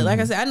stingy. But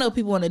like I said, I know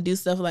people want to do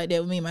stuff like that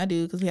with me and my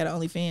dude because we had an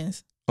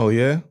OnlyFans. Oh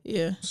yeah?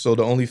 Yeah. So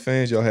the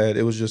OnlyFans y'all had,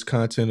 it was just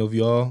content of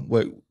y'all.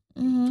 Wait.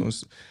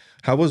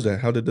 How was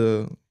that?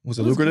 Was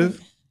it lucrative?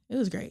 Great. It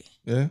was great.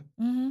 Yeah?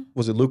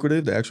 Was it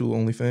lucrative, the actual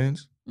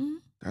OnlyFans?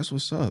 That's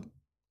what's up.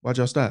 Why'd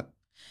y'all stop?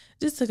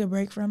 Just took a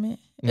break from it.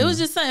 It was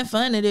just something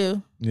fun to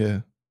do.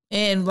 Yeah.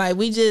 And like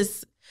we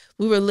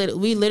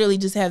literally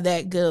just have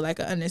that good like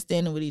an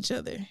understanding with each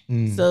other.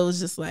 So it was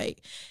just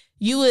like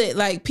you would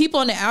like people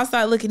on the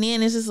outside looking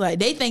in. It's just like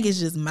they think it's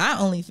just my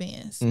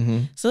OnlyFans.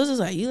 So it's just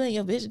like you let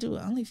your bitch do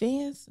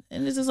OnlyFans,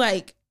 and it's just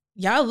like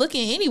y'all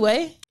looking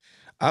anyway.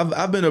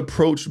 I've been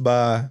approached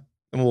by,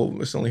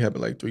 well, it's only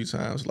happened like 3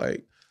 times,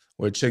 like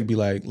where a chick be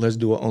like, let's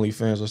do an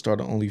OnlyFans, let's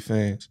start an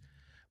OnlyFans.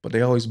 But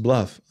they always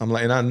bluff. I'm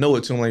like, and I know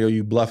it too. I'm like, yo,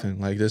 you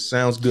bluffing. Like, this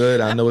sounds good.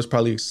 I know it's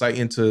probably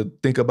exciting to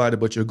think about it,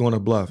 but you're going to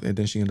bluff. And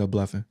then she ended up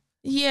bluffing.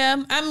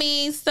 Yeah. I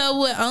mean,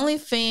 so with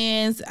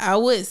OnlyFans, I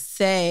would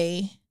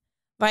say,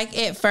 like,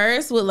 at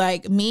first with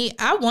like me,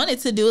 I wanted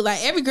to do it.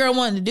 Like, every girl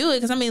wanted to do it.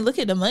 Because, I mean, look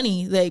at the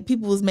money like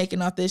people was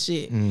making off this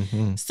shit.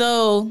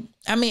 So,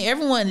 I mean,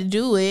 everyone wanted to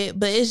do it.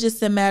 But it's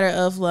just a matter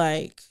of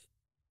like,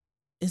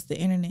 it's the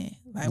internet.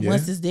 Like,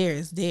 once it's there,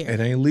 it's there.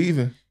 It ain't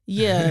leaving.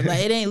 Yeah,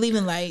 like it ain't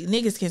leaving. Like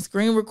niggas can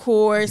screen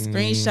record,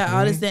 screenshot,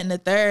 all this, that, and the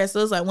third.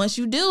 So it's like once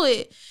you do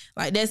it,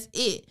 like that's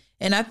it.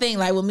 And I think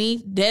like with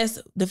me, that's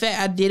the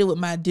fact I did it with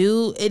my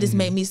dude. It just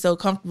made me so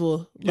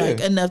comfortable, like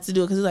enough to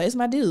do it because it's like it's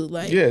my dude.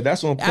 Like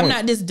that's on point. I'm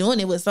not just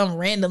doing it with some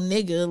random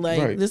nigga.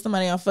 Like this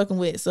somebody I'm fucking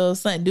with. So if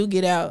something do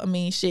get out, I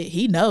mean, shit,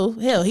 he know.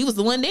 Hell, he was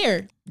the one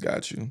there.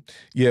 Got you.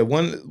 Yeah,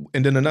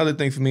 and then another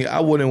thing for me, I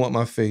wouldn't want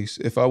my face.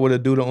 If I were to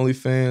do the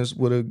OnlyFans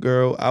with a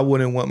girl, I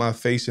wouldn't want my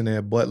face in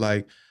there. But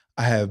like,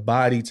 I have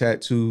body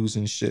tattoos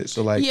and shit.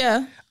 So like,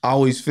 I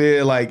always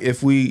feel like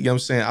if we, you know what I'm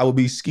saying, I would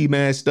be ski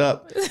masked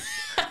up. But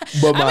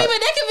I mean, but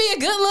that could be a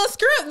good little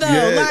script though.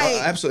 Yeah,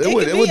 like,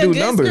 absolutely. It would do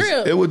numbers.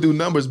 Script. It would do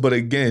numbers. But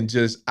again,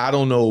 just, I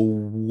don't know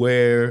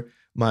where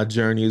my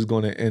journey is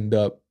going to end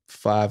up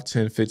 5,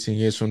 10, 15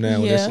 years from now.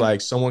 And it's like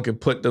someone can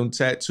put them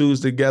tattoos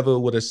together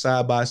with a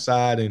side by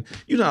side. And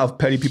you know how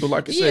petty people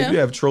like to say, you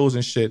have trolls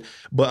and shit.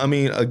 But I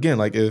mean, again,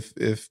 like if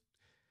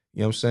you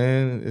know what I'm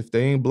saying? If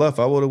they ain't bluff,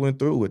 I would have went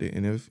through with it.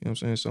 And if, you know what I'm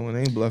saying, someone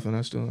ain't bluffing,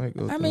 I still like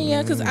go I mean,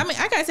 yeah, because I mean,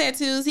 I got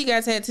tattoos, he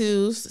got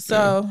tattoos.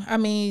 So, I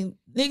mean,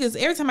 niggas,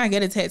 every time I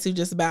get a tattoo,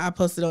 just about, I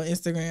post it on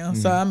Instagram.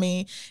 So, I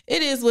mean,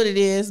 it is what it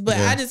is. But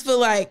I just feel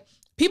like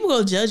people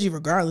gonna judge you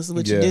regardless of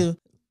what you do.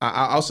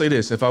 I'll say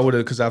this, if I would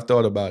have, because I've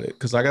thought about it.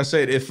 Because like I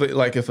said,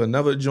 if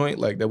another joint,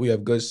 like that we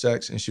have good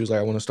sex, and she was like,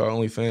 I want to start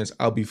OnlyFans,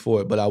 I'll be for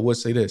it. But I would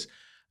say this.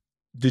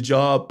 Did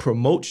y'all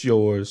promote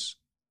yours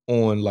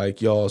on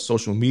like y'all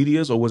social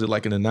medias, or was it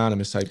like an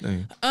anonymous type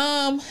thing?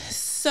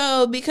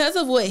 So because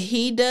of what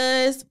he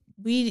does,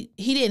 he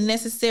didn't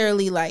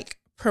necessarily like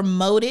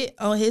promote it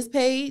on his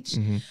page.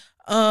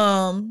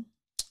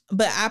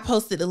 But I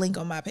posted the link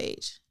on my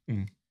page.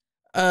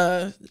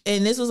 And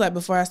this was like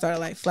before I started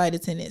like flight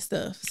attendant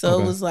stuff. So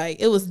it was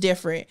like, it was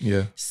different.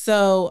 Yeah.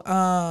 So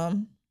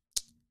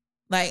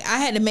like I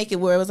had to make it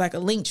where it was like a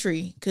link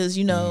tree, because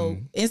you know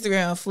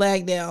Instagram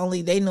flagged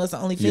that they know it's an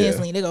OnlyFans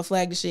link, they go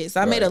flag the shit.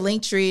 So I made a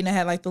link tree and I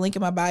had like the link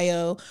in my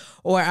bio,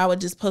 or I would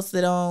just post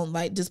it on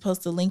like just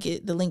post the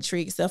link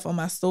tree itself on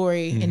my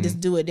story and just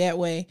do it that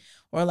way.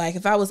 Or like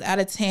if I was out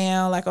of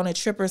town, like on a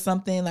trip or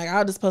something, like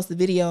I'll just post the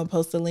video and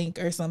post the link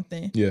or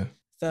something. Yeah.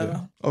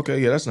 So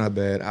okay, that's not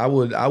bad. I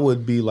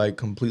would be like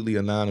completely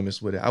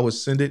anonymous with it. I would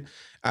send it.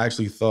 I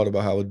actually thought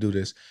about how I would do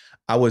this.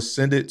 I would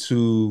send it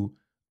to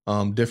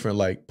different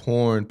like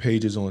porn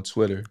pages on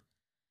Twitter.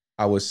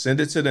 I would send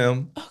it to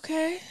them.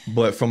 Okay.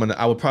 But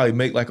I would probably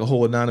make like a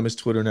whole anonymous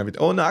Twitter and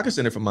everything. Oh no, I can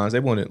send it from mine. They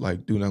wouldn't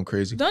like do nothing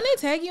crazy. Don't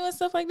they tag you and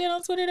stuff like that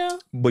on Twitter though?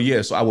 But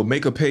yeah, so I would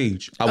make a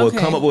page. I would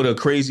come up with a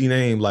crazy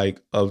name,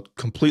 like a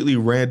completely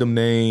random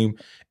name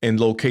and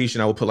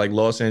location. I would put like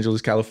Los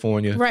Angeles,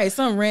 California. Right,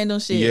 some random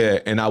shit. Yeah,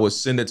 and I would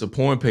send it to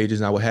porn pages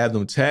and I would have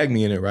them tag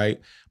me in it, right?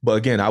 But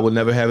again, I would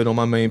never have it on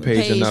my main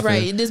page or nothing.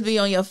 Right, it just be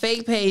on your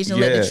fake page and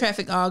let the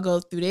traffic all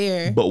go through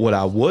there. But what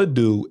I would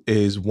do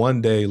is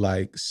one day,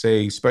 like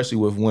say, especially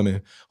with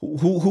women,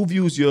 who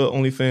views your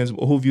OnlyFans,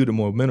 who viewed it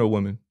more, men or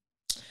women?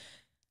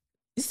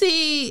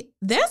 See,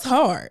 that's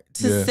hard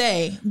to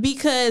say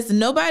because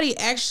nobody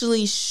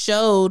actually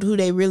showed who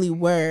they really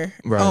were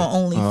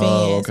on OnlyFans.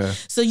 Oh, okay.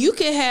 So you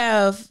could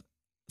have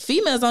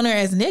females on there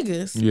as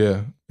niggas.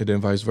 Yeah, and then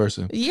vice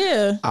versa.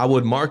 Yeah. I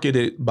would market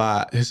it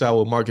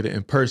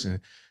in person.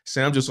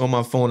 Say I'm just on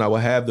my phone, I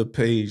would have the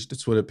page, the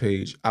Twitter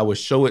page. I would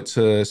show it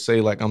to say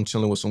like I'm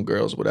chilling with some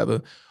girls,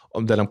 whatever,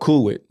 that I'm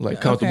cool with,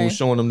 like comfortable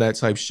showing them that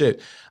type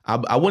shit.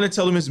 I wouldn't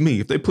tell them it's me.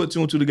 If they put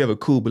 2 and 2 together,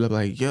 cool. But I'm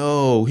like,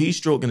 yo, he's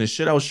stroking the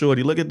shit out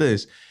shorty. Look at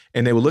this.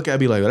 And they would look at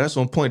me like, oh, that's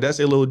on point. That's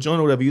a little joint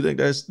or whatever. You think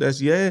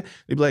that's yeah?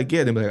 They'd be like,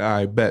 yeah. They'd be like, all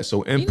right, bet.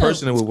 So in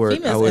person it would work.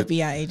 Females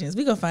FBI agents.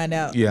 We gonna find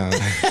out. Yeah.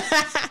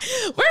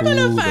 We're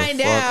gonna find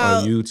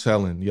out. Are you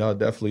telling? Y'all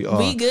definitely are.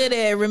 We good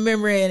at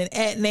remembering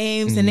at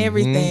names and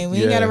everything.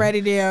 We ain't gotta write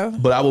it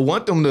down. But I would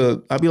want them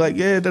to. I'd be like,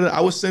 yeah. I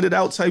would send it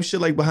out type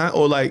shit like behind,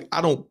 or like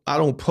I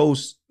don't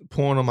post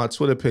porn on my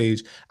Twitter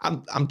page.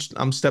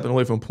 I'm stepping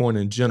away from porn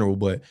in general.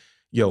 But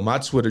yo, my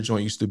Twitter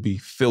joint used to be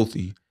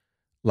filthy.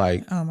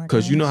 Like,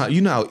 because you know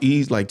how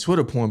easy like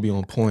Twitter porn be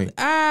on point.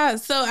 So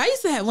I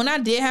used to have, when I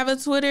did have a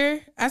Twitter,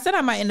 I said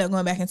I might end up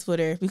going back in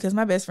Twitter because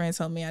my best friend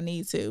told me I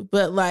need to.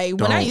 But like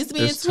when I used to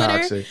be in Twitter,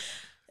 toxic.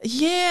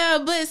 Yeah,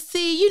 but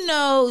see, you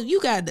know, you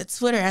got the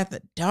Twitter after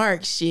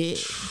dark shit.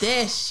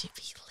 That shit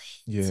be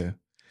lit. Yeah.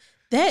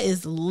 That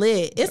is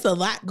lit. It's a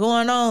lot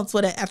going on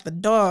Twitter after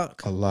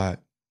dark. A lot.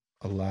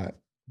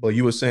 But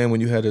you were saying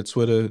when you had a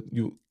Twitter,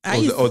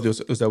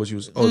 is that what you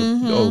was?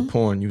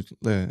 Porn.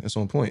 It's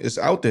on point. It's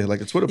out there.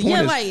 Like the Twitter porn.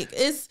 Yeah, like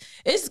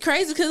it's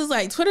crazy because it's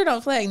like Twitter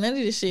don't flag none of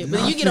this shit.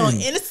 But you get on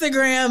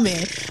Instagram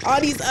and all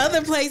these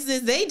other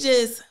places, they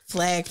just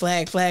flag.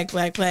 But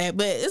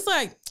it's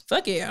like,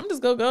 fuck it, I'm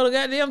just gonna go to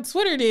goddamn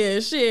Twitter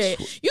then. Shit,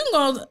 you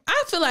can go.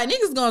 I feel like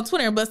niggas go on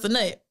Twitter and bust a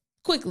nut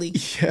quickly.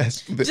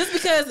 Yes, just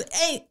because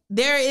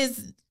there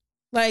is.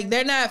 Like,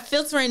 they're not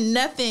filtering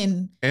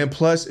nothing. And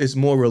plus, it's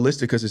more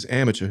realistic because it's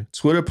amateur.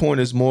 Twitter porn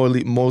is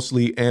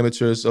mostly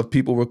amateurs of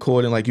people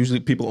recording, like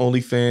usually people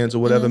OnlyFans or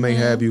whatever may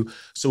have you.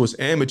 So it's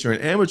amateur.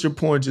 And amateur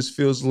porn just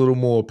feels a little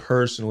more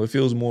personal. It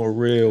feels more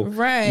real.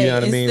 Right. You know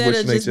what I mean?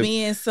 Instead of just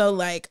being so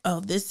like, oh,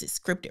 this is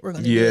scripted. We're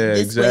going to do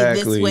it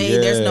this way. Yeah.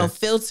 There's no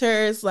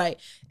filters. Like,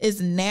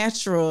 it's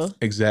natural.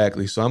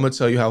 Exactly. So I'm going to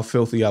tell you how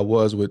filthy I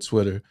was with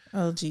Twitter.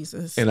 Oh,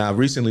 Jesus. And I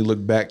recently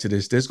looked back to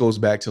this. This goes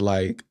back to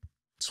like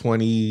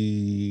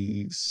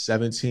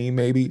 2017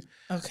 maybe.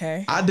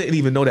 Okay. I didn't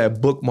even know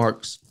that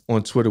bookmarks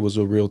on Twitter was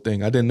a real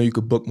thing. I didn't know you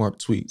could bookmark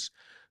tweets.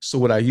 So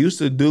what I used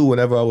to do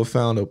whenever I would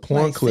find a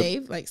porn clip.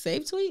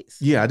 Save tweets?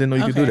 Yeah, I didn't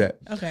know you could do that.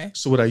 Okay.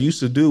 So what I used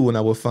to do when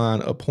I would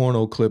find a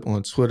porno clip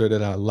on Twitter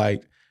that I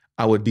liked,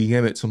 I would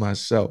DM it to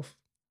myself.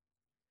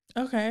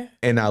 Okay.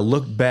 And I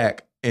look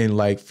back and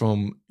like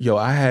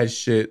I had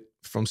shit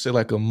from say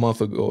like a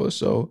month ago or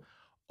so,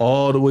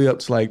 all the way up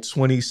to like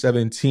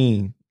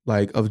 2017,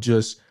 like of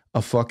just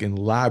a fucking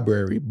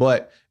library.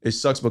 But it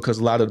sucks because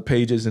a lot of the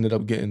pages ended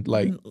up getting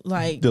like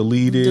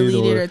deleted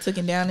or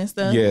taken down and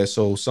stuff. Yeah,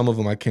 so some of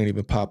them I can't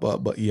even pop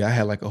up. But yeah, I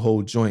had like a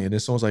whole joint, and then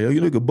someone's like, "Yo,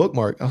 you could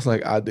bookmark." I was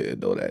like, "I didn't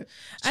know that."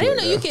 So, I didn't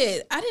know you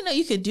could. I didn't know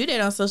you could do that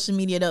on social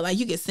media though. Like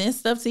you could send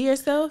stuff to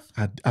yourself.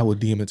 I would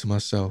DM it to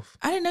myself.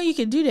 I didn't know you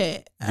could do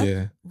that.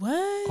 Yeah.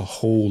 What? A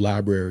whole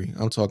library.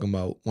 I'm talking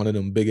about one of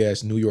them big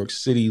ass New York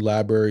City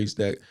libraries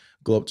that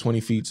go up 20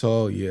 feet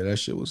tall. Yeah, that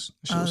shit was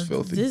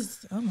filthy.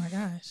 Oh my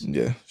gosh.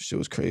 Yeah, shit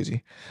was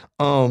crazy.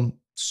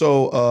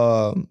 So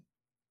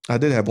I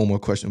did have one more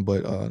question,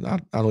 but I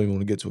don't even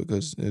want to get to it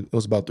because it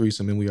was about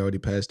threesome and we already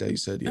passed that. You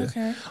said, yeah.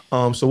 Okay.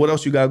 So what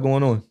else you got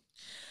going on?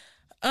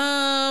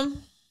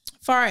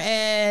 Far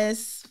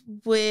as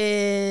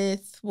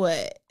with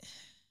what?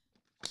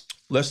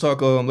 Let's talk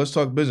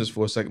business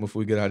for a second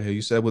before we get out of here.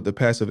 You said with the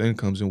passive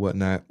incomes and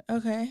whatnot.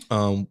 Okay.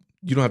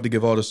 You don't have to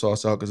give all the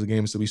sauce out because the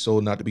game is to be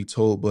sold, not to be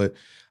told. But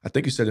I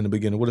think you said in the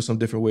beginning, what are some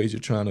different ways you're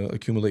trying to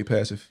accumulate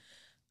passive?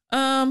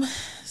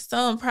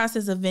 Some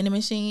process of vending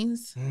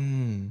machines.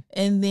 And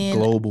then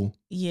global.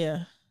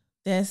 Yeah.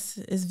 It's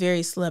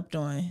very slept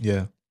on.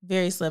 Yeah.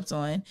 Very slept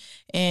on.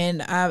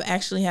 And I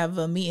actually have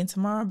a meeting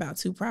tomorrow about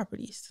 2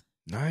 properties.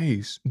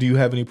 Nice. Do you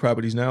have any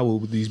properties now, or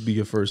would these be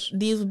your first?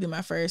 These would be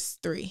my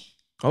first 3.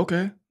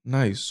 Okay.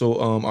 Nice. So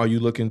are you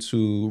looking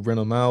to rent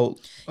them out?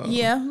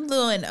 Yeah, I'm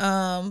doing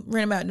rent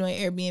them out, doing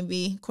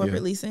Airbnb,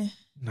 corporate leasing.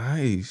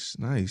 Nice.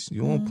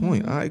 You on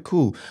point. All right,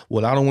 cool.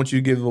 Well, I don't want you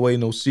to give away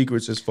no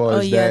secrets as far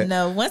as that.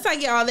 No. Once I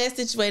get all that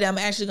situated, I'm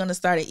actually going to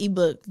start an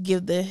ebook,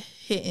 give the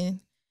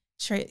hidden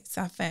tricks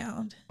I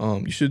found.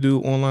 You should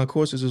do online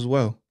courses as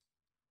well.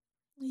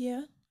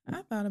 Yeah,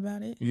 I thought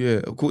about it.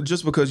 Yeah, cool.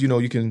 Just because you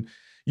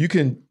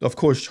can of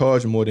course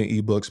charge more than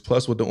ebooks.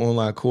 Plus, with the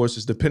online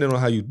courses, depending on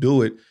how you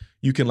do it,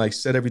 you can like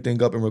set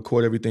everything up and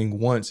record everything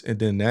once, and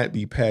then that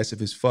be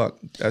passive as fuck.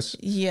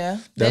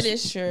 That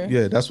is true.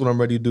 Yeah, that's what I'm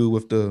ready to do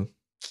with the.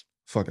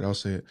 Fuck it, I'll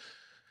say it.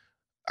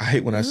 I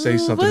hate when I say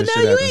something. But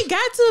no, you ain't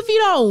got to if you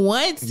don't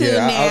want to.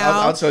 Yeah,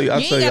 now. I'll tell you.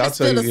 I'll tell you off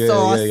of here.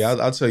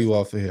 I'll tell you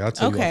off of here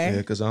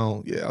because I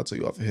don't. Yeah, I'll tell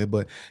you off of here.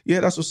 But yeah,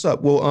 that's what's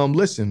up. Well,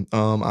 listen.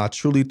 I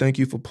truly thank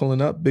you for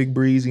pulling up, Big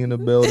Breezy in the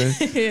building.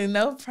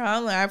 No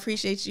problem. I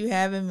appreciate you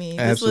having me.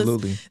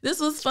 Absolutely. This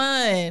was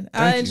fun.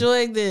 I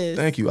enjoyed this.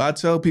 Thank you. I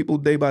tell people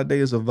Day by Day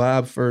is a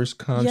vibe first,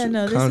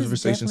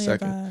 conversation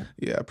second.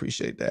 Yeah, I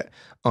appreciate that.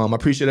 I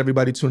appreciate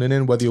everybody tuning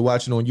in, whether you're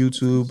watching on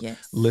YouTube,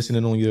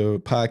 listening on your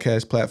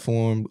podcast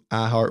platform,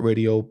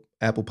 iHeartRadio,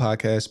 Apple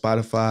Podcasts,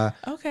 Spotify.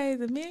 Okay,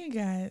 the man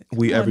got.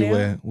 We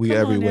everywhere. We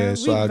everywhere.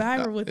 So we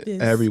viral with this.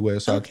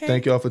 Everywhere. So I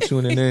thank y'all for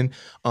tuning in.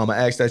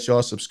 I ask that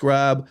y'all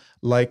subscribe,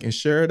 like, and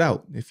share it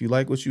out. If you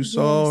like what you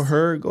saw or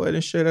heard, go ahead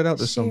and share that out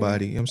to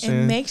somebody. You know what I'm saying?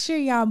 And make sure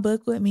y'all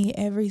book with me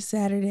every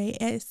Saturday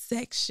at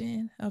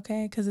Section,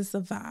 okay? Because it's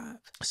a vibe.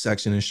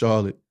 Section in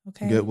Charlotte.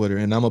 Okay. Get with her.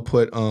 And I'm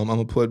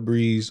gonna put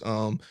Bree's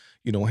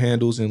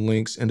handles and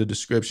links in the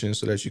description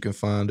so that you can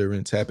find her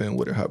and tap in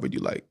with her however you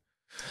like.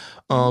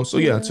 So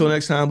yeah, until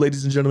next time,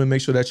 ladies and gentlemen,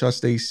 make sure that y'all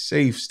stay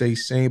safe, stay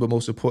sane, but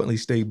most importantly,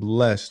 stay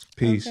blessed.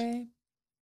 Peace. Okay.